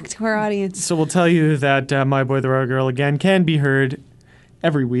connect to our audience. So we'll tell you that My Boy the Raw Girl again can be heard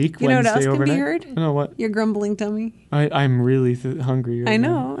every week. You know what Wednesday else can be overnight. heard? No, what? Your grumbling tummy. I'm really hungry. Right I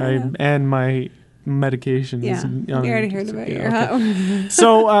know, now. I know. And my medication Yeah, is. we already heard about your okay.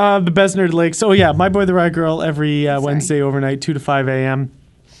 So the Best Nerd Lake. So yeah, My Boy the Raw Girl every Wednesday overnight, 2 to 5 a.m.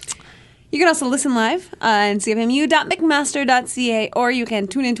 You can also listen live on cfmu.mcmaster.ca, or you can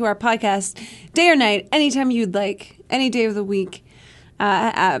tune into our podcast day or night, anytime you'd like, any day of the week.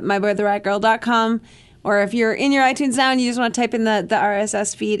 at myboytheratgirl.com. Or if you're in your iTunes now and you just want to type in the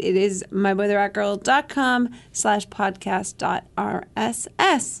RSS feed, it is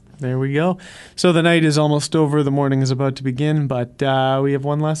myboytheratgirl.com/podcast.rss. There we go. So the night is almost over. The morning is about to begin, but we have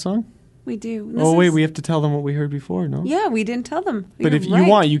one last song. We do. Wait, we have to tell them what we heard before, no? Yeah, we didn't tell them. But if you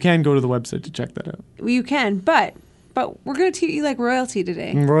want, you can go to the website to check that out. You can, but we're going to treat you like royalty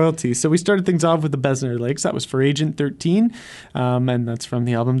today. Royalty. So we started things off with the Besnard Lakes. That was for Agent 13, and that's from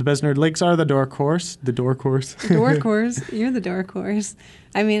the album. The Besnard Lakes are the Dark Horse. The Dark Horse. The Dark Horse. You're the Dark Horse.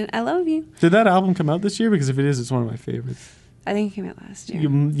 I mean, I love you. Did that album come out this year? Because if it is, it's one of my favorites. I think it came out last year.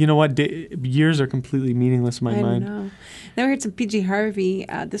 You know what? Years are completely meaningless in my mind. I know. Then we heard some PG Harvey.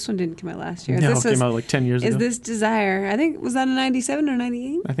 This one didn't come out last year. No, it came out like 10 years ago. Is This Desire? I think, was that a 97 or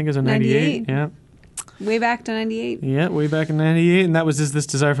 98? I think it was a 98. Yeah. Way back to 98. Yeah, way back in 98. And that was Is This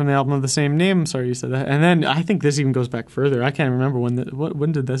Desire from the album of the same name. I'm sorry you said that. And then I think this even goes back further. I can't remember when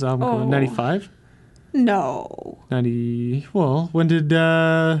did this album come out? 95? No. 90. Well, when did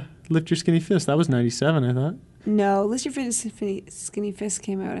Lift Your Skinny Fist? That was 97, I thought. No, Lift Your Skinny Fist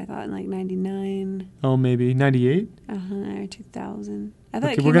came out, I thought, in like 99. Oh, maybe 98? Or 2000. I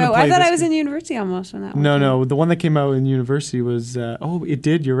thought Okay, it came out. I thought this I was in university almost when that one. No. The one that came out in university was. It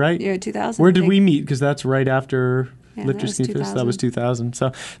did. You're right. Yeah, 2000. Where did we meet? Because that's right after Lift Your Skinny Fist. That was 2000. So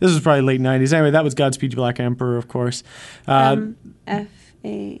this was probably late 90s. Anyway, that was Godspeed You Black Emperor, of course. F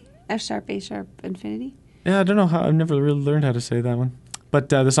sharp, A sharp, infinity. Yeah, I don't know how. I've never really learned how to say that one. But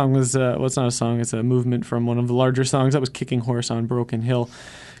the song was, it's not a song, it's a movement from one of the larger songs. That was Kicking Horse on Broken Hill.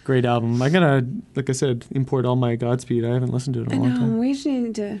 Great album. I'm going to, like I said, import all my Godspeed. I haven't listened to it in a long time. We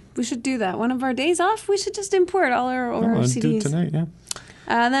should do that. One of our days off, we should just import all our CDs. I'll do it tonight, yeah.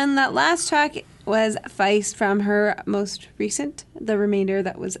 Then that last track was Feist from her most recent, The Remainder,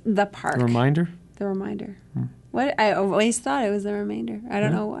 that was The Park. The Reminder? The Reminder. What? I always thought it was The Remainder. I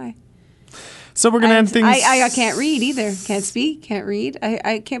don't know why. So we're going to end things. I can't read either. Can't speak. Can't read.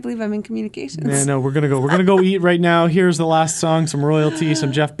 I can't believe I'm in communications. Yeah, no, we're gonna go eat right now. Here's the last song, some royalty,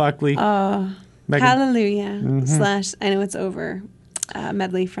 some Jeff Buckley. Hallelujah / I Know It's Over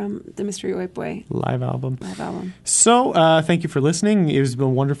medley from the Mystery White Boy live album. So thank you for listening. It has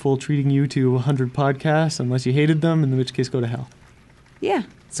been wonderful treating you to 100 podcasts, unless you hated them, in which case go to hell. Yeah.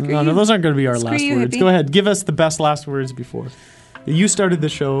 No, those aren't going to be our last words. Hippie. Go ahead. Give us the best last words before. You started the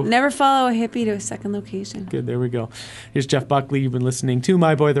show. Never follow a hippie to a second location. Good, there we go. Here's Jeff Buckley. You've been listening to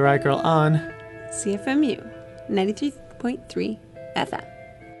My Boy the Riot Girl on CFMU 93.3 FM.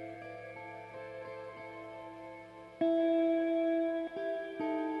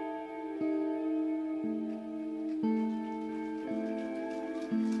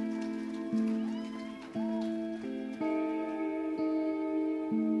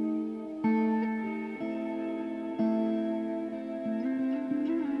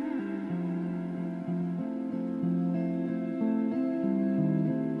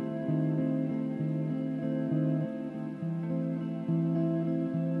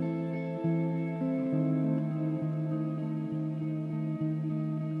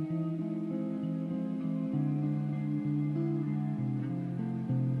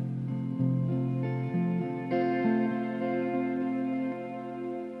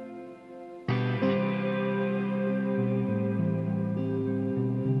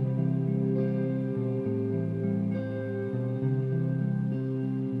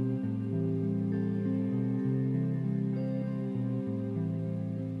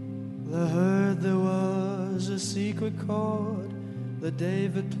 I heard there was a secret chord that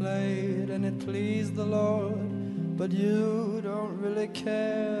David played and it pleased the Lord. But you don't really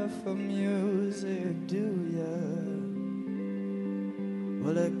care for music, do ya?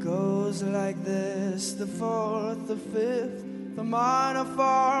 Well, it goes like this: the fourth, the fifth, the minor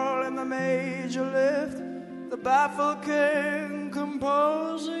fall and the major lift, the baffled king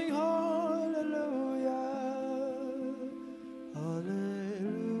composing hallelujah, hallelujah,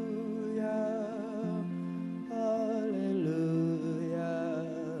 hallelujah,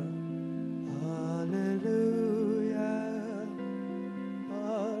 hallelujah,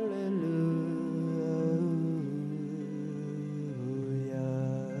 hallelujah.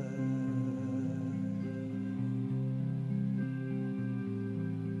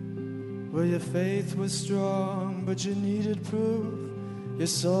 Well, your faith was strong, but you needed proof. You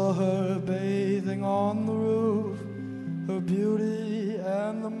saw her bathing on the roof, her beauty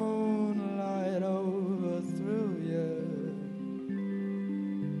and the moonlight overthrew you.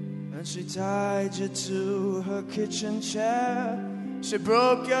 And she tied you to her kitchen chair. She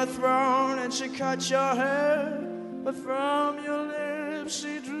broke your throne and she cut your hair, but from your lips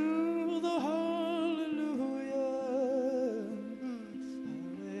she drew the hallelujah.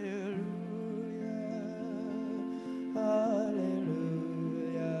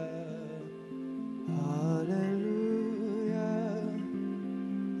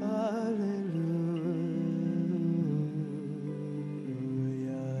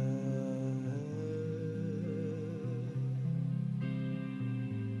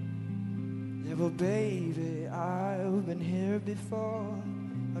 Well, baby, I've been here before.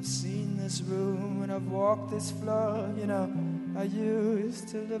 I've seen this room and I've walked this floor. You know, I used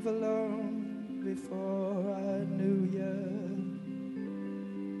to live alone before I knew you.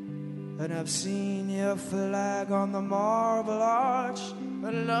 And I've seen your flag on the marble arch.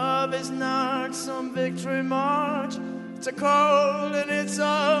 But love is not some victory march. It's a cold and it's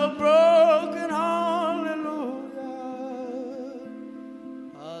a broken hallelujah.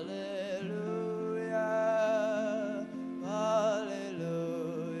 Hallelujah.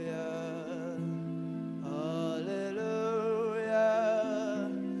 Hallelujah. Hallelujah.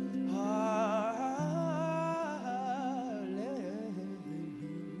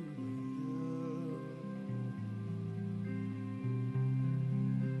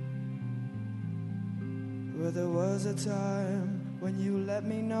 Well, there was a time when you let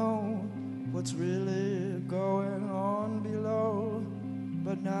me know what's really going on below.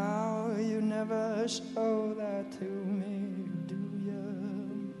 But now you never show that to me, do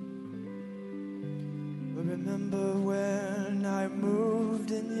you? Remember when I moved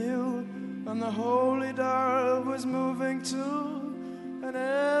in you, and the holy dove was moving too, and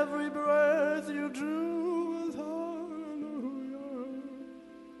every breath you drew was hallelujah,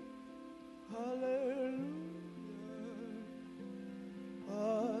 hallelujah,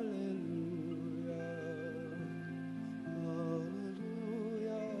 hallelujah,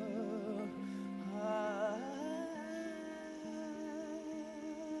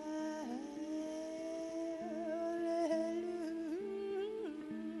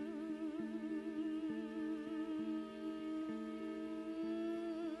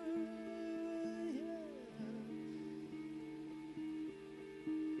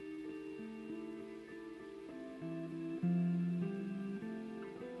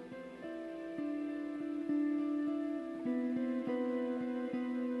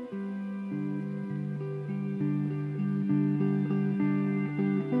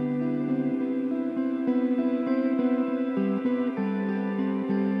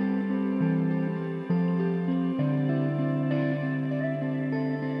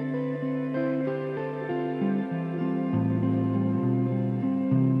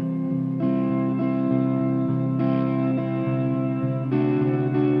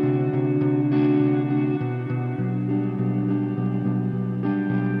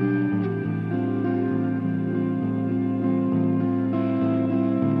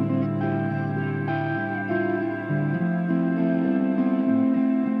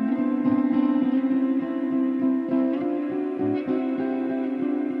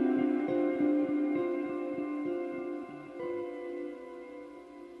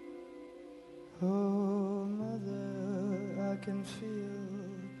 Oh, mother, I can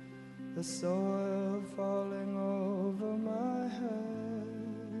feel the soil falling over my head.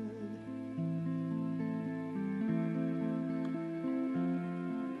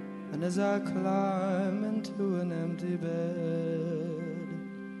 And as I climb into an empty bed,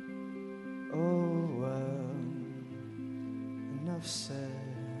 oh, well, enough said.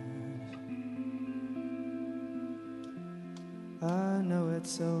 I know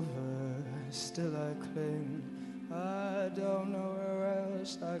it's over, still I cling. I don't know where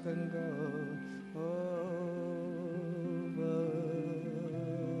else I can go. Over.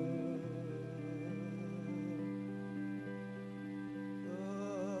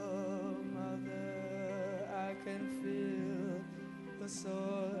 Oh, mother, I can feel the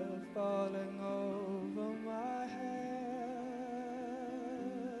soil falling over my head.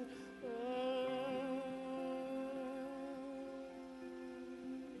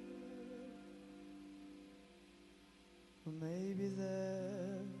 Well, maybe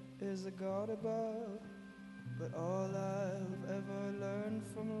there is a God above, but all I've ever learned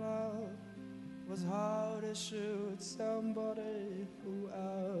from love was how to shoot somebody who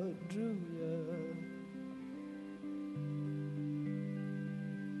outdrew you.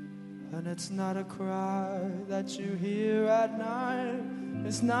 And it's not a cry that you hear at night.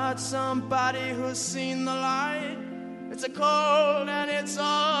 It's not somebody who's seen the light. It's a cold and it's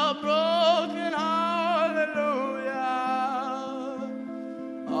a broken hallelujah.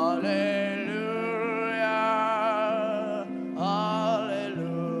 Hallelujah. Hallelujah.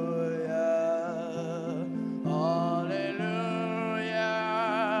 Hallelujah.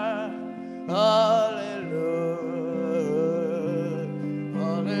 Hallelujah.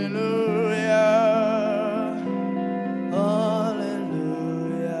 Hallelujah.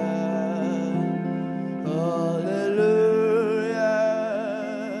 Hallelujah. Hallelujah.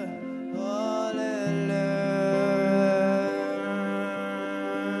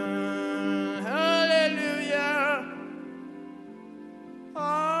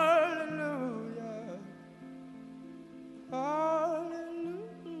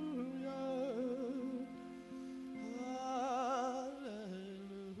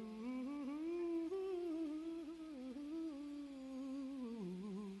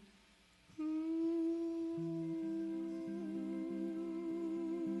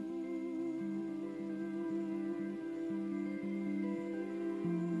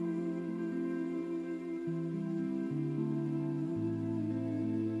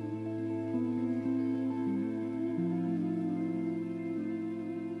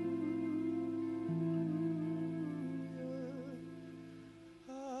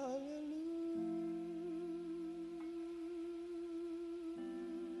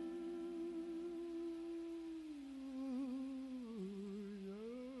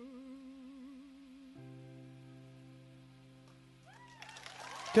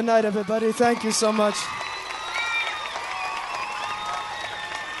 Good night, everybody. Thank you so much.